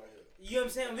had Lauryn Hill. You know what I'm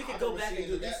saying? We could go back and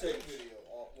do research. Video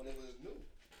when it was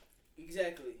new.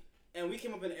 Exactly. And we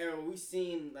came up in an era where we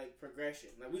seen like progression.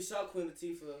 Like we saw Queen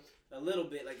Latifah a little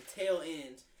bit, like the tail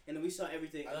ends, and then we saw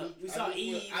everything up. We saw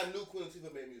Eve. I knew Queen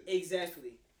Latifah made music.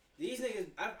 Exactly. These niggas,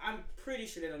 I'm pretty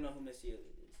sure they don't know who Missy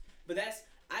Elliott is. But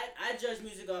I judge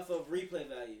music off of replay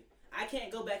value. I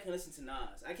can't go back and listen to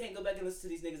Nas. I can't go back and listen to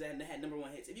these niggas that had number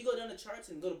one hits. If you go down the charts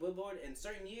and go to Billboard in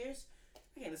certain years,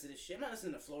 I can't listen to this shit. I'm not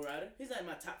listening to Flo Rida. He's not in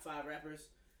my top 5 rappers.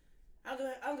 I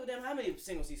don't give a damn how many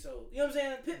singles he sold. You know what I'm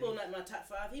saying? Pitbull not in my top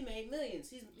 5. He made millions.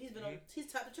 He's been on. He's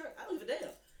top the chart. I don't give a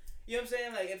damn. You know what I'm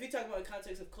saying? Like if you talk about the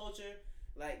context of culture,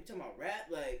 like you talking about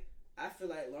rap, like I feel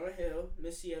like Lauryn Hill,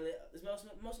 Missy Elliott is most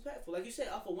impactful. Like you said,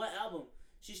 off of one album,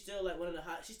 she's still like one of the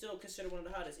hot. She's still considered one of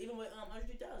the hottest. Even with Andre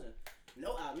 3000,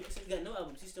 no album. You can say he got no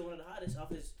albums. He's still one of the hottest off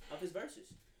his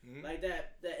verses. Like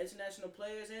that International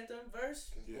Players Anthem verse.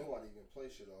 Because nobody even play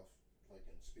shit off like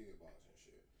in speaker box and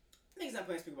shit. Niggas not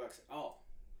playing speaker box at all.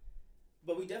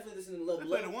 But we definitely listen to Love They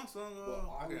Below. played the one song.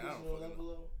 I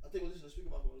think we listen to speaker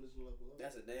box. We listen to Love Below.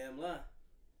 That's a damn lie.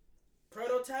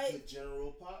 Prototype. The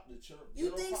General Pop. You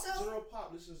think so? General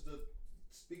Pop. This is the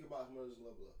speaker box. We listen to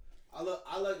Love Below.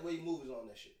 I like the way he moves on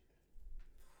that shit.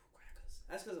 Crackers.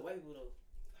 That's because of white people though.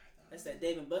 That's that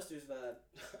Dave and Buster's vibe.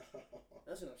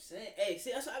 That's what I'm saying. Hey,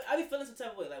 see, that's I be feeling some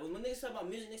type of way. Like when niggas talk about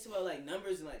music, niggas talk about like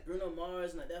numbers and like Bruno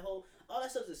Mars and like that whole all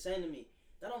that stuff's the same to me.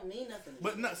 That don't mean nothing.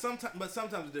 But not sometimes. But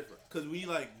sometimes it's different because we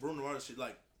like Bruno Mars shit.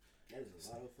 Like there's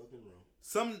a lot of fucking room.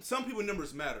 Some people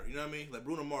numbers matter. You know what I mean? Like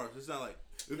Bruno Mars. It's not like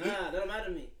that don't matter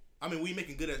to me. I mean, we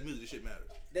making good ass music. This shit matters.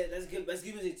 That's good. That's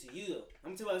good music to you though.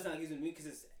 I'm gonna tell you why it's not good music to me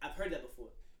because I've heard that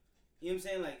before. You know what I'm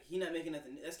saying? Like he not making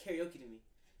nothing. That's karaoke to me.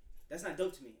 That's not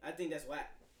dope to me. I think that's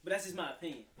whack. But that's just my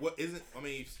opinion. What isn't? I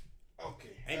mean, okay.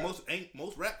 Ain't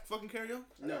most rap fucking karaoke?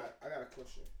 No. I got a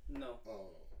question. No.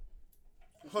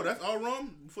 Oh, that's all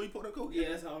wrong before you pour that coke? Yeah,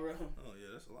 that's all wrong. Oh yeah,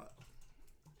 that's a lot.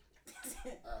 I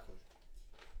got a question.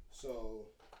 So,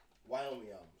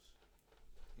 Wyoming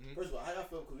albums. First of all, how y'all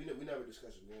feel? Because we never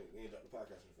discussed it. We ain't done the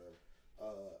podcast in forever.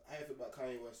 How y'all feel about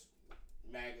Kanye West,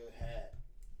 MAGA hat,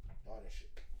 all that shit?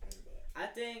 I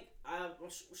think I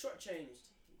shortchanged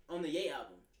on the Ye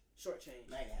album. Shortchanged.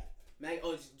 MAGA hat.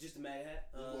 Just the MAGA hat.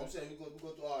 I'm saying we go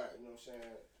through all that. You know what I'm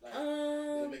saying? Like,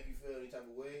 did it make you feel any type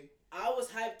of way? I was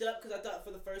hyped up because I thought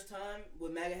for the first time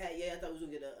with MAGA hat, I thought we was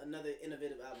gonna get another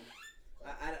innovative album.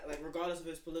 I like regardless of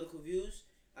his political views,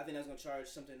 I think I was gonna charge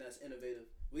something that's innovative.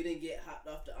 We didn't get hopped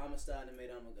off the Amistad and made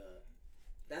God.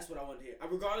 That's what I wanted to hear.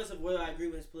 Regardless of whether I agree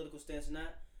with his political stance or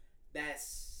not,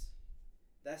 that's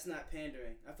not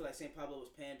pandering. I feel like St. Pablo was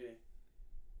pandering.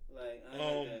 Like I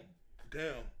don't like that.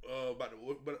 Damn.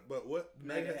 But what?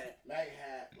 MAGA hat. MAGA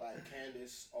hat, like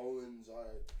Candace Owens, all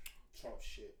that Trump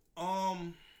shit.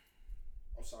 I'm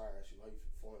sorry, actually. How you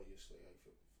feel funny yesterday? How you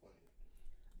feel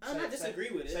funny? I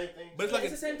disagree with it. Same thing. But it's like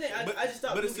it's the same thing. I just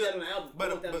thought we would get on the album.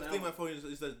 But the thing about funny is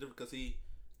that's different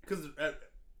because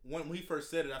when he first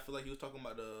said it, I feel like he was talking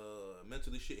about the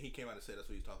mentally shit. He came out and said that's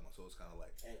what he was talking about. So it's kind of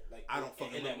like I don't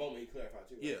fucking in that moment he clarified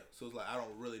too. Right? Yeah, so it's like I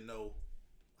don't really know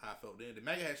how I felt then. The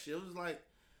MAGA hat shit was like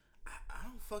I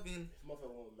don't fucking. This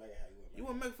motherfucker want MAGA hat. You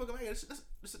want to make a fucking MAGA? That's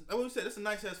what we said. That's a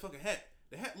nice ass fucking hat.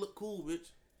 The hat look cool, bitch.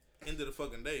 End of the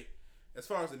fucking day. As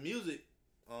far as the music,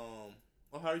 how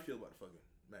do you feel about the fucking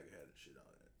MAGA hat and shit all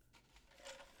that?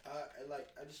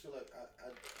 I just feel like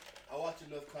I watch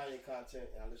enough Kanye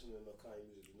content and I listen to enough Kanye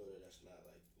music to know that that's not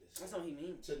like this. That's not what he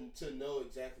means. To know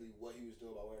exactly what he was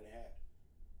doing by wearing the hat.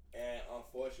 And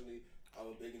unfortunately,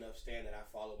 I'm a big enough stan that I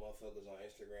follow motherfuckers on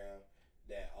Instagram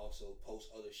that also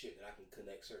post other shit that I can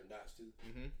connect certain dots to.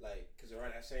 Like, cause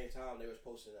around that same time they was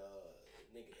posting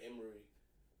nigga Emery,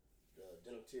 the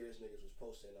Denim Tears niggas was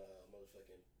posting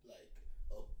motherfucking like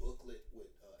a booklet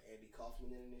with Andy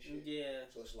Kaufman in it and shit. Yeah.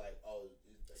 So it's like,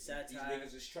 these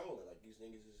niggas is trolling. Like these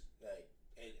niggas is like,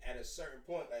 and at a certain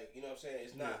point, like you know what I'm saying,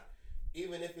 it's not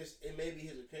even if it may be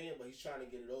his opinion, but he's trying to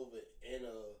get it over in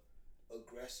a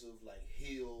aggressive like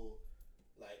heel,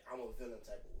 like I'm a villain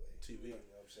type of way. TV. You know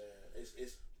what I'm saying?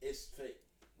 It's fake.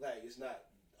 Like it's not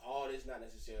all this. Not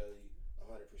necessarily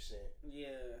 100%.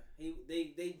 Yeah,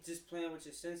 they just playing with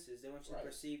your senses. They want you to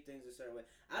perceive things a certain way.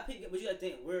 But you gotta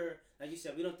think we're like you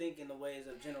said. We don't think in the ways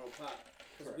of general pop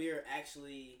because we're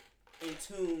actually in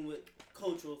tune with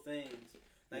cultural things.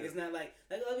 Like it's not like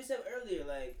we said earlier.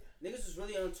 Like niggas was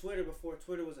really on Twitter before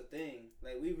Twitter was a thing.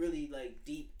 Like we really like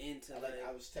deep into like.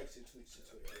 I was texting tweets to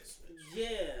Twitter.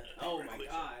 Yeah. Oh my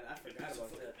god, I forgot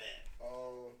about that.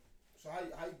 So how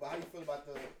you feel about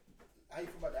the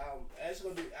album? And it's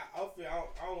gonna be. I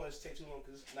don't want to take too long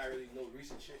because it's not really no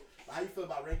recent shit. But how you feel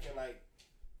about ranking like?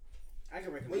 I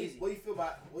can rank him What easy. you feel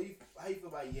about how you feel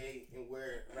about Ye and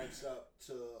where it ranks up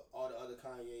to all the other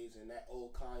Kanyes and that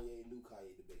old Kanye, new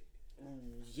Kanye debate?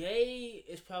 Ye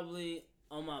is probably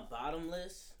on my bottom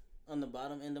list, on the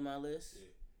bottom end of my list,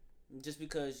 just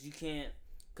because you can't,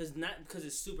 not because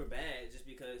it's super bad, just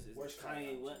because it's Worst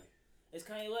Kanye West. It's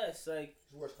Kanye West, like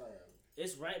it's worst Kanye album.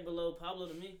 It's right below Pablo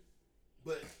to me.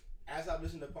 But as I've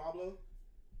listened to Pablo,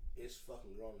 it's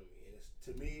fucking grown to me, and it's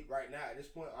to me right now at this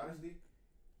point, honestly.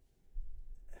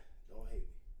 Don't hate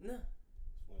me. No.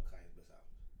 It's one of Kanye's best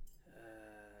albums.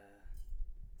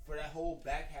 For that whole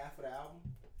back half of the album,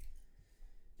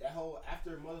 that whole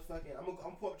after motherfucking, I'm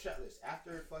gonna pull up track list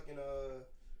after fucking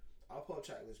I'll pull up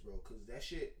track list, bro, cause that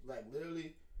shit like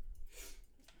literally,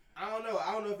 I don't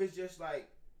know if it's just like,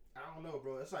 I don't know,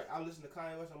 bro. It's like I listen to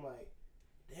Kanye West, I'm like,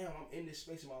 damn, I'm in this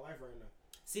space in my life right now.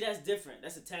 See, that's different.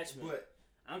 That's attachment. But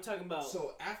I'm talking about.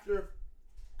 So after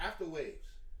Waves.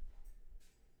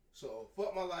 So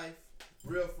Fuck My Life,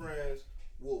 Real Friends,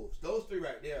 Wolves. Those three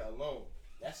right there alone.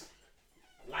 That's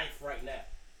life right now.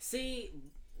 See,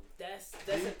 that's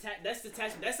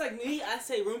detachment. That's like me. I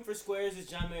say Room for Squares is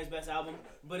John Mayer's best album,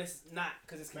 but it's not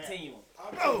because it's Continuum.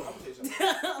 I'm gonna tell you something.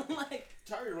 I'm like,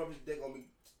 Tyreek rubbed his dick on me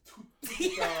two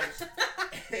times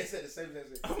and said the same thing.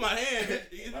 Oh, my hand,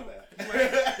 bitch. My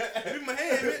bad. Give me my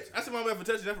hand, bitch. I said my bad for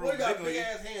touching that for Boy, a got dick big on you.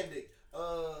 ass hand dick.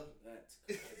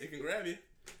 It can grab you.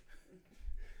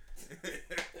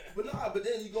 But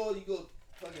then you go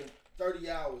fucking 30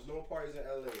 hours, no parties in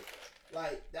LA.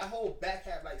 Like that whole back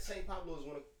half, like St. Pablo is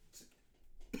one of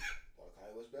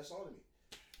Kanye West's best song to me.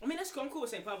 I mean, that's cool. I'm cool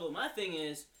with St. Pablo. My thing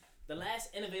is the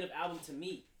last innovative album to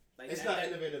me. Like it's not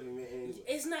innovative in anyway.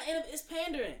 It's not innovative. It's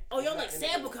pandering. Oh, It's y'all not like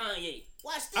sample Kanye.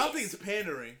 Watch this. I don't think it's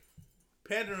pandering.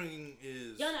 Pandering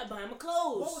is. Y'all not buying my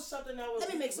clothes. What was something that was?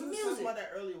 Let me make some we music. were talking about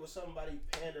that earlier with somebody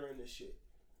pandering to shit.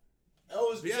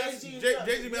 Oh, it was Jay-Z,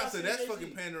 Beyonce, that's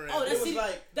fucking pandering. Oh, It was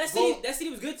like that CD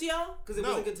was good to y'all? Because it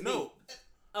wasn't good to me. No.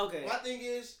 Okay. My thing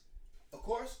is, of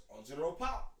course, on General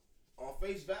Pop, on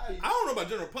face value. I don't know about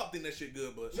General Pop think that shit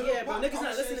good, but General Yeah, but Pop, niggas I'm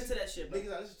not saying listening to that shit, bro. Niggas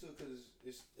not listening to it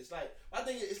because it's like, my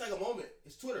thing is, it's like a moment.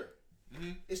 It's Twitter.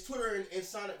 Mm-hmm. It's Twitter in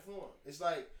sonic form. It's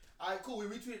like, alright, cool, we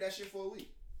retweeted that shit for a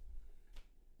week.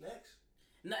 Next.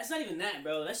 No, it's not even that,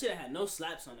 bro. That shit had no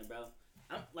slaps on it, bro.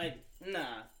 I'm like,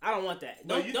 nah, I don't want that.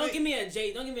 No, Don't give me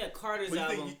a Carter's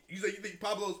album. You think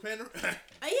Pablo's pandering? Yeah,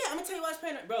 I'm gonna tell you why it's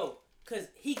pandering, bro. Cause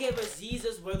he gave us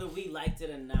Jesus whether we liked it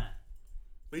or not.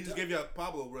 But he just gave y'all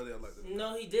Pablo whether y'all liked it.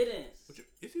 No, he didn't.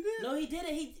 Yes, he did. No, he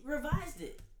didn't. He revised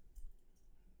it.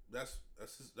 That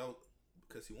was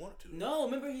because he wanted to. No,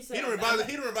 remember he said He didn't revise it.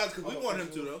 He didn't revise it because we wanted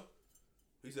him to though.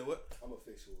 He said what? I'm gonna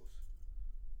fix Wolves.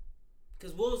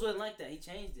 Cause Wolves wasn't like that. He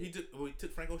changed it. He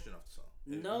took Frank Ocean off the song.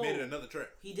 No, made it another track.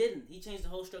 He didn't. He changed the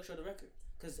whole structure of the record.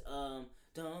 Cause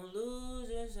don't lose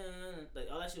your son. Like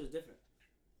all that shit was different.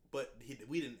 But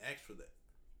we didn't ask for that.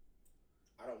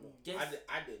 I don't know. Yes.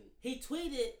 I didn't. He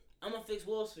tweeted, "I'm gonna fix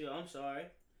Wolves for y'all." I'm sorry,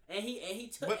 and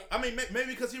he took. But I mean,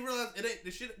 maybe because he realized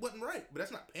the shit wasn't right. But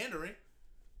that's not pandering.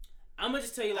 I'm gonna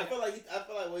just tell you, like, I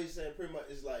feel like what he's saying pretty much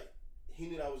is like he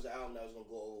knew that was the album that was gonna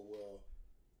go over well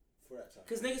for that time.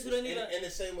 Cause niggas who didn't even in the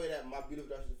same way that My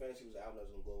Beautiful Dark Twisted Fantasy was the album that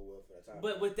was gonna go over well for that time.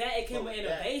 But with that, it came with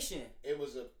innovation. It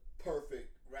was a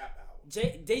perfect rap album.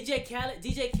 DJ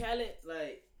Khaled,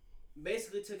 like,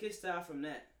 basically took his style from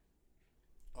that.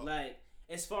 Oh. Like,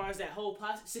 as far as that whole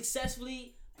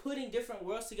successfully putting different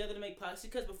worlds together to make posse.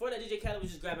 Because before that, DJ Khaled was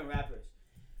just grabbing rappers.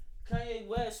 Kanye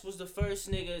West was the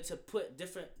first nigga to put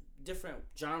different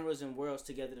genres and worlds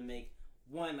together to make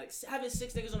one. Like, having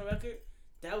 6 niggas on the record,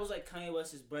 that was like Kanye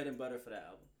West's bread and butter for that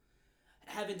album.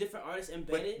 Having different artists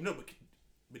embedded.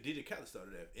 But DJ Khaled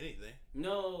started that. Anything?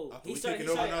 No, he started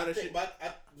all that shit. But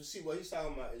see what he's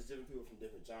talking about is different people from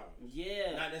different genres.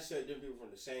 Yeah. Not necessarily different people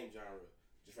from the same genre,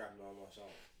 just rapping on one song.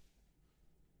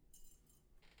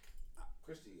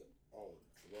 Christy on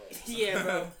drugs. Yeah,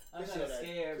 bro. I'm Christy kind of on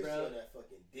scared, Christy bro. on that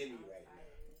fucking Demi right now.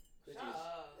 Shut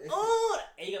up. Oh,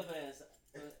 hey, you gonna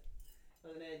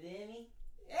put that Demi?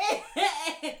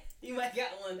 You might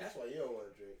got one. That's why you don't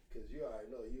want to drink, because you already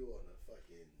know you on the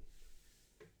fucking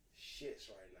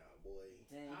shits right now, boy.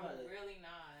 Damn, I'm really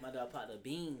not. My dog popped a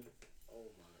bean.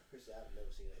 Oh my god, Christy, I've never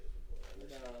seen that before.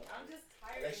 I'm just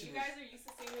tired. You guys are used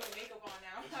to seeing me with makeup on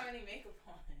now. I don't have any makeup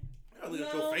on. I look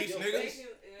at your face, Your nigga. face-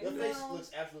 Your face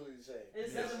looks absolutely the same.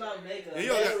 It's something about makeup. Yeah,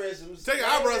 yo, Mannerisms. take your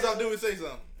eyebrows off, dude, and say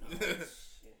something. Oh, shit.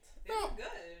 They look good,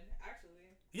 actually.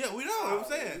 Yeah, we know what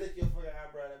I'm saying. Lick your fucking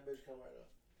eyebrow, that bitch come right up.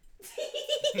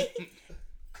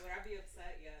 Would I be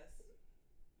upset? Yes.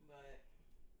 But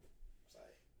It's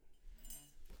like,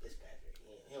 it's Patrick.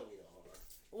 He don't need no harm.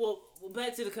 Well,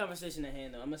 back to the conversation at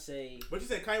hand, though. I'm gonna say, But you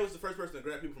said Kanye was the first person to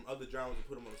grab people from other genres and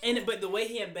put them on the song. but the way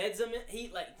he embeds them,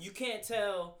 he like you can't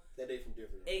tell. That they from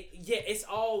different. It's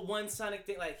all one sonic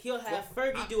thing. Like he'll have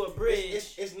Fergie do a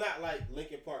bridge. It's not like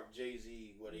Linkin Park,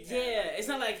 Jay-Z, where they It's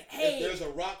not like, hey, if there's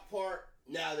a rock part,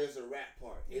 now there's a rap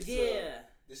part. It's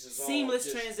this is all seamless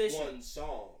just transition. one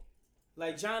song.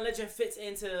 Like John Legend fits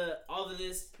into all of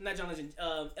this. Not John Legend.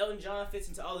 Elton John fits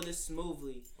into all of this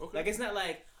smoothly. Okay. Like it's not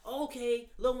like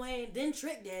okay, Lil Wayne, then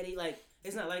Trick Daddy. Like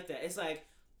it's not like that. It's like,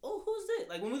 oh, who's this?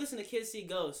 Like when we listen to Kids See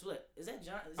Ghosts, what is that?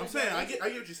 John? Is that I'm saying, John I Legend?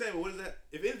 get what you're saying, but what is that?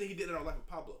 If anything, he did it on Life of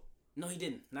Pablo. No, he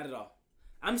didn't. Not at all.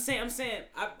 I'm saying.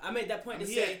 I made that point I mean,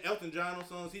 to he say had Elton John on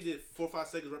songs. He did 4 or 5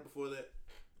 seconds right before that.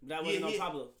 that wasn't on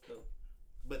Pablo though.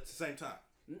 But at the same time.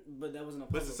 But that wasn't on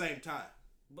But Pablo. it's the same time.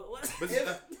 But what? But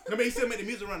I mean, he still made the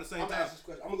music around the same I'm gonna time. ask this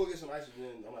question. I'm gonna go get some ice and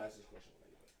then I'm gonna ask this question.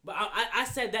 But I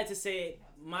said that to say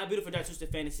My Beautiful Dark Twisted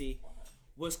Fantasy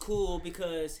was cool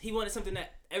because he wanted something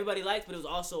that everybody liked, but it was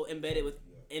also embedded with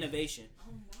innovation.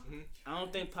 I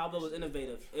don't think Pablo was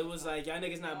innovative. It was like, y'all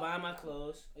niggas not buying my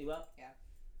clothes. Are you up? Yeah.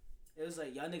 It was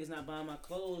like, y'all niggas not buying my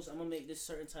clothes. I'm gonna make this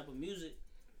certain type of music.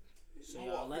 So I'm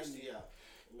y'all gonna walk like Christy me. out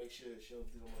and make sure she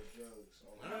don't do no more drugs.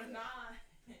 Alright. I'm not.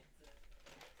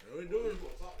 What are we doing? You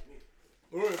wanna talk to me?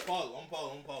 We're gonna pause it. I'm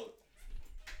pausing.